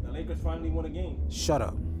 the Lakers finally won a game. Shut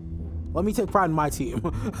up. Let me take pride in my team.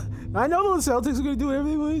 I know the Celtics are gonna do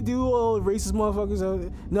everything they do, all racist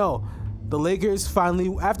motherfuckers. No, the Lakers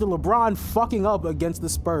finally, after LeBron fucking up against the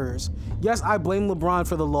Spurs. Yes, I blame LeBron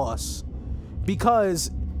for the loss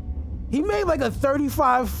because he made like a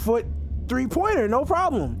 35-foot three-pointer, no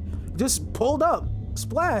problem. Just pulled up,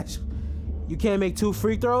 splash. You can't make 2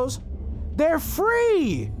 free throws? They're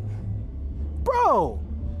free, bro.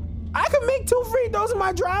 I can make 2 free throws in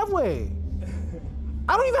my driveway.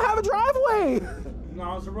 I don't even have a driveway.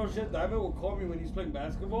 No, it's a real shit. David will call me when he's playing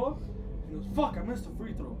basketball. He goes, fuck, I missed a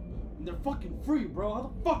free throw. And they're fucking free, bro. How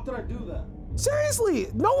the fuck did I do that? Seriously,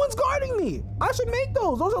 no one's guarding me. I should make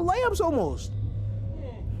those. Those are layups almost.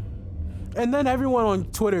 And then everyone on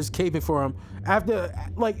Twitter is caping for him. After,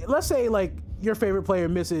 like, let's say, like, your favorite player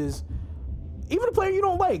misses. Even a player you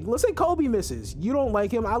don't like. Let's say Kobe misses. You don't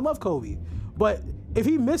like him. I love Kobe. But if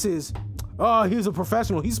he misses, oh, he's a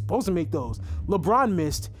professional. He's supposed to make those. LeBron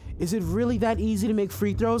missed. Is it really that easy to make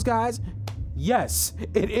free throws, guys? Yes,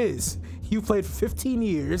 it is. You played for 15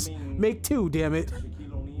 years. Make 2, damn it.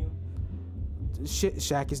 Shaquille O'Neal.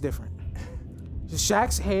 Shaq is different.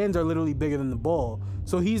 Shaq's hands are literally bigger than the ball,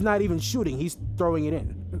 so he's not even shooting. He's throwing it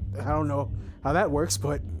in. I don't know how that works,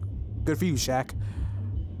 but good for you, Shaq.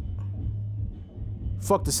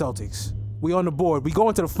 Fuck the Celtics. We on the board. We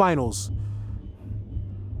going to the finals.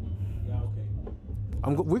 Yeah,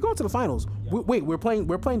 okay. We're going to the finals. Yeah. Wait, we're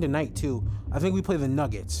playing tonight too. I think we play the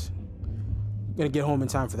Nuggets. Gonna get home in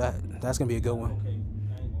time for that. That's gonna be a good one. Okay,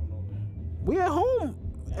 I ain't going nowhere. We at home,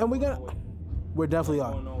 and we're definitely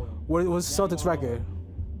Going are. nowhere. What's the Celtics record?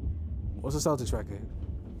 What's the Celtics record?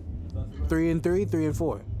 3-3,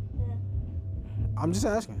 3-4. Yeah. I'm just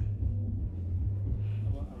asking.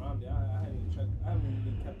 Around there, I haven't even checked. I haven't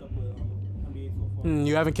even kept up with NBA so far.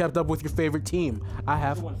 You haven't kept up with your favorite team. I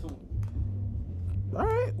have. 2-2. All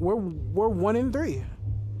right, we're 1-3.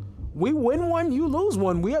 We win 1, you lose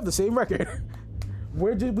 1. We have the same record.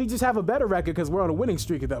 We just have a better record because we're on a winning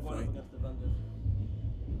streak at that Going point. up against the Thunder.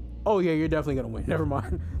 Oh yeah, you're definitely gonna win. Never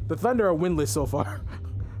mind. The Thunder are winless so far.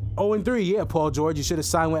 0-3. Yeah, Paul George, you should have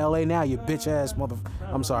signed with LA now. You bitch ass mother.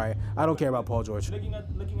 I'm sorry. I don't care about Paul George. Looking at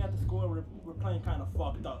the score, we're playing kind of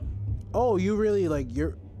fucked up. Oh, you really like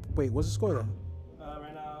you're. Wait, what's the score then?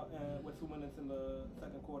 Right now, with 2 minutes in the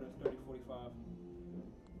second quarter, it's 30-45.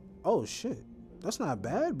 Oh shit, that's not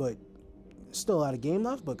bad, but still a lot of game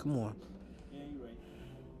left. But come on. Yeah, you're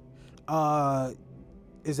right.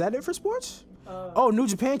 Is that it for sports? New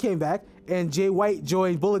Japan came back and Jay White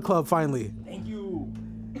joined Bullet Club finally. Thank you.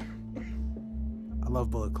 I love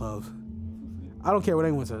Bullet Club. I don't care what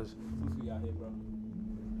anyone says. Too sweet out here, bro.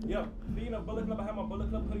 Yo, speaking of Bullet Club, I had my Bullet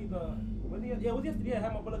Club hoodie. It was yesterday. I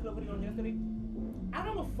had my Bullet Club hoodie on yesterday. I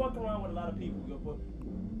don't fuck around with a lot of people, yo, but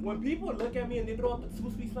when people look at me and they throw up the too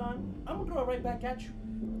sweet sign, I'm gonna throw it right back at you.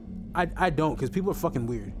 I don't, because people are fucking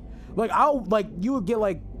weird. Like you would get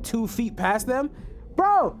like 2 feet past them.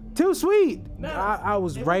 Bro, too sweet. Nah, I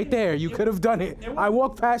was right there. You could have done it. I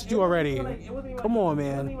walked past you already. Come on, man.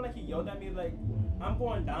 It wasn't even like he yelled at me. Like, I'm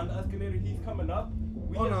going down the escalator. He's coming up.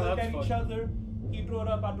 We Oh, just no, looked that's at each fine. other. He threw it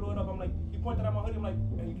up. I threw it up. I'm like, he pointed at my hoodie. I'm like,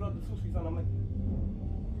 and he threw up the too sweet sign. I'm like,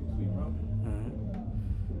 too sweet, bro.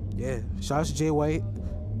 Yeah. Shouts to Jay White.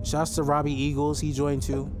 Shouts to Robbie Eagles. He joined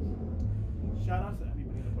too. Shout out to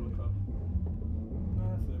everybody in the Bullet Club. No,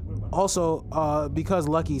 that's it. We're about Also, because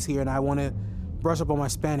Lucky's here and I want to brush up on my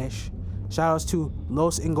Spanish, shout outs to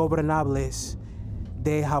Los Ingobernables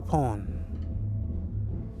de Japón.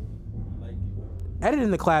 like you. Edit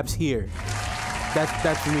in the claps here.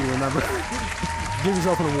 That's for me to remember. Give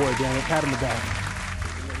yourself an award, damn it. Pat on the back.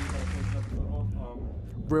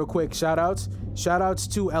 Real quick, shout outs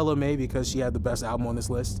to Ella May because she had the best album on this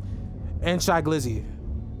list. And Shy Glizzy.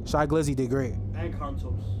 Shy Glizzy did great. And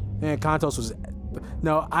Contos. And Contos was...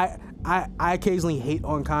 No, I occasionally hate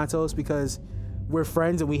on Contos because we're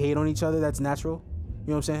friends and we hate on each other. That's natural.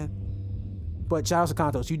 You know what I'm saying? But shout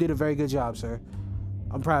out to Contos. You did a very good job, sir.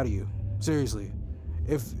 I'm proud of you. Seriously.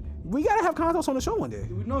 If we gotta have Contos on the show one day.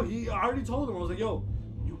 No, I already told him. I was like, yo,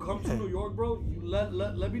 you come to New York, bro, you let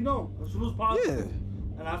me know as soon as possible. Yeah.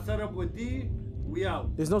 And I set up with D, we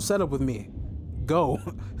out. There's no setup with me. Go.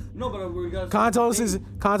 No, but we got Contos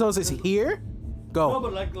is here. Go. No,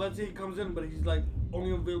 but like, let's say he comes in, but he's like,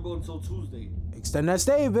 only available until Tuesday. Extend that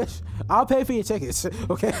stay, bitch. I'll pay for your tickets.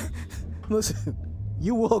 Okay. Listen,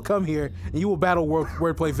 you will come here and you will battle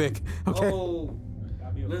Wordplay Vic. Okay. Oh,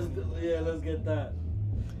 let's get that.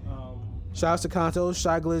 Shouts to Kanto,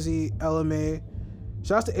 Shy Glizzy, LMA.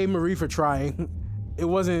 Shouts to A. Marie for trying. It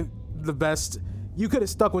wasn't the best. You could have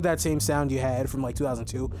stuck with that same sound you had from like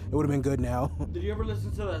 2002. It would have been good now. Did you ever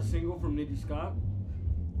listen to that single from Nitty Scott?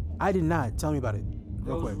 I did not. Tell me about it. It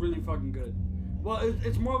Real was quick. really fucking good. Well,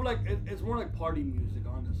 it's more of like it's more like party music,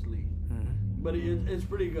 honestly. But it's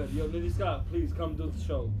pretty good. Yo, Nitty Scott, please come do the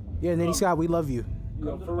show. Yeah, Nitty Scott, we love you.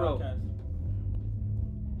 Yo, for real.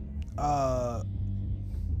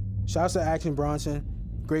 Shouts to Action Bronson.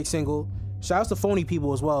 Great single. Shouts to Phony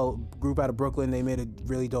People as well. Group out of Brooklyn. They made a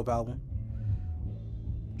really dope album.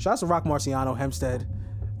 Shouts to Rock Marciano, Hempstead,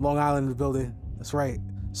 Long Island in the building. That's right.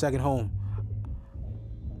 Second home.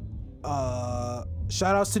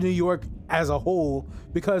 Shout outs to New York as a whole,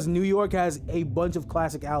 because New York has a bunch of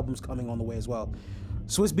classic albums coming on the way as well.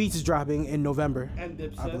 Swiss Beats is dropping in November. And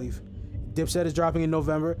Dipset. I believe. Dipset is dropping in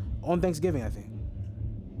November on Thanksgiving, I think.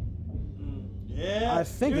 Yeah. I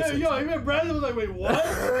think it's. Yo, even Brandon was like, wait, what?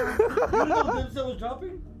 You didn't know Dipset was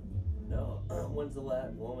dropping? No. When was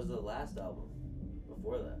the last album?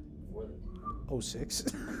 Before that? 06.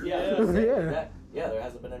 Yeah. Yeah. Yeah, there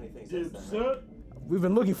hasn't been anything since then. Dipset? We've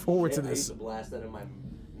been looking forward to I used this. to blast that in my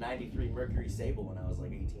 93 Mercury Sable when I was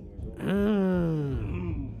like 18 years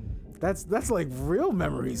old. That's like real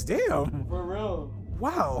memories. Damn. For real.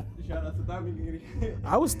 Wow. Shout out to Diamond getting hit.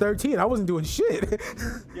 I was 13. I wasn't doing shit.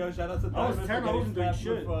 Yo, shout out to Diamond. I was 10, I wasn't doing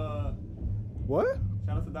shit. What?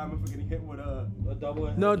 Shout out to Diamond for getting hit with A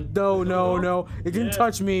double. No. It didn't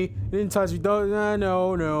touch me. It didn't touch me.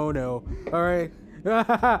 No. All right.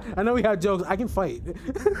 I know we had jokes. I can fight.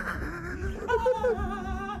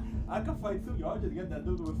 I can fight too. Y'all just get that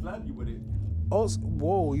dude who would slap you with it. Also,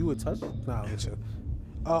 whoa, you would touch? Nah, ain't you.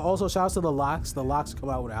 Also, shouts to the Locks. The Locks come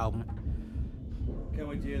out with an album. Can't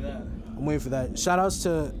wait to hear that. I'm waiting for that. Shout outs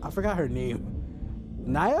to, I forgot her name.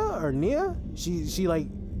 Naya or Nia? She like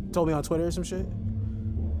told me on Twitter or some shit.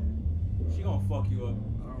 She gonna fuck you up.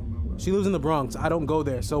 I don't remember. She lives in the Bronx. I don't go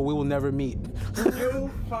there, so we will never meet. She'll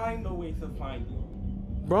find a way to find you.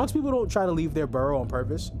 Bronx people don't try to leave their borough on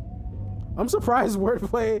purpose. I'm surprised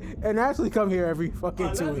Wordplay and actually come here every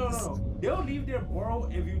fucking 2 weeks. No. They'll leave their borough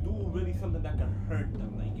if you do really something that can hurt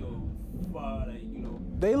them. Like, yo, you know.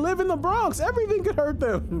 They live in the Bronx. Everything could hurt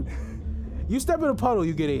them. You step in a puddle,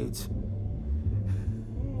 you get AIDS.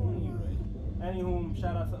 Anywho,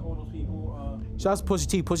 shout out to all those people. Shouts to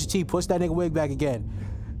Pusha T. Push that nigga wig back again.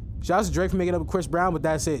 Shouts to Drake for making up with Chris Brown, but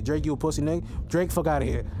that's it. Drake, you a pussy nigga. Drake, fuck out of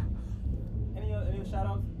here. Any shout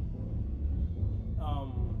outs?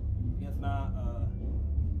 Guess not.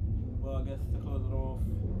 Well, I guess to close it off,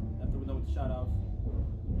 after we're done with the shout outs,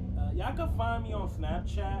 y'all can find me on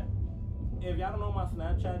Snapchat. If y'all don't know my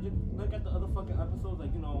Snapchat, just look at the other fucking episodes.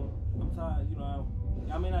 Like, you know, I'm tired. You know,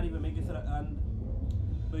 y'all may not even make it to the end,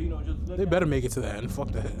 but you know, just look. They better make it to the end.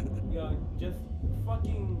 Fuck that. Yo, just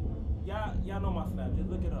fucking y'all know my Snap. Just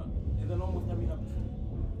look it up. It's in almost every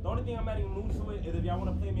episode. The only thing I'm adding new to it is if y'all want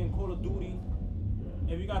to play me in Call of Duty.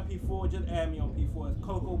 If you got P4, just add me on P4. It's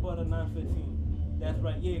Cocoa Butter 915. That's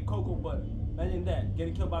right. Yeah, Cocoa Butter. Imagine that.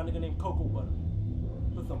 Getting killed by a nigga named Cocoa Butter.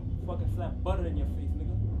 Put some fucking slap butter in your face,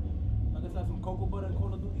 nigga. Like I said, some cocoa butter and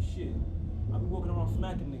Call of Duty shit. I be walking around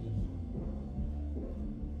smacking niggas.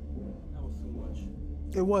 That was too much.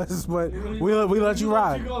 It was, but we let you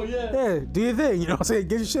ride. Go, yeah. Yeah, do your thing. You know what I'm saying?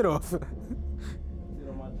 Get your shit off. Sit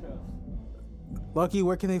on my chest. Lucky,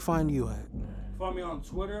 where can they find you at? Find me on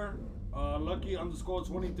Twitter,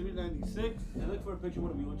 Lucky_2396. And look for a picture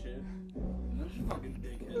with a wheelchair. That's a fucking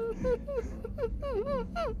dickhead.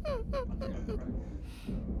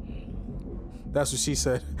 That's what she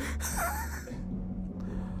said.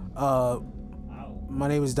 My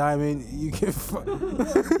name is Diamond. You can. I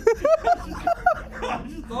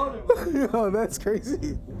just thought it was. Yo, that's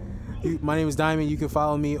crazy. My name is Diamond. You can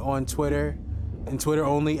follow me on Twitter, and Twitter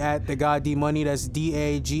only at the God D Money. That's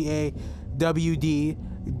DAGAWDD.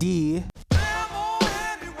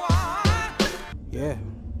 Yeah.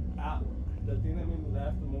 The thing that made me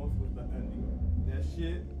laugh the most was the ending. That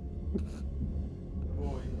shit.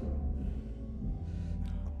 Boy.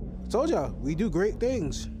 Told y'all, we do great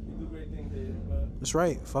things. We do great things here, but That's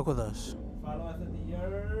right. Fuck with us. follow us at the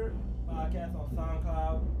Yer Podcast on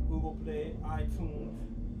SoundCloud, Google Play, iTunes.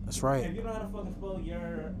 That's If right. you know how to fucking spell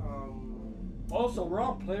Yer, Also, we're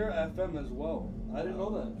on Player FM as well. I didn't know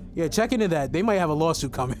that. Yeah, check into that. They might have a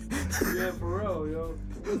lawsuit coming. Yeah, for real, yo.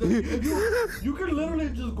 If you could literally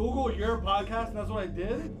just Google your podcast, and that's what I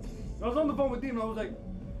did. I was on the phone with Dean, and I was like,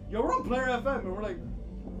 yo, we're on Player FM, and we're like,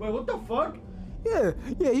 wait, what the fuck? Yeah,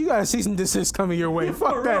 you got a cease and desist coming your way.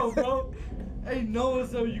 Fuck For that. real, bro. Ain't no one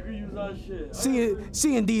said you can use that shit.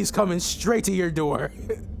 C&D's coming straight to your door.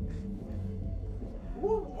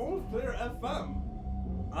 Who owns Player FM?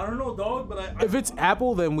 I don't know, dog, but I If it's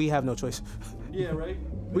Apple, then we have no choice. yeah, right.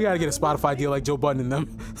 We gotta get a Spotify deal like Joe Budden and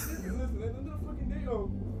them. Listen, at the end of the fucking day, though.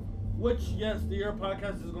 Which, yes, the Air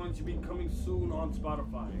Podcast is going to be coming soon on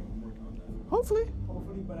Spotify. I'm working on that. Hopefully.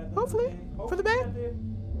 Hopefully, but at the Hopefully. end of For the day, band. hopefully at the end.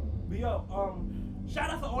 But yo, shout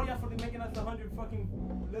out to all y'all for making us 100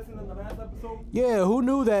 fucking listen in the last episode. Yeah, who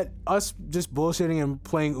knew that us just bullshitting and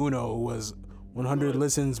playing Uno was 100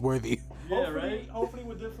 listens worthy? Yeah, right. Hopefully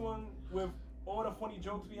with this one, with all the funny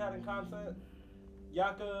jokes we had in concept, we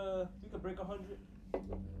could break 100.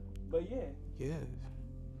 But yeah, Yeah.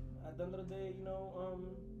 at the end of the day,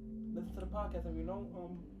 listen to the podcast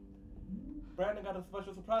and Brandon got a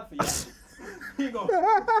special surprise for you. Here you go.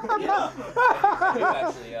 Yeah. I do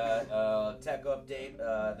actually. Tech update.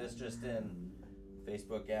 This just in.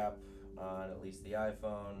 Facebook app on at least the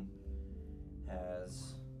iPhone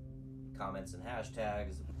has comments and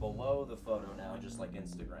hashtags below the photo now, just like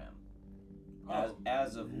Instagram.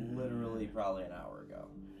 As of literally probably an hour ago.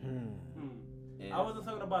 I wasn't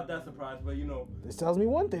talking about that surprise, but This tells me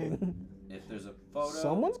one thing. If there's a photo,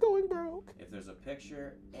 Someone's going broke. if there's a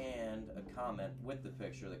picture and a comment with the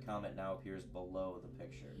picture, the comment now appears below the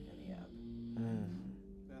picture in the app.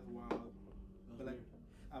 that's wild. But like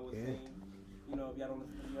I was saying, if y'all don't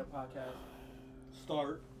listen to your podcast,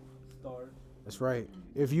 start. That's right.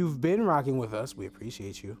 If you've been rocking with us, we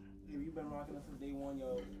appreciate you. If you've been rocking us since day one,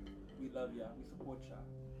 yo, we love y'all. We support y'all.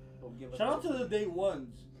 So give us Shout out to the day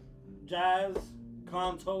ones. Jazz,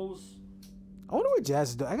 Contos. I wonder what Jazz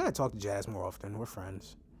is doing. I gotta talk to Jazz more often. We're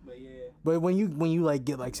friends. But yeah. But when you like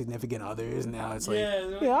get like significant others, now it's like,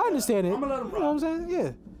 Yeah, I understand it. I'ma let 'em You know what I'm saying?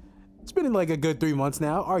 Yeah. It's been like a good 3 months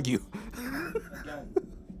now. Argue. Again,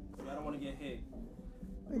 I don't want to get hit.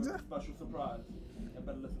 Exactly. Special surprise. I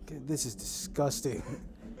better listen. This is disgusting.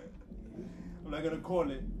 I'm not gonna call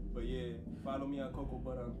it, but yeah, follow me on Cocoa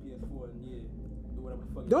Butter on PS4 and yeah, do whatever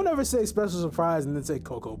the fuck. Don't ever say special surprise and then say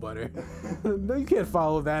cocoa butter. No, you can't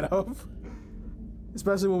follow that up.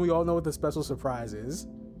 Especially when we all know what the special surprise is.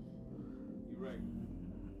 You're right.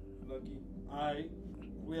 Lucky. Alright,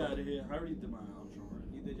 we out of here. I already did my outro.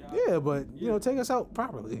 You did your Yeah, but take us out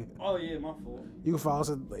properly. Oh yeah, my fault. You can follow us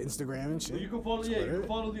on Instagram and shit. You can follow, you can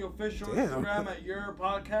follow the official Damn. Instagram at your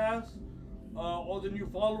podcast. All the new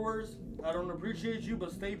followers, I don't appreciate you,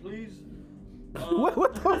 but stay please.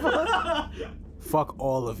 What the fuck? Fuck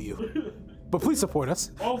all of you. But please support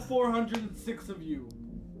us. All 406 of you.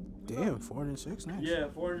 Damn, 406, nice. Yeah,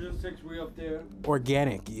 406, we up there.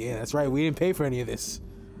 Organic, yeah, that's right. We didn't pay for any of this.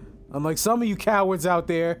 Unlike some of you cowards out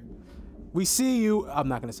there, we see you. I'm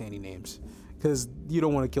not gonna say any names, because you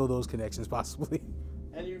don't want to kill those connections, possibly.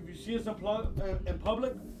 And if you see us in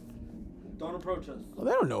public, don't approach us. Well,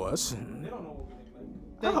 they don't know us. They don't know what we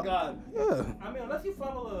look like. Thank God. Yeah. I mean, unless you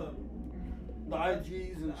follow The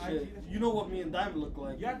IGs and The shit. IGs. You know what me and Diamond look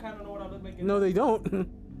like. y'all kind of know what I look like. No, they don't.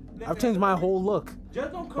 I've changed my whole look,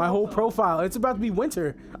 Just don't come my whole outside. profile. It's about to be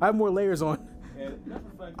winter. I have more layers on. Yeah, that's a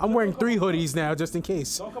fact. I'm Just wearing don't 3 come hoodies outside. now, just in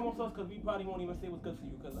case. Don't come up to us because we probably won't even say what's good for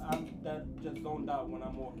you because I'm that just zoned out when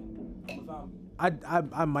I'm walking. I'm a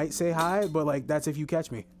zombie. I might say hi, but like that's if you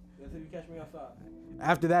catch me. That's if you catch me outside.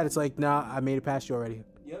 After that, it's like, nah, I made it past you already.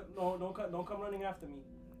 Yep. No, don't come running after me.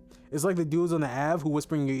 It's like the dudes on the Ave who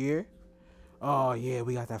whisper in your ear. Oh yeah,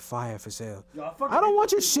 we got that fire for sale. Yo, fucking I don't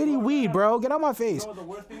want your shitty weed, bro. Get out my You face. know what the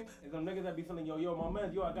worst thing is? Them niggas that be selling, yo, my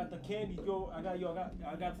man, I got the candy, I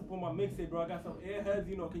got to put my mixtape, bro. I got some airheads,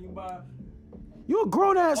 can you buy? You a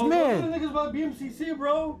grown ass Oh, man. those are the niggas about BMCC,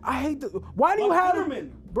 bro. I hate the. Why do you have,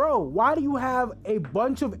 Peterman. bro? Why do you have a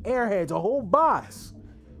bunch of airheads, a whole box,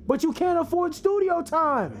 but you can't afford studio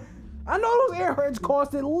time? I know those airheads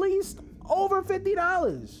cost at least over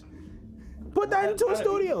 $50. Put that into a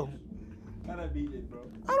studio. Gotta beat it, bro.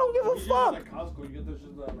 I don't give a You fuck. get it at Costco, you get this shit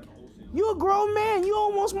at like wholesale. You a grown man. You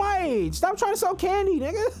almost my age. Stop trying to sell candy,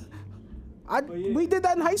 nigga. yeah. We did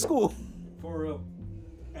that in high school. For real.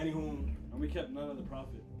 Anywho, And we kept none of the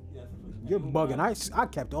profit. yes. You're bugging. I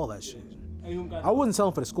kept all that shit. Anywho, guys, I wasn't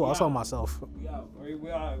selling for the school. I was selling myself. we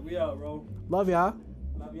out. We out, bro. Love y'all.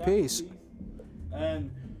 Love y'all. Peace.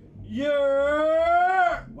 And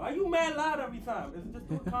yeah, Why you mad loud every time? It's just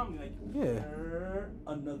doing comedy like. Yeah.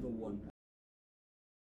 another one.